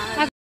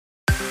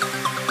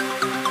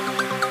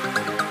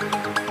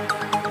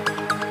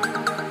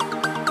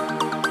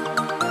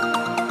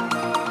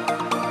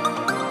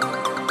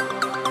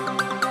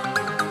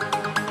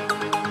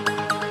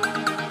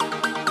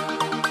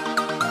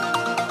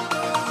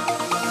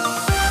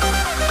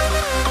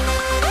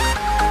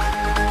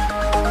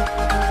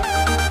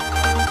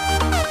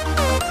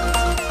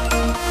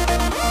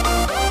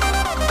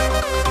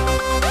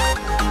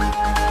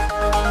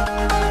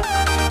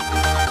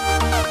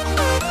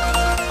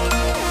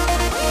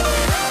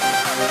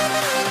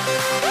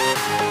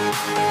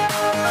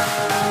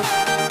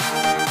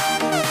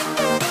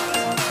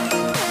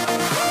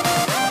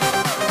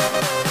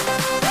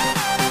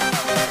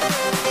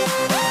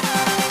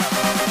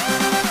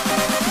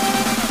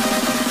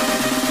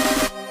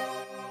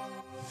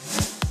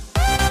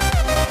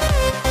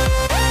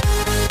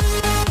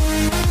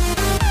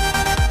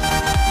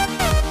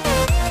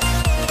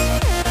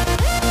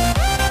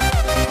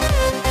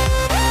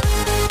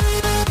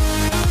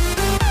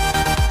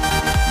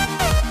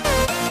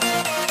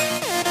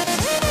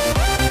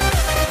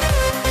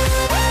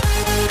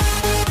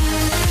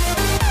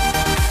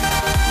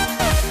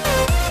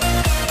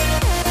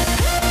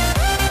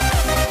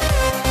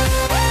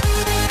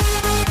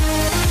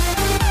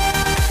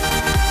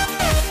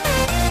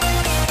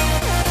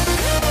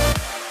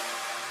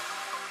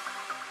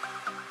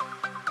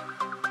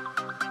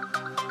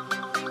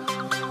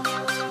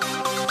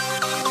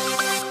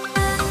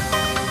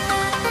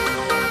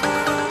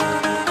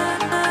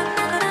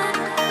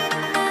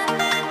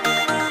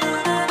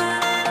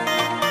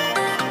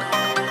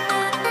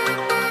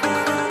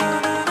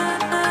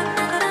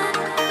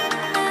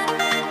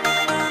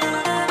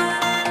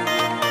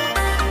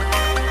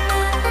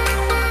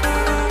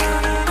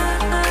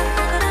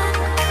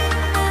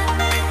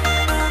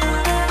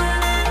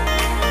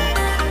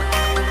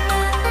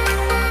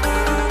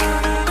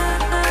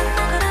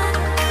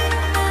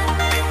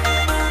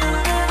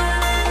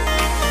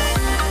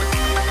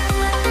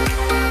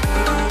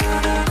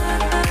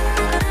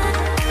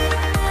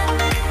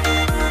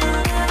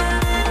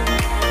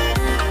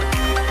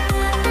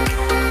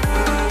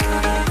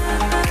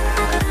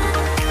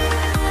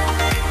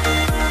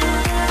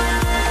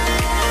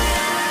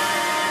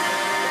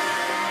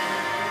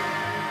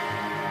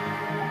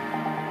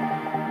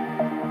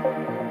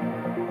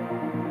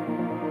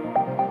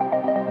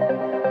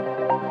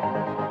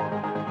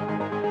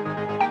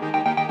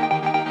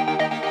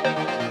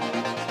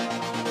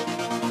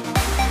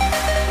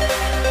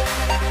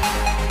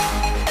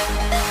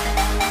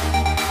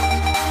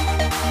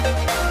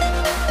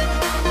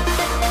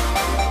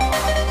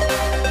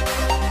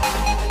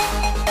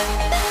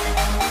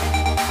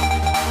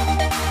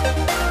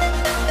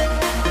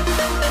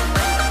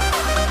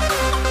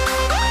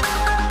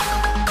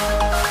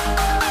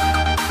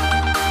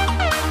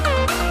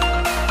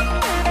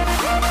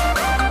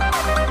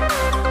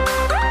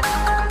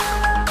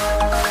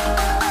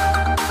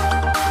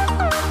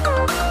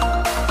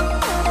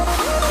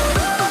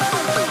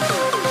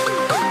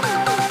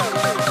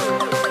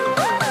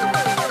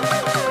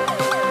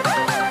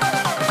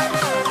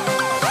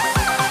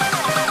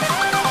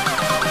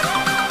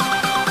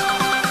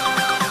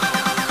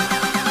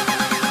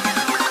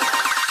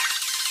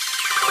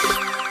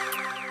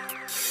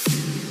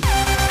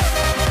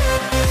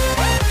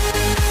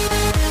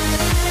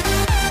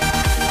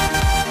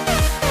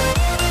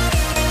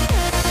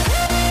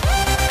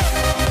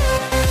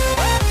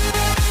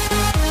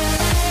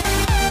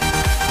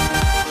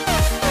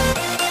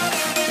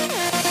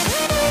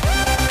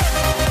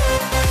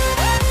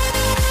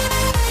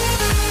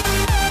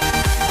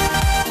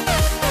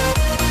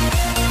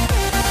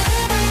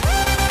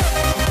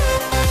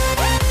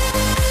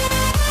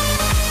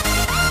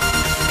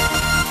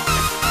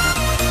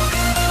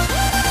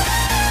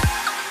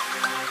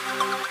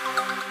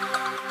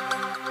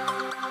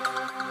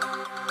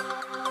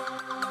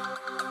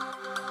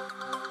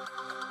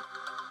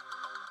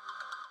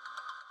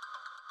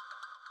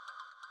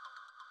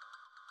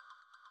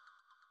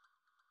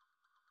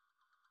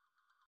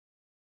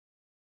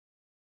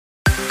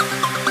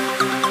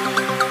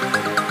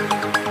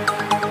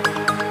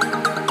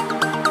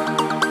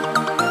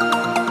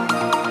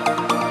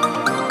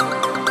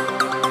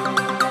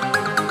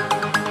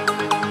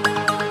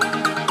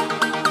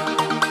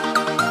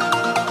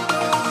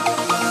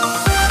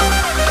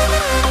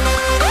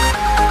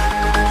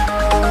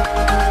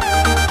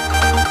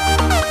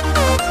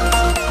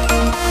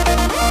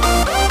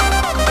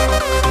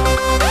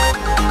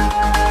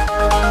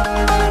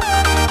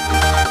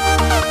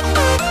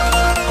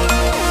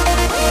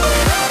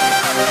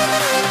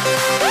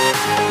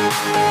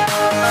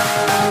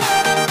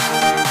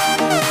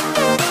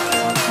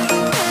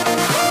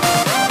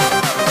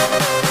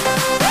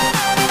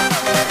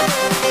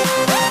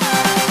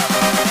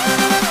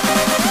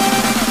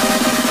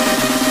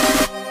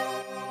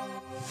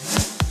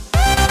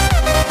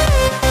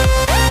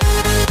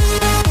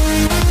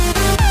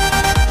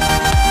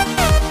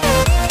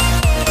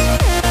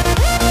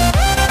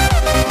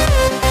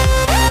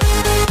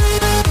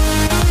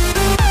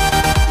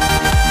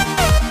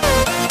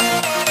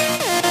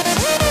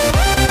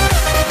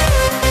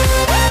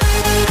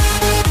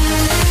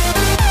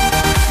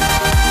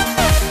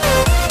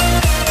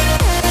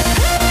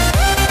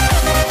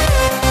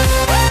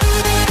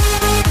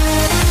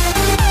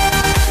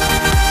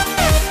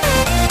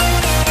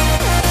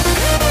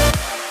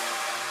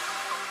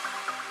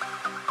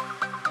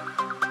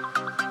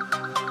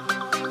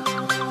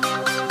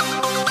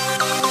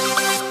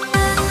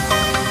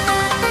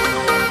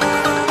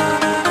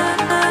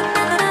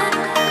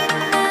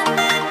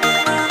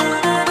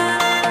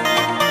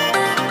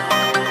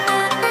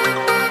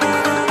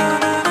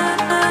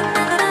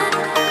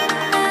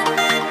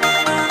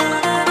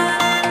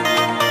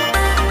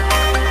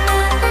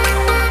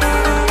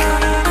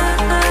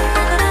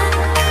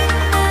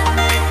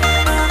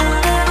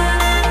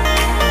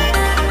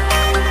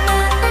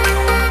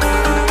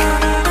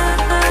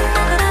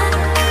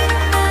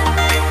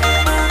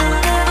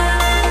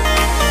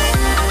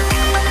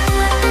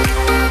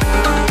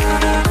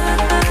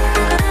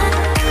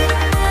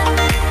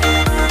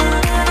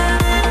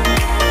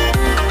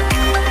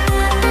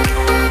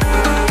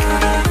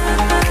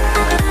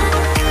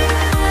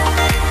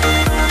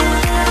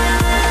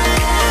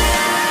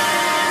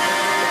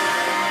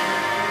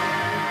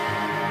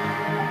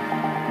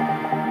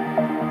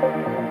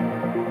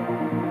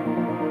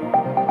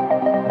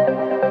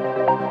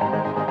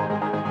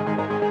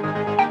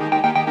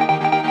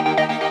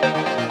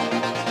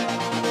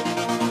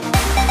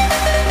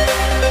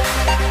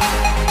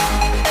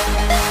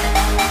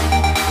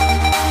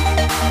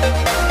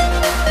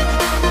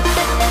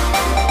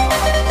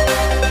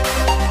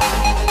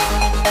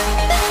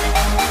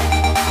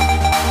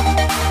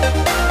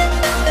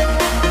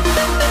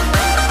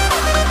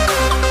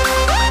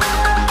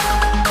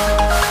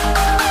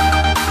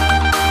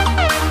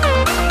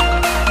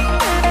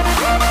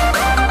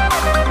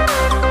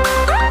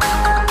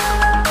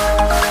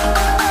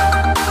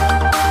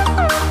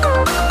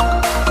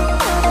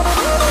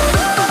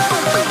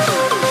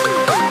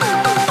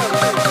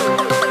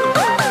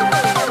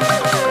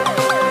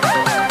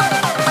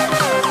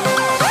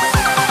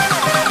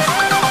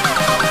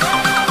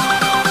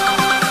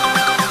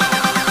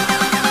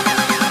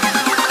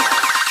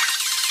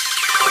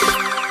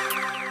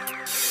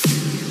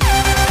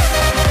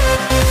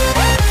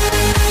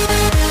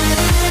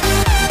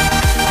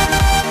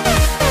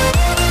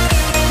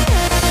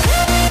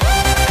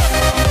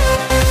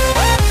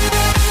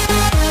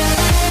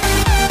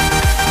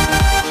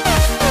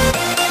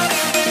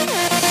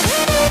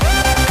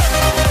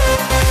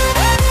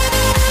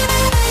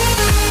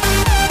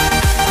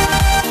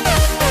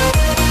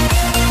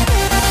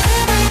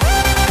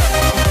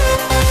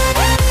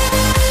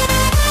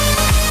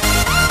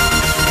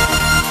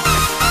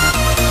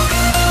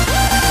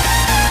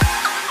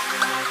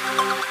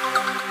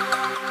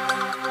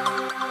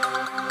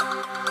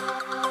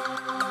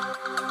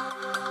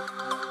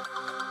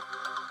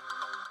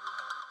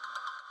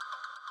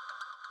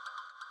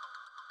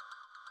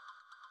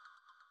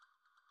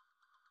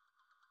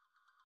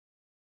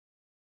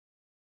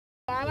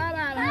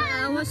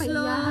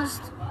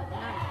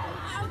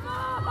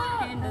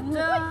 In the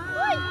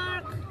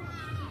dark.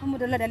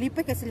 Dala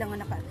dalipay kay sila nga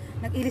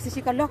nag-ilis si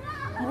Shikalo.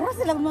 Mura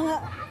silang mga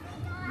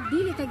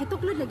Dili kay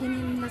gituklod lagi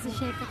ni na si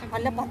Sheka kag.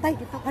 hala patay.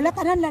 Hala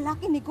tanan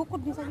lalaki ni gukod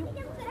ni sayo.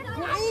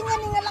 Muingan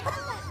ni nga laka.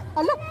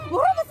 Hala,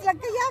 mura na silang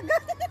kayaga.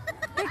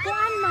 Kay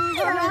kuan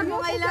mangga.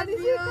 I love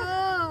you.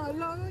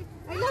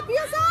 I love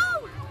you, Sam.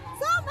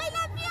 Sam, I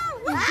love you.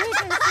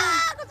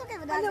 Gusto kayo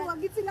madagan. Hala,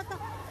 wagit sila ka.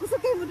 Gusto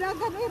kayo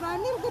madagan. Ay,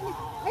 running gani.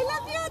 I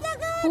love you,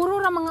 dagan. Puro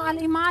ra mga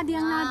alimadi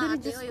ang nadiri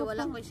Diyos ko.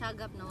 Wala ko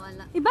sagap na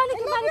wala. Ibalik.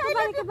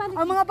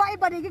 Ang mga bae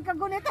ba digig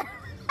kagunit.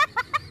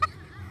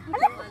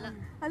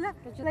 Hala,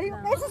 layo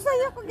kay sa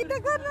sayo kung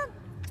gidaganan.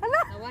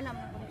 Hala. Wala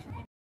mo.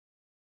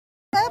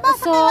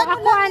 So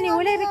ako ani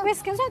wala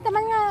request kan sa taman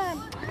nga.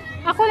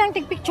 Ako lang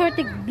tig picture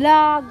tig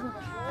vlog.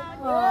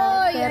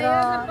 Pero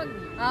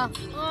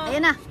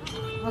Ayan na.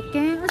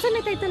 okay, asa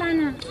may title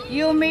ana?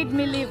 You made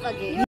me live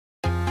again.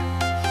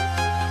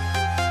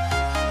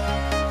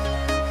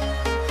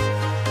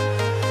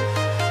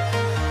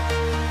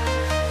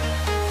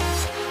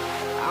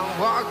 I'm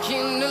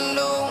walking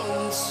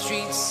alone, the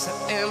streets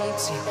are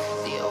empty.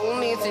 The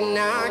only thing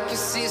I can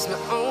see is my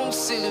own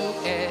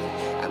silhouette.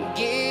 I'm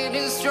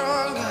getting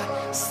stronger,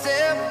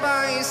 step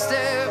by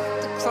step.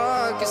 The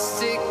clock is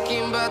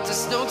ticking, but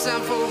there's no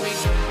time for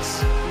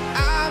regrets.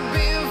 I've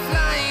been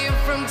flying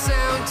from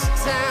town to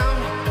town,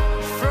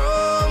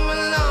 from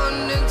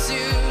London to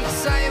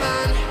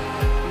Taiwan.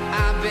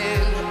 I've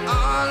been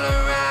all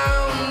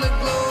around the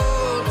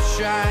globe,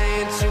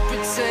 trying to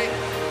protect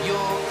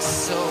your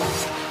soul.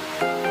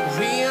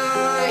 We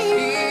are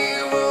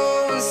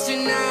heroes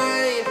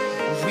tonight.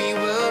 We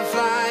will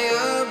fly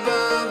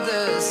above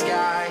the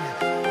sky.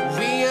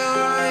 We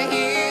are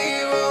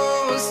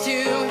heroes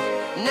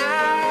tonight.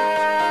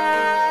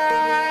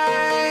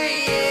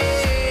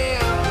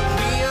 Yeah.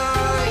 We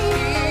are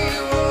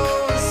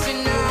heroes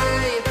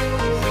tonight.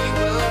 We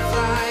will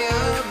fly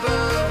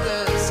above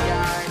the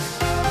sky.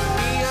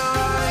 We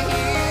are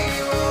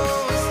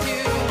heroes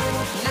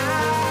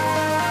tonight.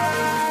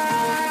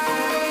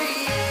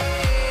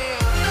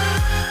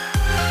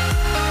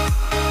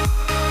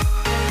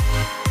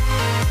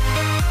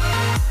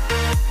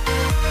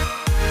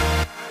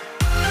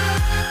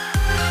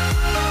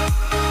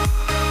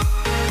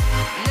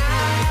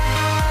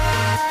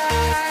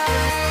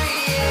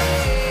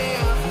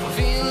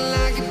 Feel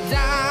like a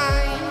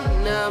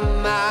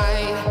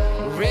dynamite,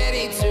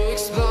 ready to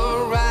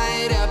explode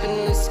right up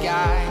in the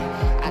sky.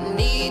 I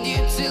need you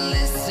to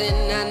listen,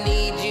 I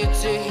need you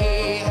to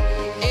hear,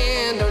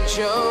 and don't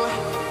show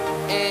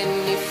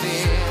any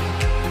fear.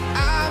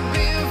 I've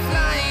been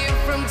flying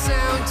from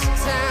town to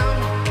town,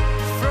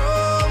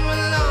 from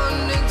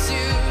London to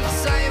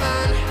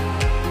Taiwan.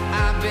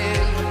 I've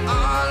been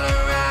all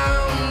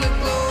around the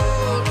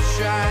globe,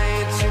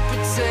 trying to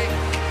protect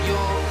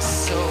your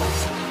soul.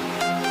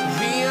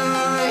 We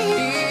are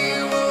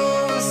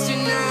heroes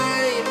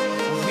tonight.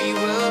 We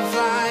will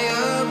fly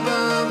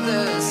above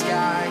the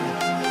sky.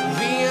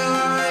 We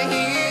are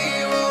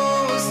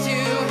heroes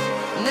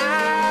tonight.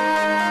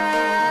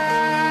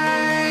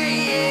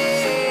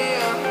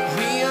 Yeah.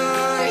 We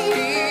are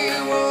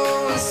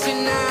heroes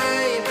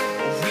tonight.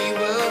 We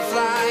will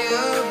fly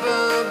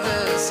above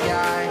the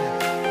sky.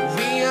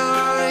 We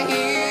are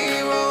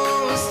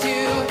heroes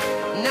tonight.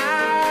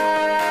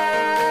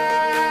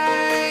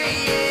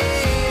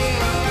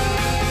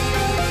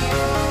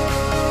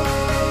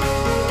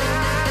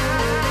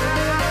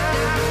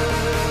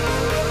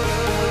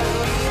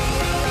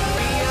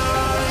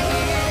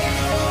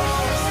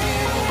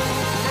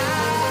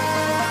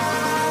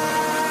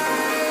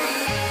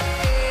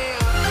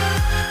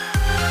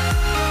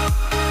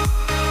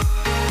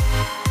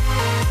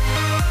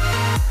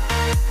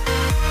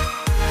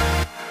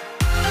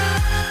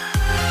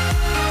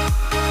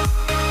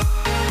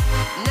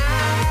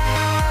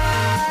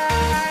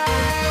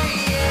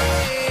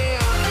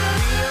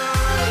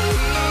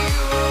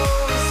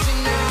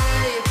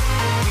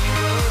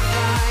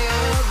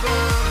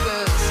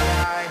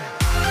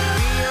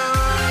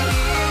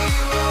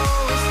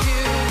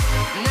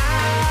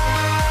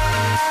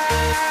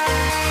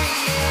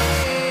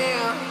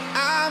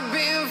 I've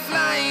been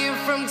flying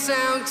from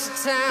town to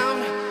town,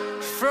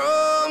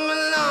 from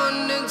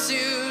London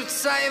to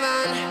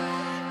Taiwan.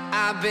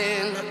 I've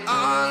been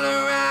all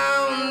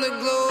around the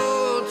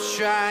globe,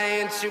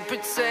 trying to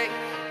protect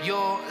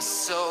your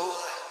soul.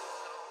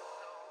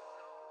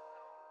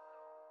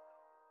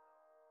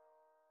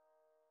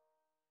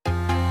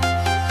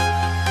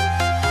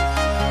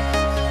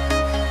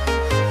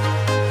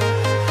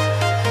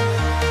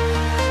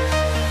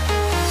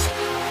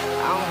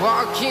 I'm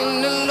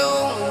walking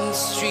alone, the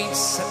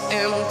streets are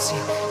empty.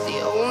 The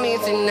only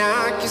thing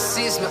I can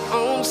see is my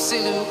own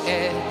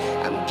silhouette.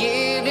 I'm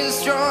getting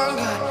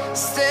stronger,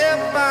 step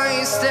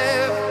by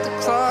step. The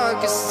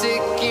clock is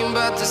ticking,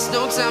 but there's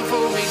no time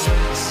for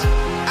regrets.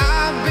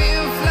 I've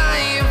been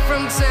flying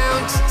from town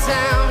to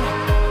town,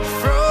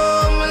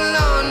 from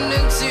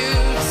London to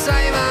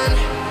Taiwan.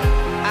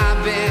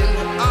 I've been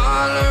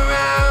all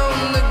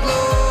around the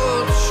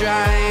globe,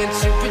 trying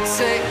to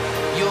protect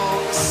your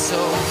soul.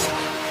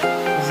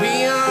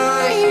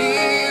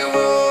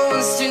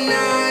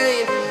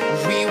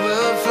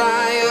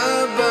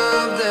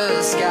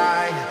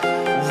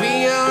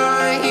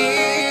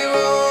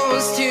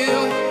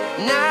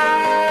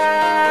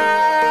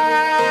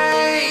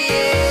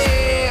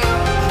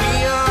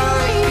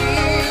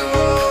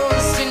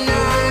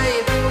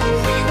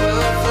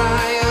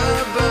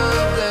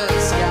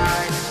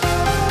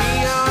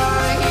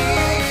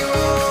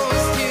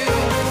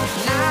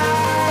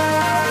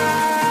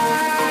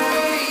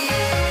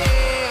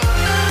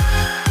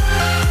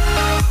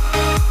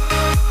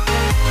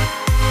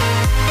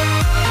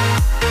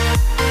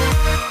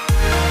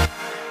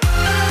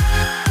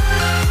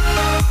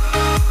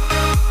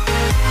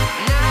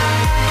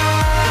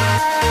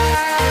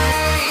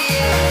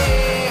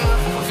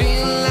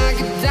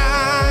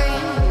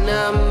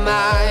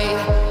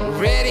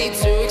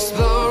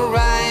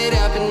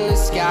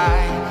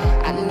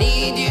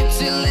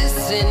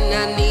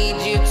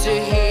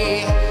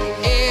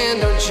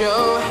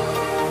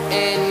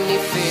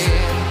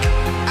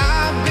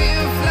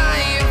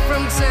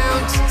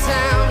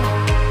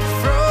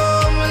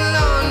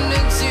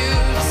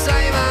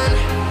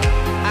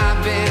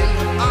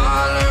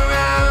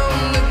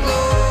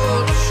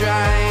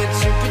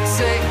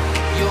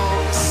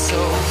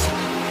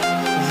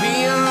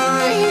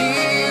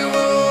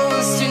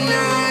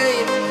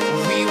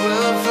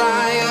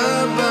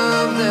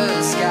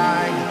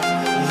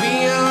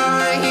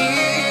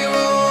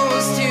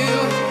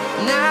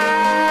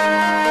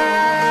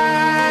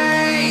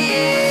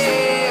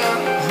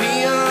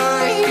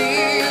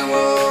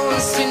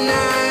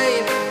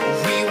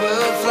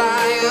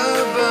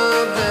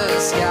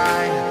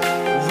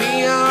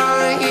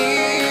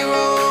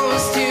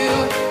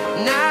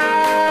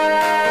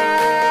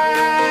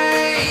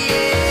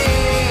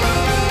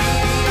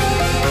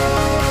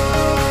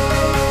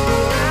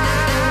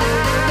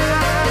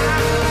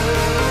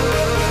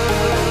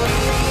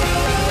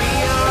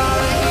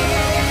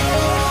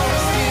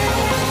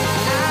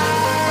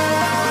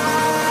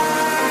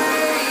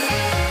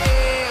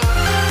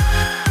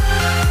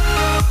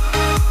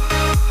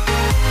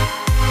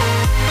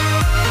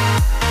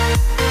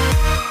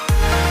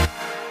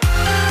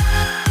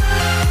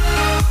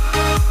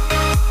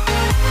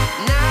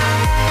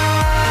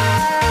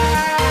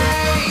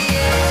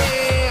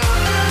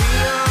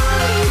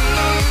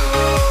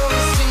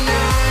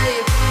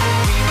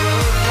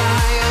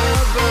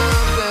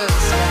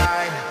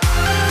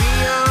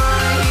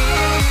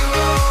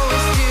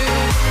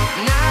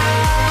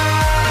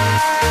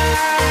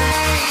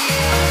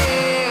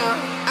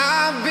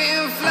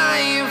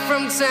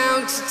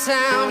 town to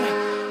town,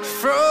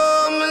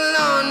 from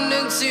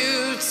London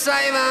to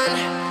Taiwan.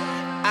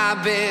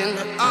 I've been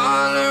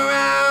all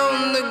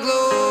around the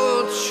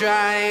globe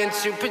trying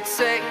to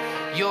protect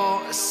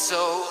your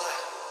soul.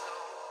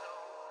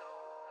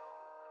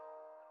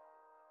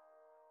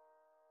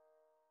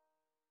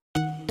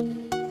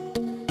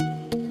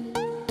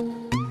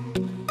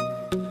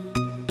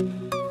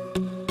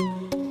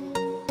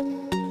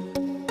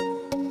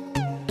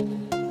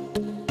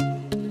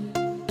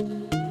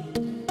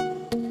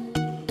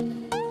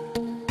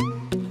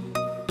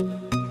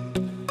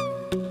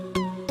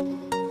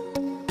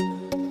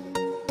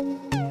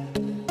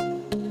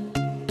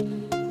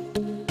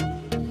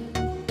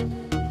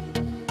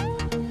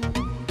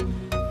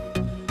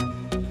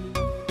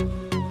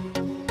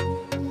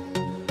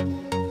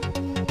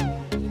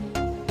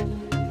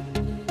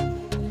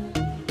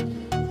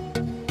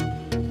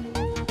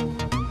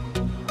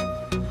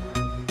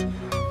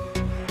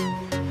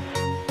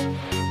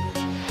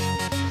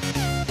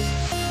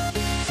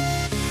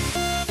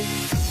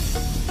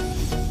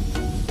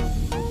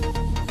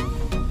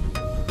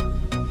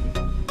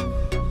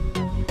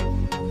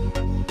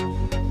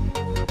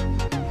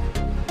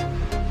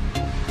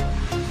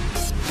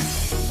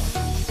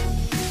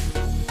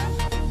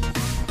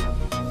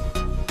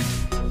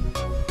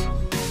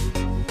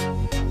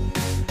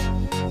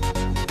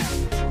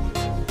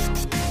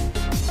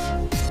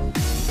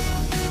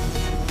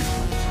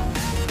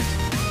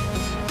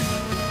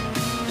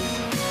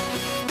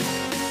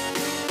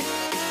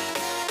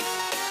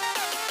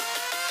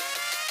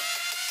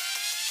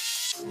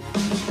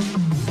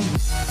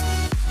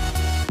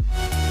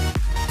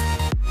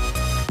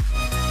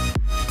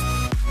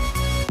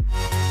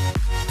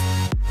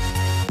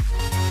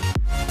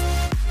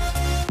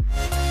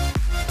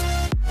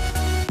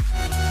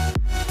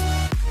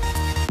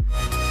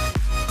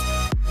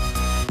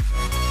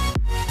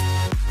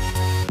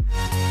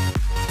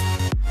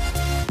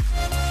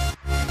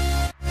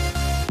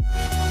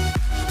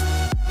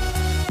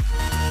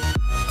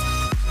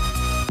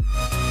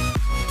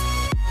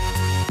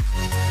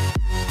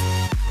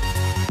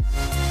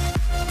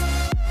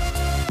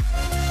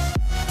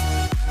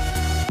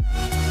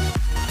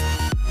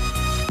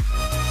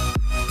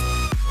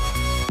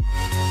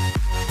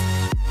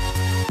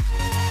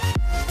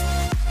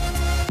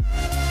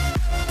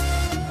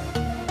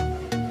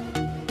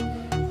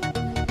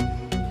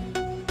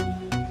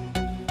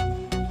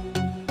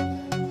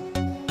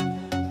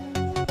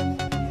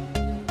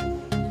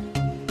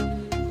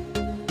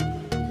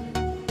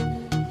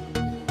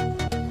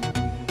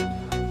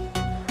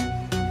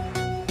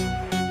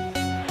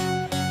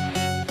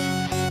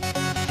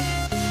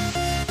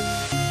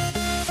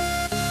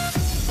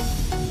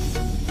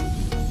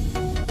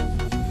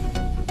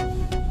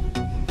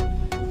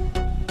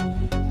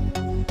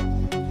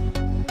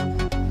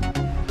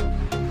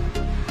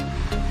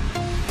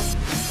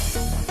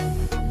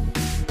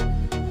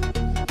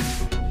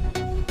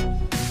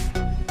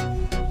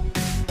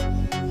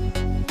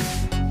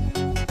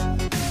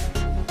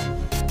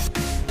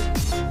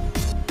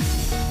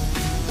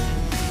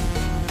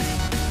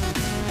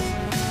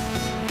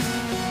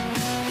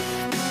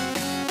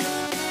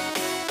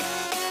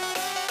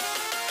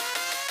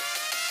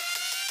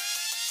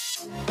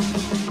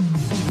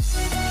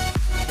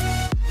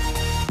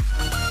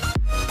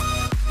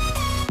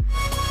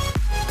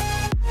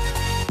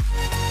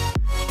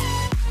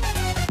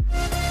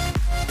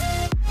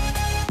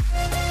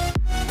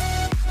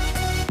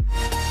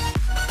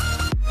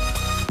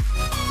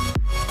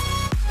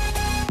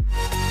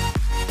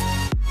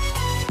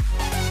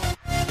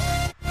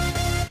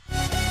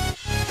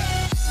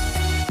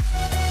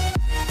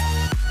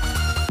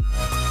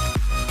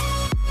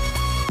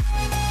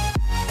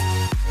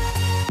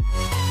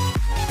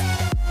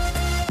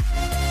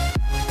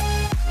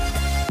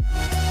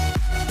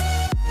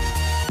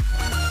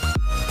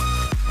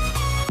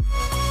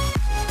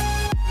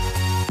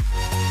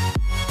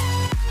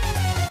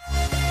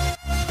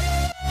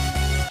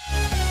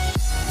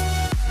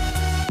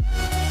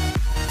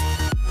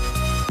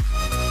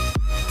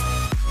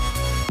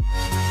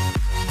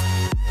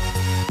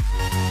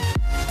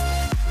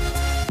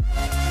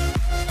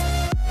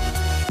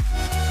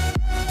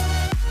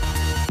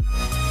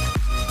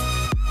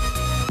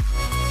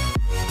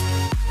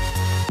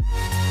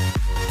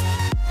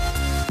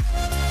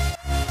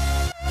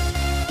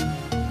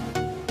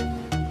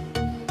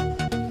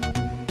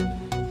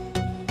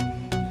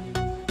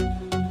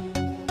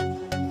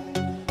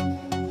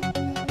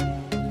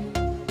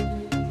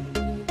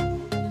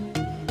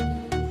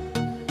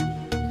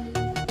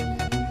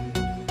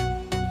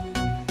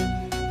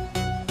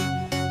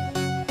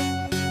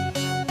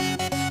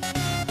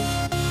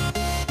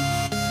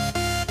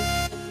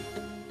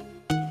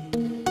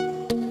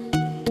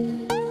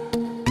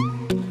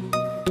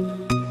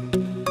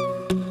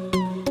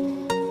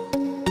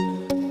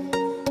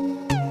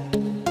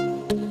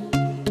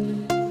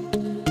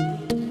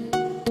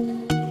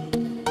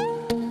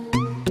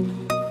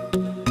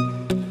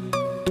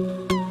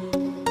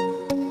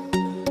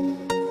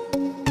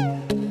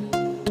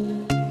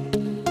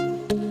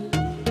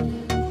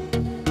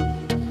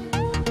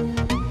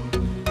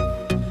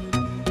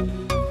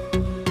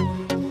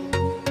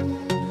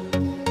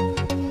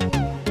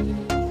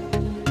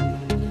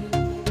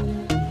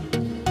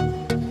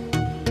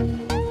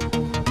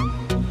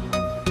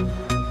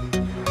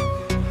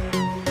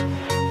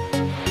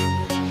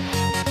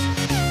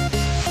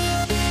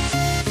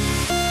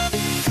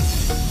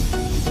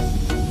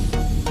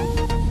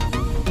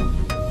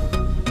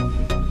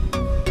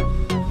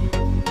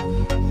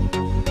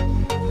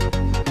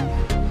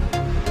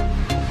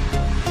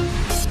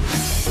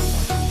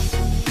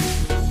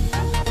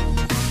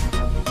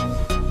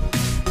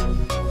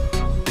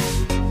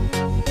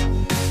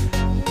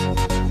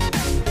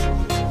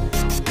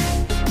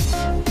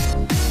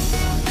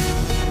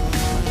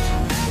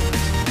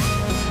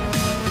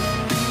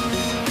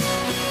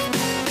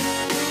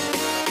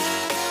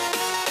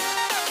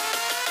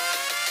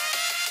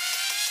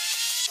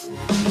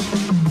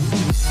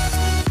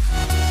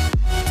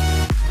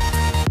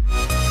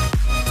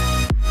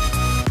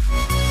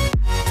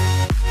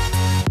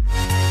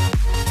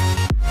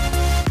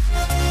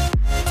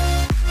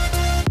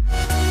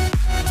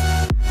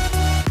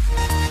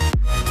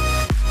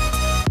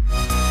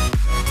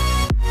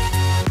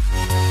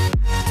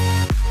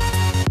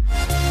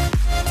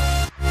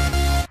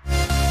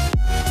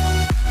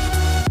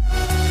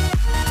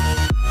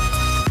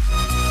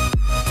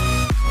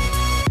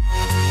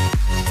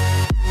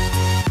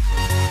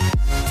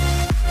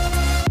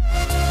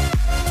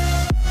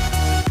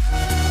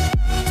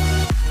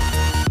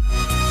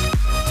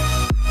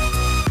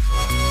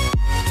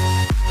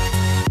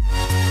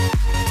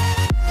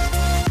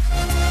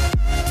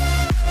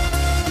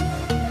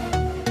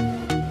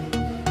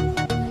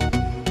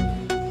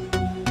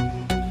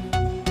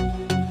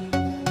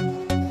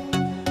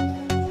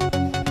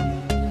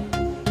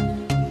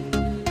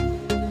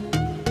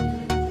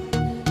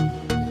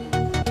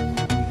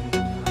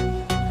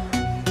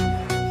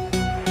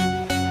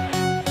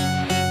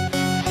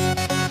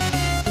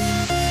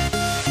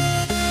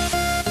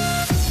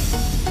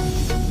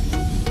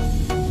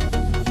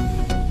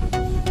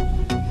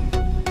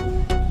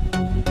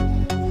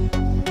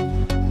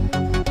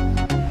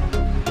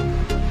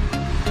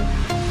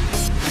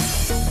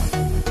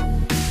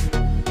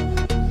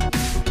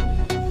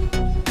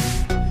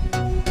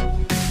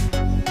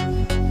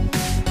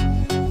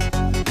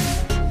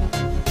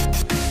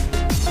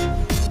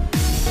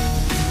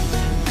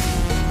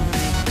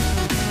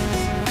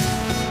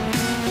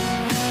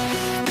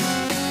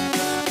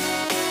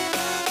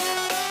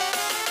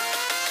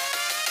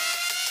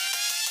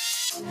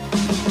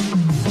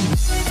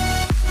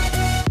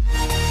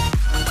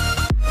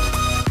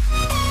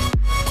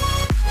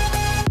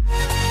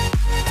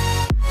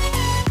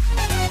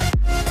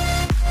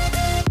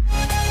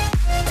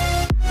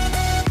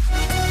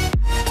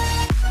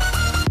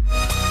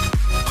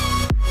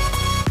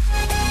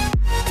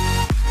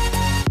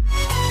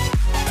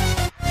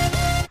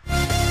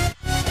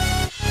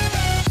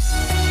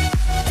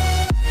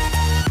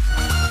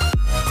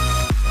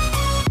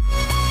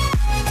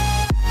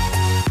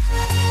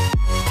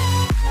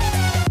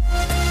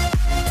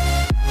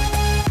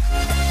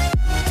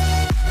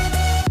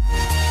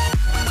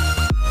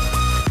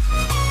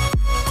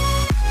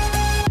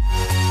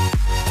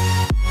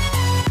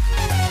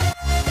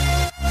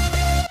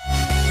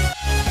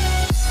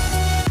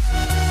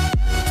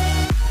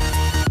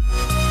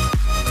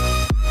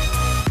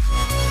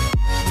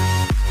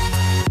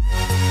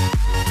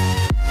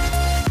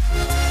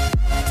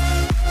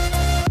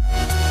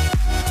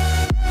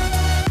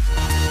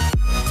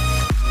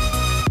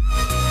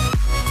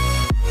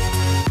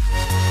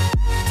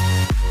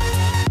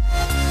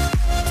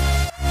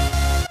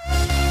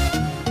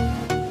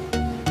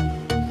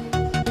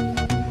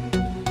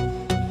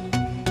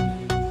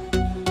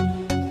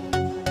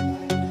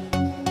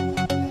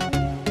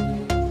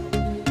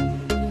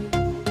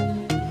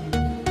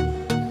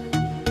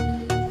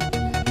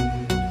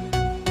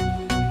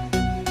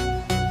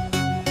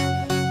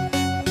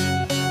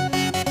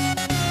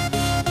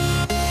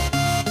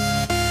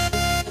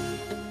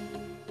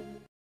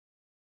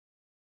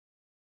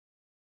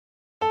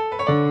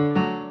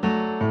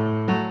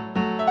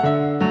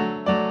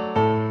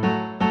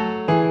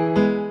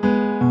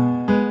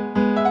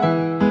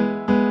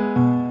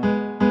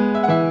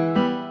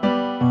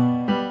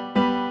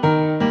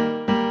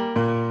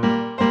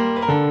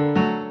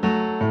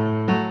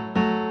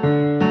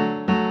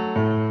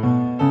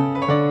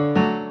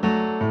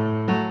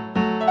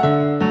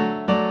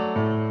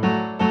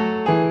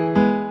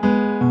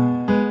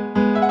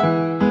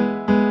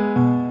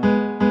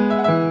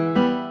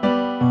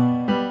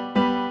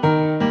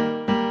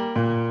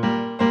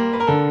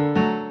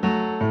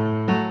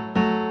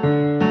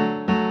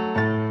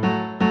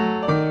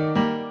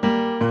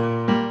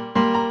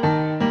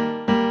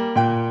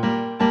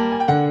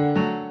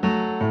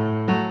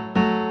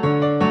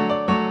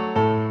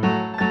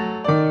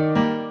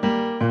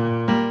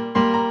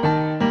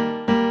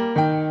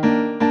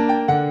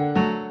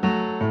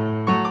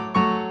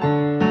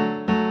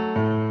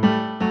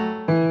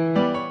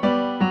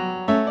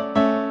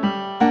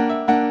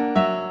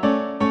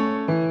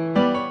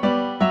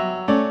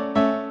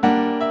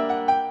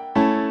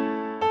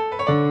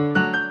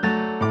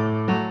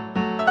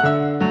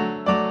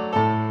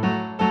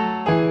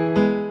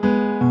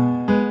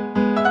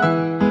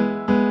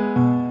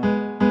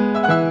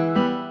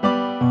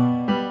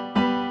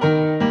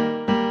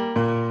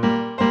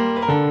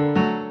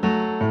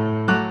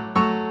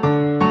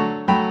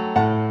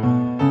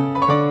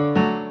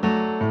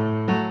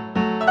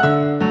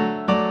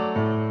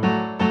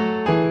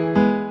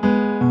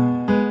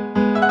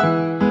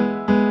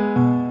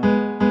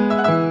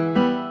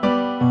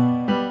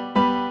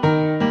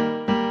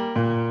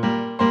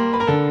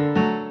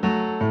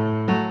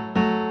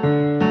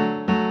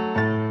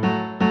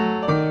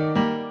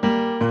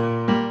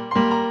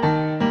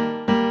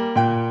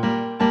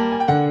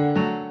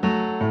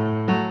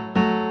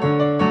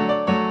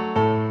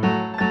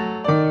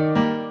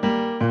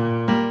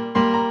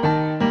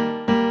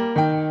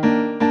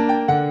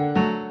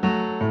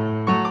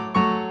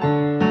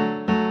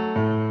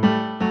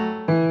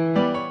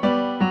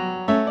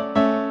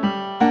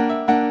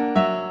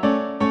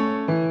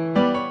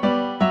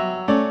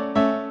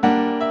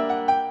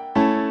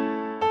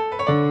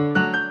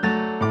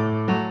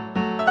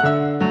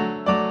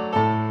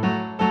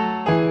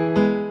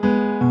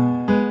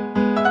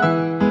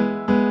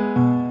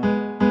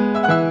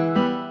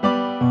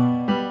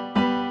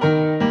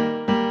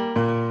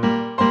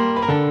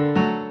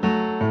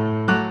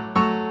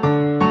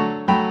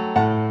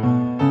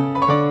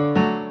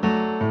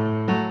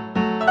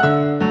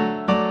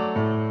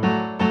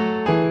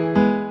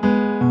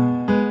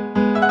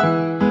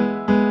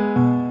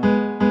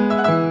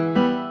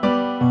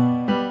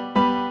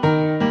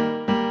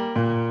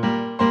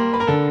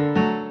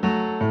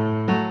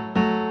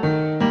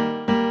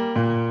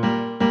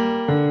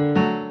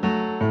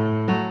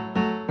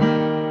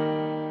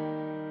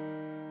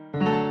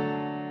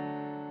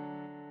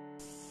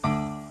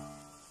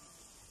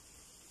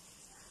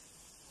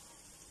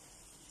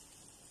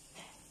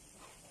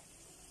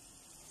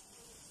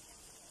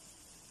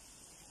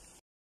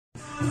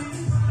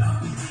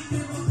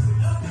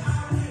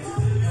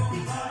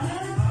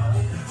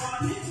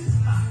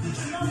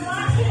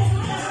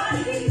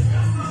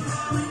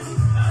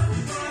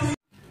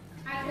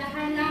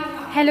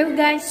 Hello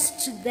guys,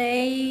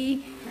 today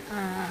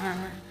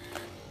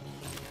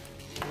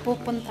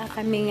pupunta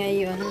kami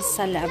ngayon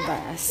sa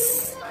labas.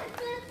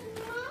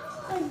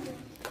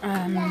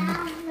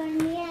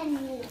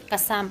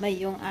 Kasama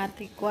yung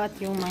ate ko at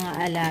yung mga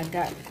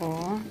alaga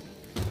ko.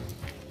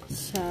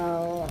 So,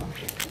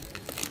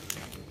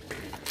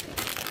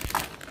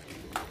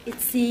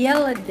 it's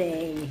yellow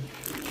day.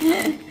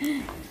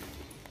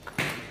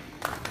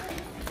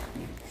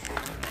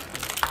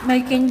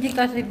 May candy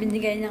kasi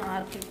binigay ng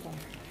ate ko.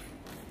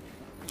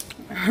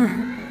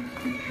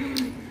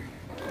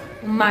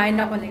 Umain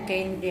ako ni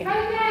candy.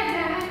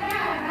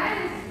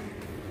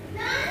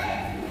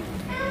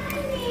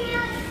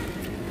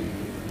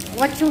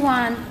 What you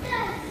want?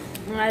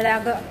 Ang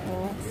alaga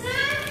ko.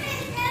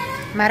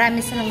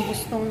 Marami silang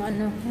gustong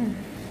ano.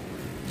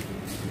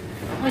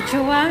 What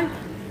you want?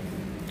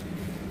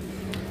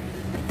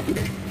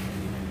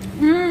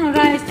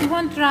 Rice. You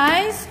want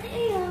rice?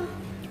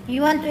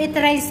 You want to eat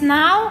rice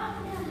now?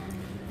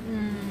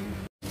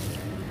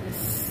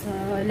 So,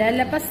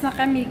 lalabas na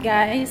kami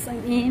guys.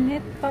 Ang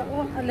init pa.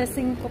 Oh, alas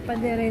 5 pa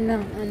din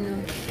ng ano,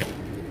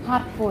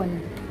 hapon.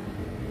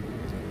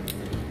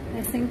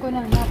 Alas 5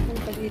 ng hapon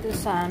pa dito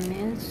sa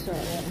amin. So,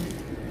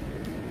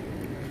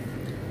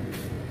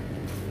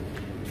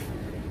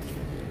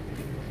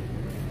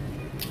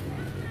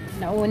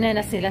 nauna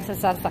na sila sa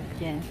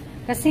sasakyan.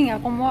 Kasi nga,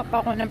 kumuha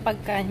pa ako ng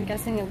pagkain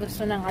kasi nga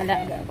gusto ng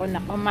alaga ko na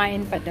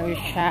kumain pa daw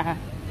siya.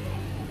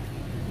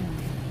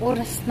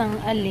 Oras ng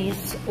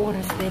alis,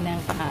 oras din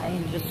ng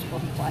kain. Diyos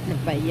ko, ano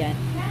ba yan?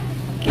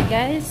 Okay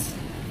guys?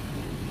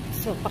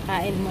 So,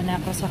 pakain muna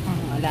ako sa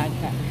kong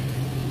alaga.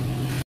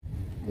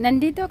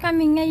 Nandito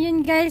kami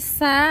ngayon guys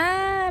sa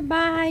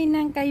bahay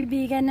ng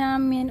kaibigan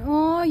namin.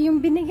 Oh, yung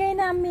binigay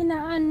namin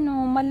na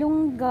ano,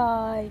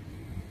 malunggay.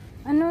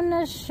 Ano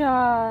na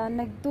siya,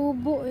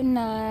 nagtubo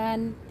na,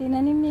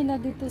 tinanim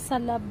nila dito sa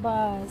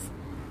labas.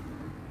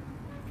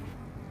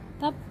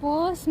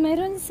 Tapos,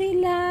 meron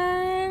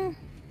silang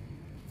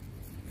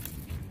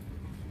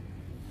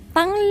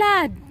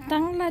tanglad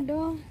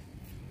oh.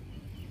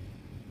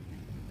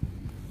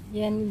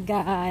 Yan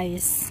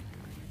guys.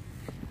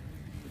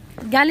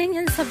 Galing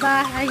yan sa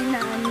bahay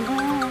na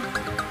ano,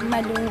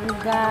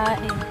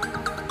 malunggay.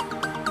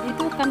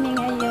 Dito kami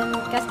ngayon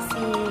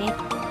kasi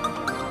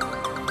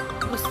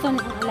gusto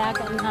ng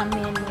alaga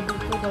namin na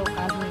dito daw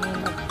kami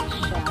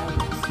mag-share.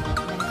 So,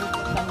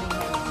 nandito kami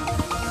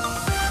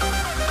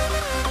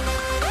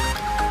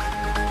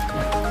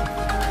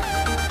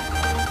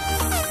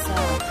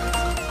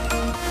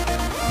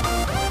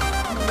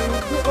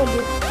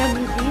ulit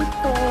kami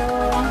dito.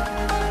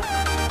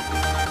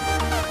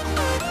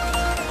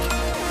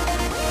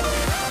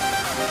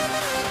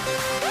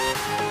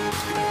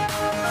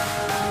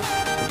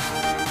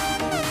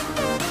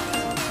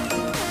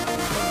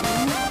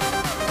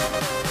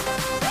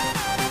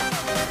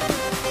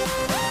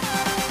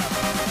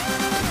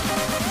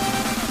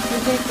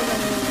 Bigay ko lang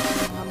yung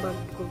mga bag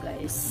ko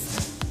guys.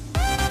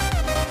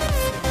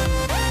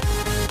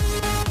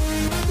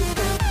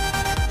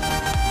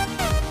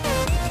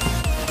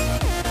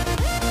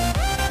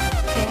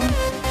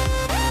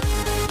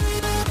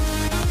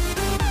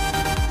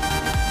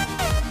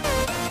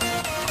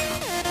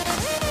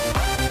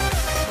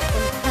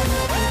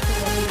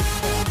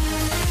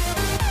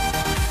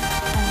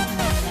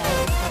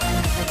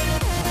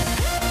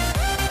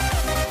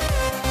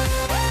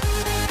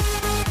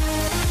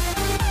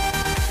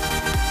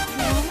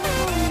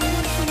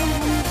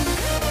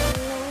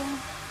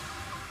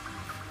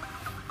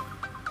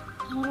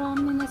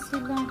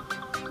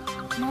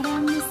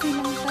 Marami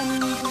silang tanim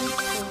dito.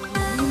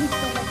 Mahilig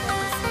talaga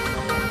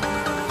sila.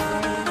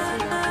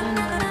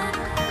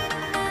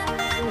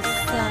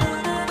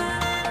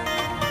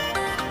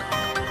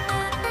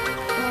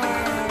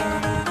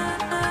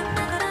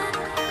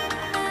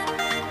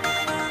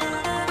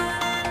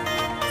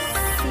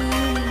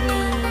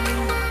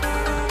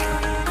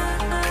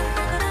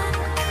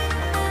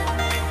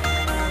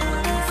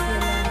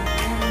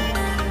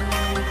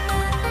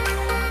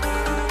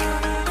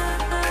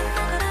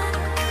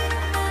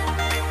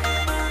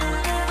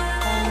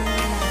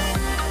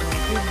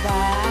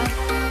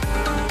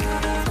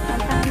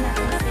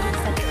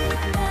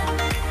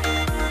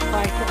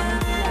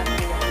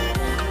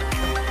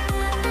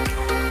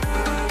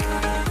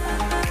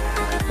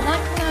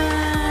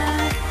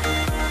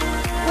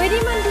 Pwede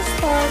man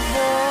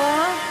disturbo.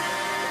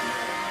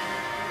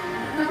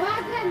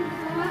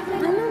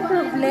 Anong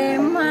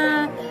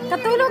problema?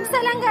 Katulog sa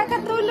langga,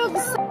 katulog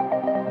sa...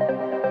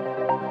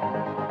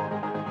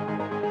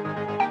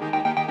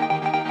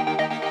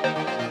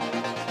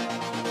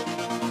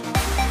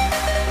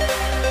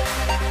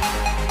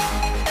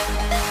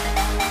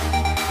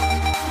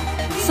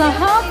 So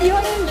hope you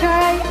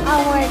enjoy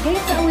our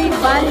getaway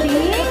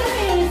Bali.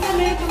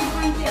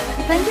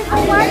 Thank you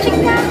for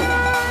watching guys.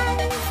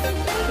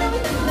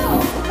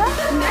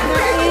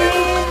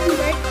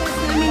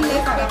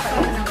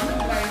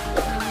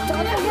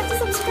 Don't forget to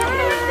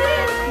subscribe.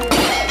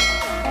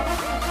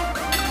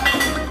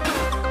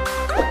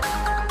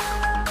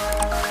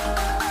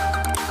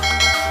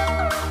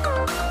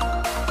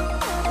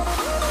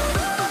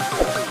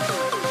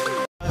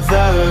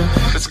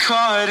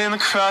 caught in the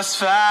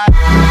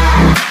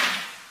crossfire.